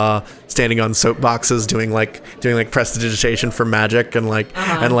standing on soapboxes doing like prestidigitation for magic and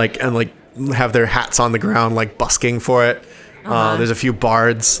have their hats on the ground like busking for it. There's a few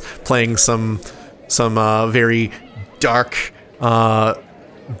bards playing some very dark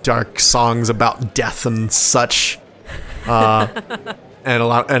songs about death and such.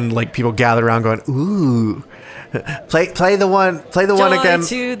 And like people gather around going, "Ooh, play the one again."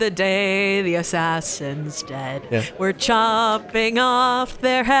 To the day the assassin's dead. Yeah. We're chopping off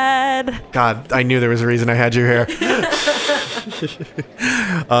their head. God, I knew there was a reason I had you here.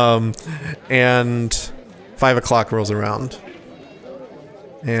 And 5 o'clock rolls around,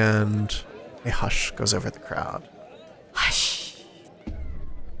 and a hush goes over the crowd. Hush.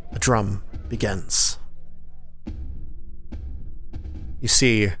 A drum begins. You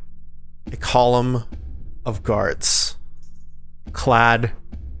see a column of guards clad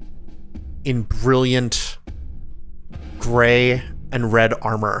in brilliant gray and red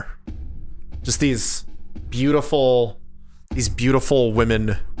armor. Just these beautiful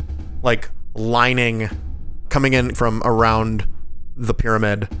women like coming in from around the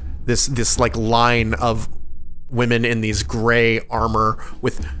pyramid. This like line of women in these gray armor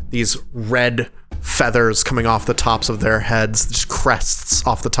with these red feathers coming off the tops of their heads, just crests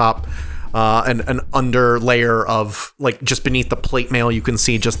off the top, and an under layer of like just beneath the plate mail you can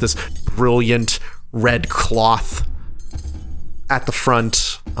see just this brilliant red cloth at the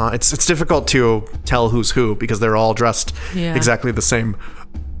front. It's difficult to tell who's who because they're all dressed exactly the same,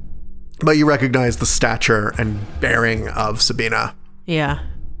 but you recognize the stature and bearing of Sabina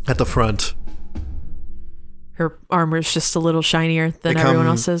at the front. Her armor's just a little shinier than everyone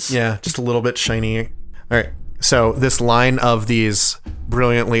else's. Yeah, just a little bit shiny. All right. So this line of these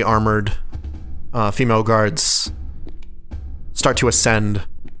brilliantly armored female guards start to ascend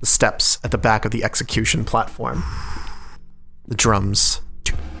the steps at the back of the execution platform. The drums.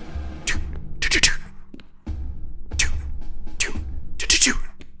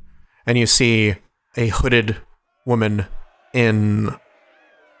 And you see a hooded woman in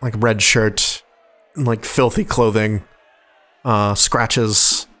like red shirt, like filthy clothing,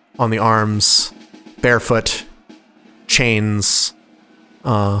 scratches on the arms, barefoot, chains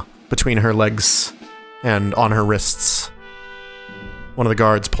between her legs and on her wrists. One of the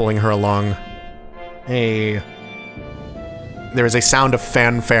guards pulling her along. There is a sound of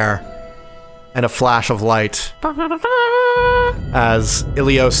fanfare and a flash of light as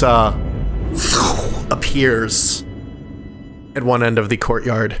Iliosa appears at one end of the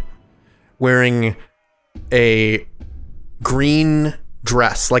courtyard, wearing a green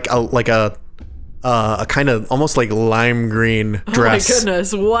dress, like a kind of almost like lime green dress. Oh my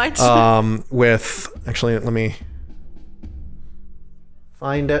goodness, what? With actually, let me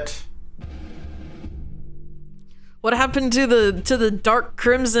find it. What happened to the dark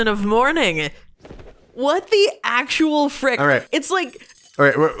crimson of morning? What the actual frick? All right, it's like. All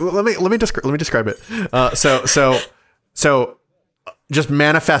right, let me describe it. So. Just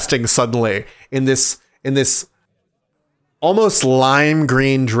manifesting suddenly in this almost lime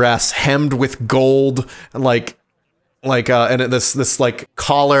green dress hemmed with gold, and this like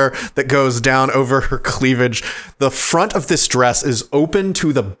collar that goes down over her cleavage. The front of this dress is open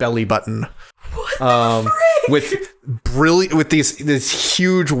to the belly button. What the frick? with these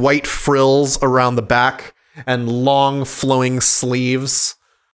huge white frills around the back and long flowing sleeves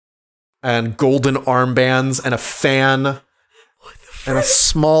and golden armbands and a fan. And a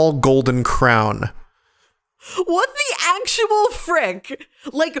small golden crown. What the actual frick?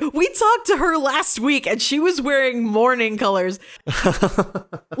 Like, we talked to her last week and she was wearing morning colors.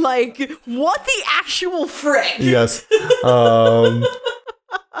 Like, what the actual frick? Yes.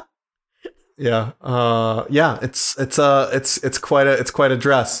 Yeah. It's quite a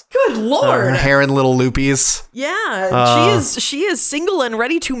dress. Good lord. Her hair in little loopies. Yeah, she is single and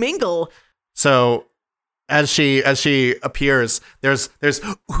ready to mingle. So as she appears, there's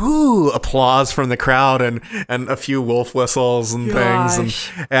applause from the crowd and a few wolf whistles and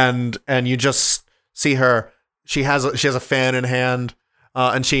things, and you just see her. She has a fan in hand,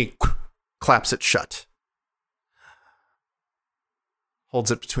 and she claps it shut,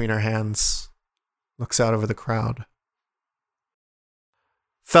 holds it between her hands, looks out over the crowd.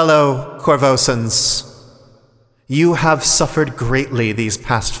 Fellow Corvosans, you have suffered greatly these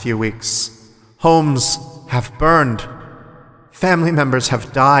past few weeks. Homes have burned, family members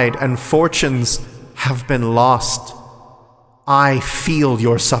have died, and fortunes have been lost. I feel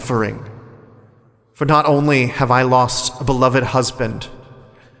your suffering. For not only have I lost a beloved husband,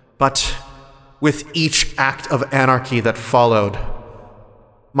 but with each act of anarchy that followed,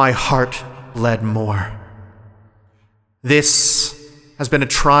 my heart bled more. This has been a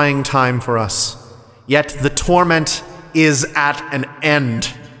trying time for us, yet the torment is at an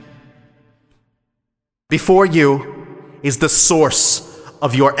end. Before you is the source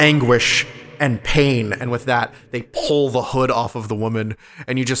of your anguish and pain. And with that, they pull the hood off of the woman,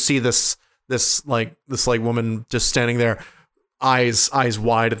 and you just see this woman just standing there, eyes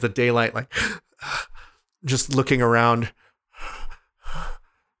wide at the daylight, like just looking around,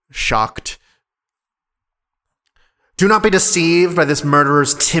 shocked. Do not be deceived by this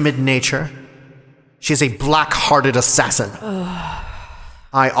murderer's timid nature. She is a black-hearted assassin.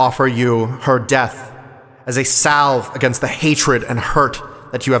 I offer you her death as a salve against the hatred and hurt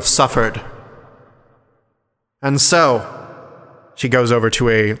that you have suffered. And so, she goes over to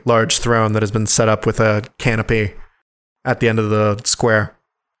a large throne that has been set up with a canopy at the end of the square.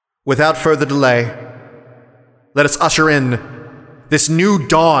 Without further delay, let us usher in this new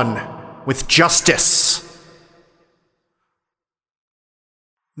dawn with justice.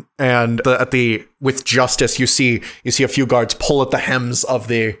 And with justice, you see a few guards pull at the hems of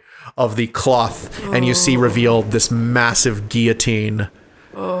the cloth, and you see revealed this massive guillotine.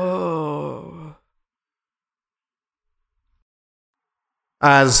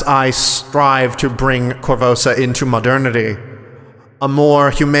 As I strive to bring Korvosa into modernity, a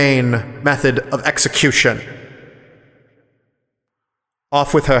more humane method of execution.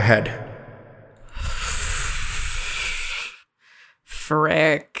 Off with her head.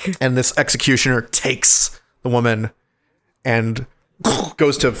 Frick. And this executioner takes the woman and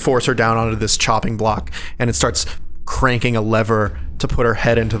goes to force her down onto this chopping block, and it starts cranking a lever to put her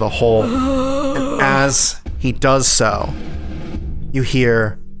head into the hole. And as he does so, you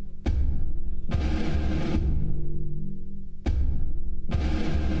hear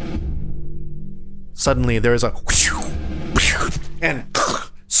suddenly there is a and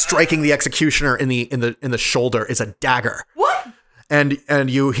striking the executioner in the shoulder is a dagger. What? And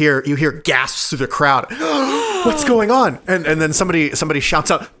you hear gasps through the crowd. What's going on? And then somebody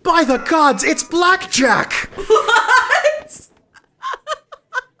shouts out, "By the gods, it's Blackjack!" What?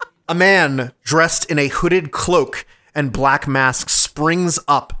 A man dressed in a hooded cloak and black mask springs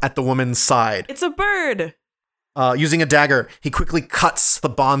up at the woman's side. It's a bird. Using a dagger, he quickly cuts the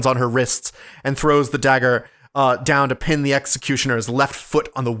bonds on her wrists and throws the dagger down to pin the executioner's left foot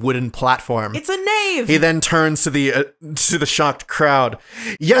on the wooden platform. It's a knave. He then turns to the shocked crowd.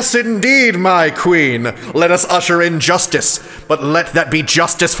 "Yes, indeed, my queen. Let us usher in justice, but let that be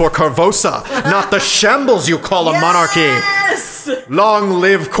justice for Korvosa, not the shambles you call a monarchy. Yes! Long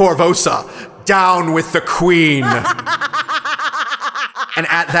live Korvosa. Down with the queen." And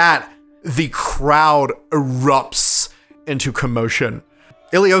at that, the crowd erupts into commotion.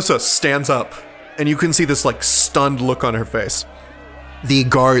 Iliosa stands up, and you can see this stunned look on her face. The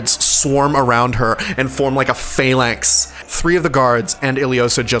guards swarm around her and form like a phalanx. 3 of the guards and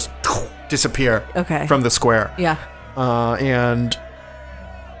Iliosa just disappear from the square. Yeah. And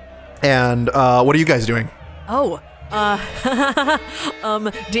what are you guys doing?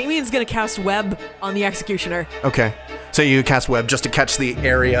 Damien's gonna cast web on the executioner. Okay. So you cast web just to catch the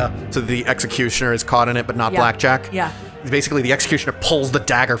area so the executioner is caught in it, but not Blackjack? Yeah. Basically, the executioner pulls the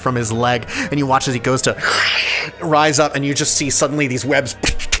dagger from his leg, and you watch as he goes to rise up, and you just see suddenly these webs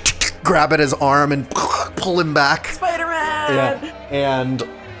grab at his arm and pull him back. Spider-Man! Yeah.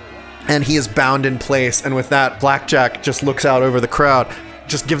 And he is bound in place, and with that, Blackjack just looks out over the crowd,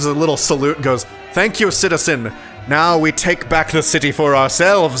 just gives a little salute and goes, "Thank you, citizen. Now we take back the city for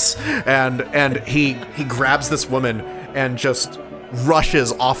ourselves." And he grabs this woman and just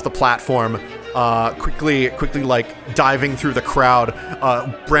rushes off the platform, quickly diving through the crowd,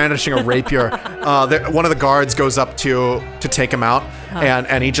 brandishing a rapier. One of the guards goes up to take him out,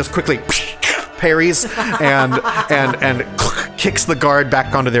 and he just quickly parries and kicks the guard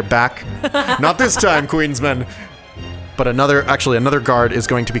back onto their back. "Not this time, Queensmen." But another guard is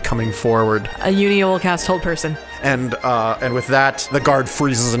going to be coming forward. Unia will cast Hold Person. And with that, the guard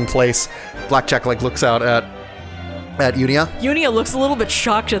freezes in place. Blackjack looks out at Unia. Unia looks a little bit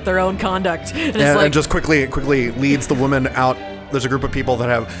shocked at their own conduct, and just quickly leads the woman out. There's a group of people that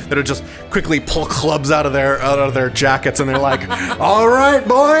are just quickly pull clubs out of their jackets, and they're like, "All right,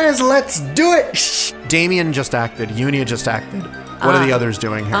 boys, let's do it." Damien just acted. Unia just acted. What are the others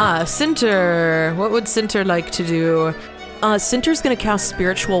doing here? Cinter. What would Cinter like to do? Cinter's gonna cast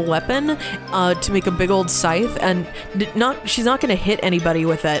Spiritual Weapon to make a big old scythe, and she's not gonna hit anybody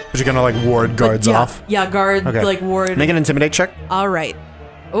with it. But you're gonna ward guards off? Yeah, guard, ward. Make an intimidate check. All right.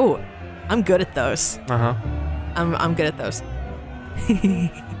 Oh, I'm good at those. Uh-huh. I'm good at those.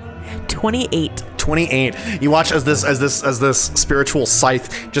 28. 28. You watch as this spiritual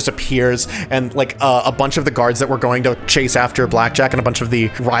scythe just appears, and like a bunch of the guards that were going to chase after Blackjack and a bunch of the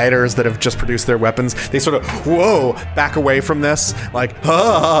rioters that have just produced their weapons, they sort of back away from this, like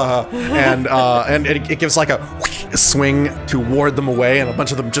and it gives like a swing to ward them away, and a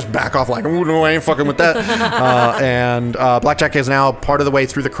bunch of them just back off like, oh no, I ain't fucking with that. And Blackjack is now part of the way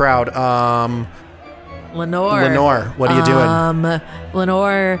through the crowd. Lenore, what are you doing?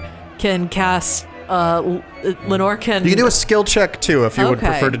 Lenore can cast. Lenore can. You can do a skill check too if you would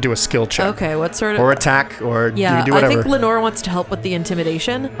prefer to do a skill check. Okay, what sort of? Or attack, or you can do whatever. I think Lenore wants to help with the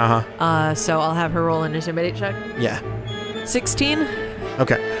intimidation. So I'll have her roll an intimidate check. Yeah. 16.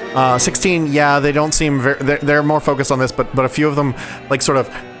 Okay. 16. Yeah, they don't seem very. They're more focused on this, but a few of them like sort of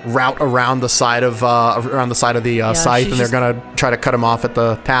route around the side of the scythe, and they're gonna try to cut him off at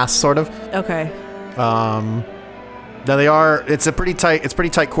the pass, sort of. Okay. Now they are. It's pretty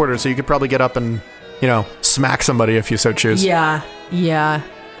tight quarters, so you could probably get up and smack somebody if you so choose. Yeah.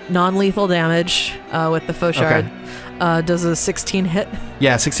 Non-lethal damage with the Fauchard. Okay. Does a 16 hit?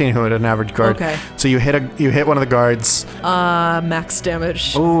 Yeah, 16 hit an average guard. Okay. So you hit one of the guards. Max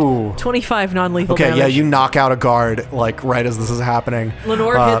damage. Ooh. 25 non-lethal damage. Okay, yeah, you knock out a guard like right as this is happening.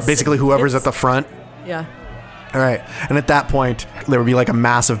 Lenore hits. Basically, whoever's at the front. Yeah. All right, and at that point, there would be like a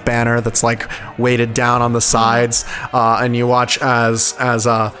massive banner that's like weighted down on the sides, and you watch as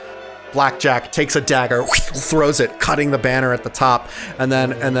Blackjack takes a dagger, throws it, cutting the banner at the top, and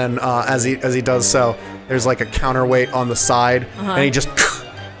then as he does so, there's like a counterweight on the side, and he just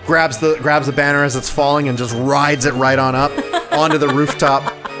grabs the banner as it's falling and just rides it right on up onto the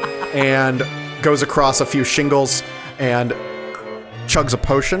rooftop, and goes across a few shingles and chugs a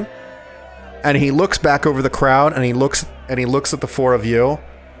potion. And he looks back over the crowd, and he looks at the four of you,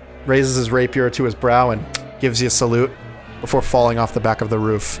 raises his rapier to his brow, and gives you a salute before falling off the back of the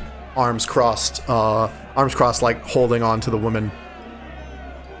roof, arms crossed, like holding on to the woman.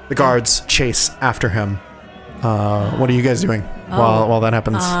 The guards chase after him. What are you guys doing while that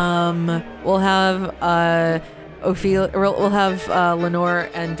happens? We'll have we'll have Lenore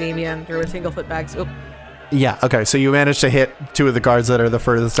and Damien through with Tanglefoot bags. Oop. Yeah, okay, so you manage to hit two of the guards that are the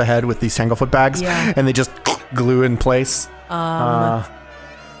furthest ahead with these Tanglefoot bags, and they just glue in place.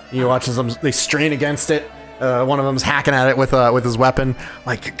 You watch as they strain against it. One of them's hacking at it with his weapon.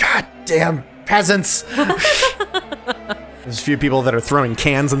 Like, goddamn peasants! There's a few people that are throwing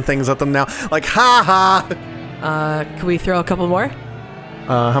cans and things at them now. Like, ha ha! Can we throw a couple more?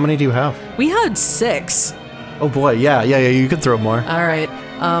 How many do you have? We had 6. Oh boy, yeah, you could throw more. All right.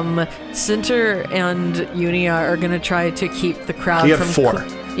 Cinter and Unia are gonna try to keep the crowd. You have 4.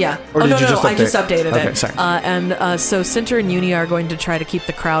 Yeah. Or did you just update? I just updated it. Okay, sorry. So Cinter and Unia are going to try to keep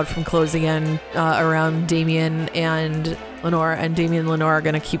the crowd from closing in around Damien and Lenore, and Damien and Lenore are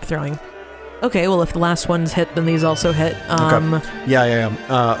gonna keep throwing. Okay, well if the last one's hit, then these also hit. Okay.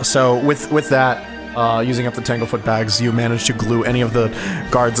 Yeah. So with that, using up the Tanglefoot bags, you manage to glue any of the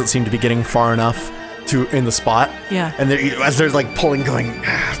guards that seem to be getting far enough in the spot. Yeah. And as they're like pulling, going,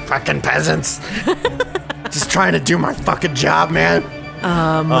 fucking peasants. Just trying to do my fucking job, man.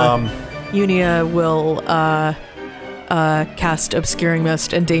 Unia will cast Obscuring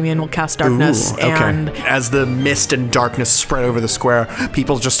Mist, and Damien will cast Darkness. Ooh, okay. And as the mist and darkness spread over the square,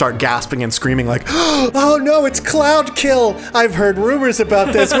 people just start gasping and screaming like, oh no, it's Cloud Kill! I've heard rumors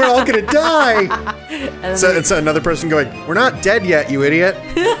about this, we're all gonna die! So it's another person going, we're not dead yet, you idiot.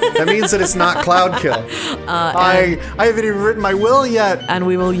 That means that it's not Cloud Kill. I haven't even written my will yet. And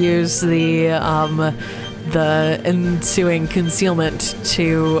we will use the ensuing concealment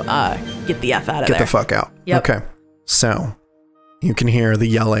to get the F out of there. Get the fuck out. Yep. Okay. So, you can hear the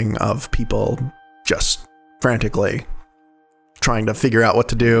yelling of people just frantically trying to figure out what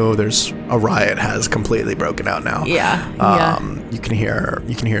to do. There's a riot has completely broken out now. Yeah. You can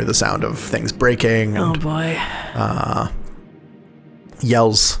hear the sound of things breaking. Oh and, boy.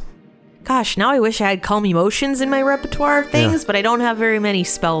 Yells. Gosh, now I wish I had Calm Emotions in my repertoire of things, but I don't have very many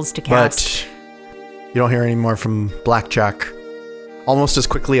spells to cast. But you don't hear any more from Blackjack. Almost as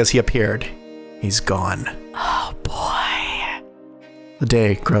quickly as he appeared, he's gone. Oh boy. The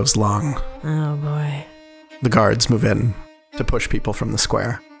day grows long. Oh boy. The guards move in to push people from the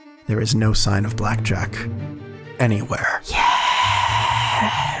square. There is no sign of Blackjack anywhere.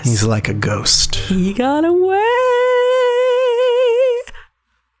 Yes. He's like a ghost. He got away.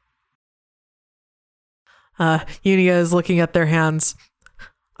 Unia is looking at their hands.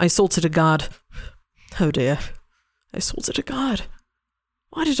 I salted a god. Oh dear. I salted a god.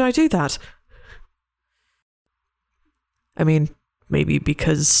 Why did I do that? I mean, maybe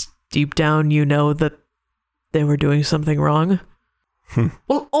because deep down you know that they were doing something wrong.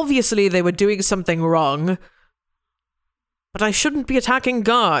 Well, obviously they were doing something wrong. But I shouldn't be attacking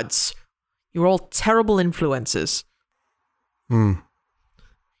guards. You're all terrible influences. You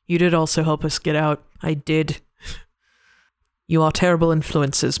did also help us get out. I did. You are terrible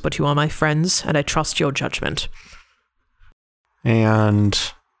influences, but you are my friends, and I trust your judgment. And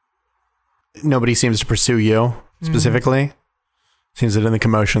nobody seems to pursue you specifically. Seems that in the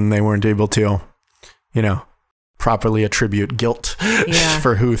commotion they weren't able to, properly attribute guilt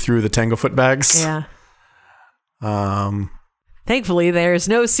for who threw the Tanglefoot bags. Yeah. Thankfully, there's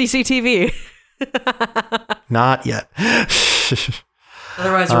no CCTV. Not yet.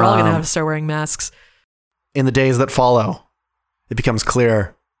 Otherwise, we're all going to have to start wearing masks. In the days that follow, it becomes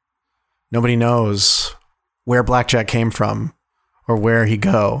clear nobody knows where Blackjack came from or where he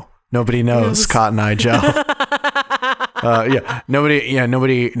go. Nobody knows Cotton Eye Joe.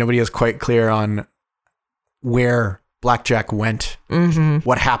 Nobody is quite clear on where Blackjack went.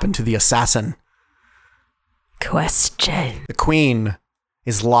 What happened to the assassin? Question. The queen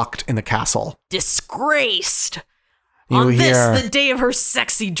is locked in the castle. Disgraced. The day of her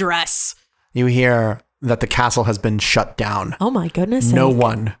sexy dress. You hear that the castle has been shut down. Oh my goodness. No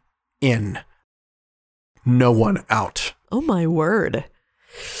one in. No one out. Oh my word.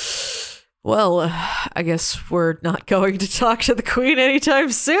 Well, I guess we're not going to talk to the queen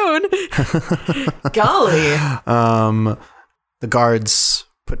anytime soon. Golly. The guards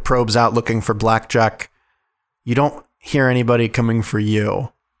put probes out looking for Blackjack. You don't hear anybody coming for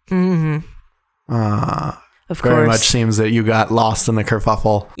you. Of course. Very much seems that you got lost in the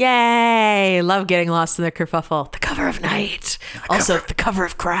kerfuffle. Yay! Love getting lost in the kerfuffle. The cover of night. Also, the cover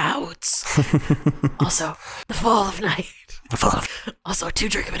of crowds. Also, the fall of night. Also, 2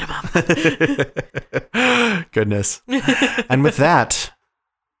 drink minimum. Goodness. And with that,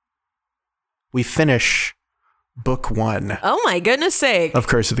 we finish book 1. Oh my goodness sake. Of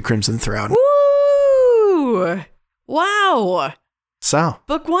Curse of the Crimson Throne. Woo! Wow. So.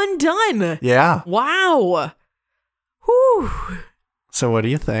 Book 1 done. Yeah. Wow. Whew. So what do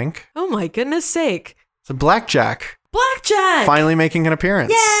you think? Oh my goodness sake. So Blackjack. Blackjack! Finally making an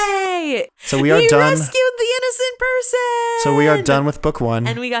appearance. Yay! So we are done. He rescued the innocent person! So we are done with book 1.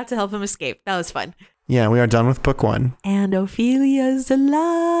 And we got to help him escape. That was fun. Yeah, we are done with book 1. And Ophelia's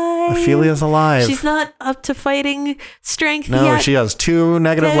alive. Ophelia's alive. She's not up to fighting strength yet. No, she has 2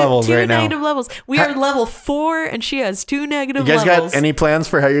 negative levels right now. 2 negative levels. We are level 4, and she has 2 negative levels. You guys got any plans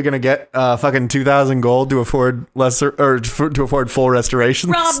for how you're going to get fucking 2,000 gold to afford to afford full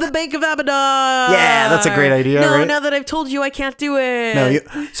restorations? Rob the Bank of Abaddon! Yeah, that's a great idea, No, right? now that I've told you, I can't do it. No,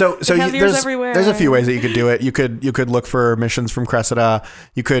 there's a few ways that you could do it. You could look for missions from Cressida.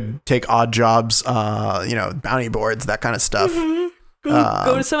 You could take odd jobs, bounty boards, that kind of stuff.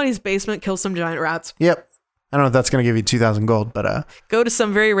 Go to somebody's basement, kill some giant rats. Yep. I don't know if that's going to give you 2,000 gold, but go to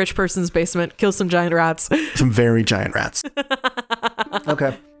some very rich person's basement, kill some giant rats. Some very giant rats.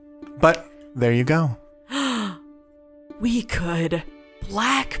 Okay. But there you go. We could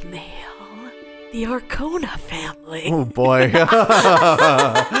blackmail the Arcona family. Oh boy.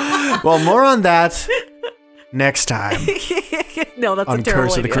 Well, more on that next time. No, that's on a terrible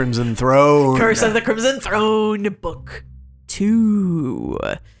Curse idea. of the Crimson Throne. Curse of the Crimson Throne, book 2.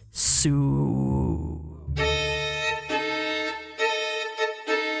 Soon.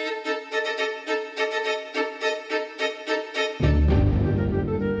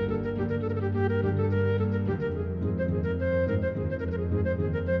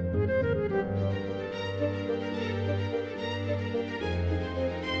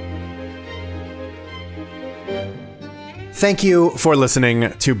 Thank you for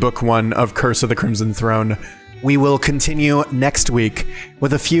listening to Book 1 of Curse of the Crimson Throne. We will continue next week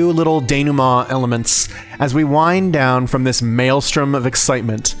with a few little denouement elements as we wind down from this maelstrom of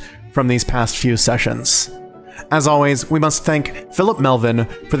excitement from these past few sessions. As always, we must thank Philip Melvin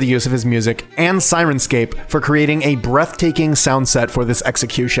for the use of his music and Sirenscape for creating a breathtaking sound set for this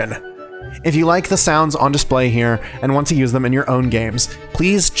execution. If you like the sounds on display here and want to use them in your own games,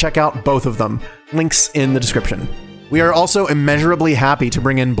 please check out both of them. Links in the description. We are also immeasurably happy to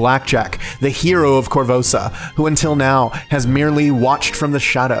bring in Blackjack, the hero of Korvosa, who until now has merely watched from the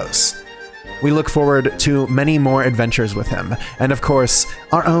shadows. We look forward to many more adventures with him, and of course,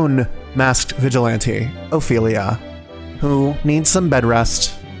 our own masked vigilante, Ophelia, who needs some bed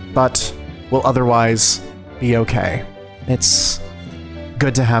rest, but will otherwise be okay. It's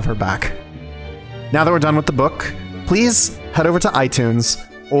good to have her back. Now that we're done with the book, please head over to iTunes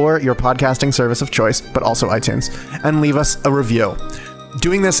or your podcasting service of choice, but also iTunes, and leave us a review.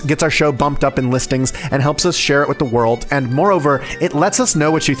 Doing this gets our show bumped up in listings and helps us share it with the world, and moreover, it lets us know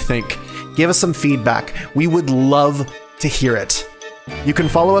what you think. Give us some feedback. We would love to hear it. You can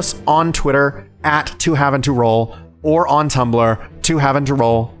follow us on Twitter at To Havin' To Roll or on Tumblr,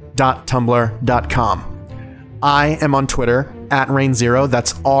 tohavintoroll.tumblr.com. I am on Twitter at Rain0,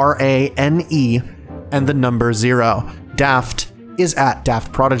 that's RANE, and the number 0. Daft is at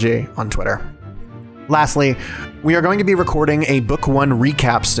Daft Prodigy on Twitter. Lastly, we are going to be recording a Book 1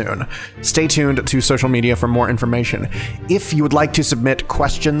 recap soon. Stay tuned to social media for more information. If you would like to submit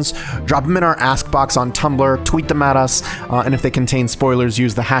questions, drop them in our Ask box on Tumblr, tweet them at us, and if they contain spoilers,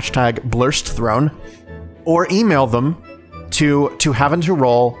 use the hashtag BlurstThrone, or email them to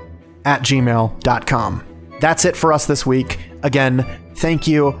tohavintoroll@gmail.com. That's it for us this week. Again, thank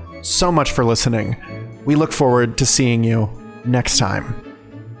you so much for listening. We look forward to seeing you next time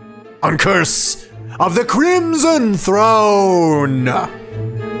on Curse of the Crimson Throne!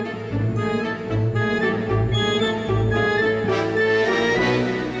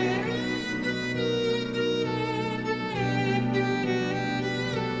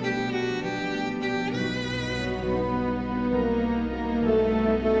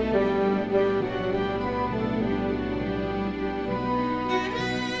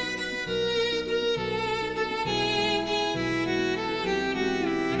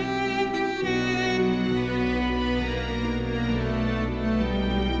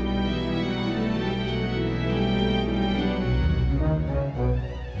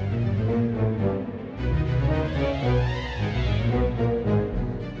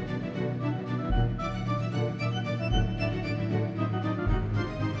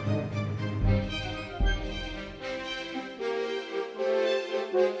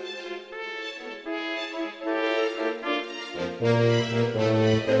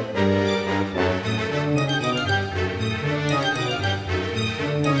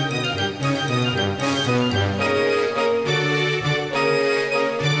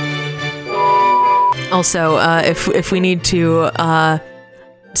 Also, if we need to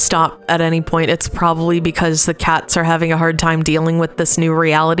stop at any point, it's probably because the cats are having a hard time dealing with this new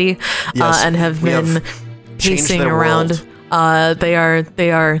reality. Yes, and have been pacing around. They are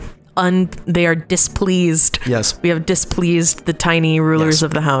displeased. Yes. We have displeased the tiny rulers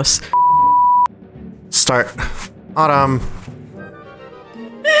of the house. Start. Autumn.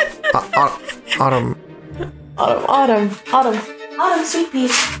 Autumn, Sweet pea.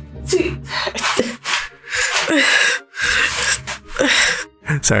 Sweet.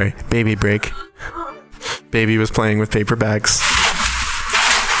 Sorry, baby break. Baby was playing with paper bags.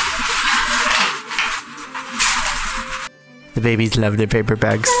 The babies love their paper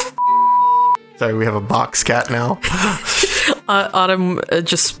bags. Sorry, we have a box cat now. Autumn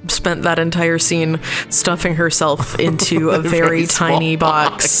just spent that entire scene stuffing herself into a very tiny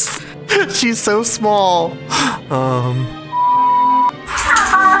box. She's so small.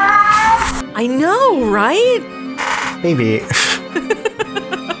 I know, right? Maybe.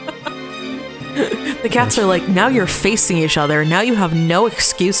 The cats are like, now you're facing each other. Now you have no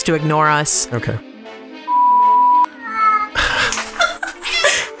excuse to ignore us. Okay.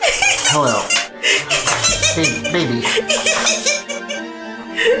 Hello. Hey, baby.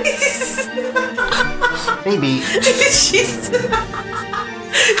 Baby.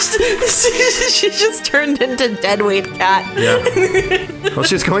 She just turned into deadweight cat. Yeah. Well,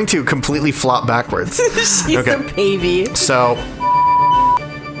 she's going to completely flop backwards. She's a baby. So,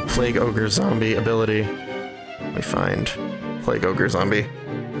 Plague Ogre Zombie ability. Let me find Plague Ogre Zombie.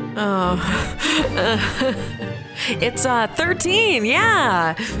 Oh. It's 13,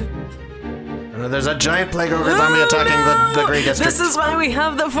 yeah. And there's a giant Plague Ogre Zombie attacking the Grey District. This is why we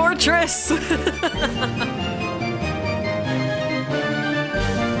have the fortress.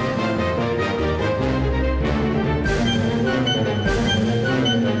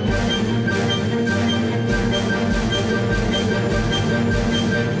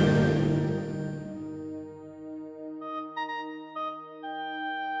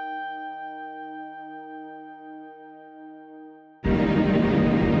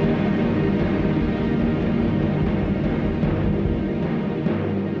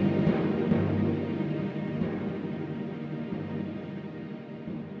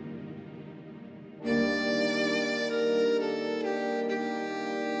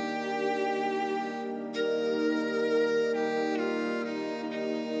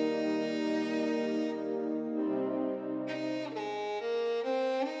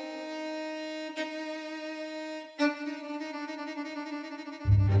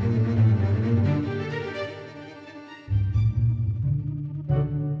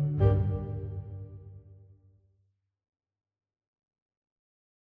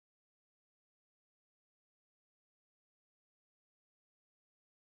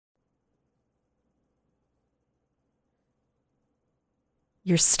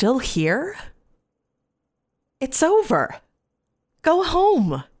 You're still here? It's over. Go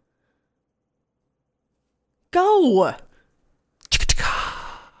home. Go!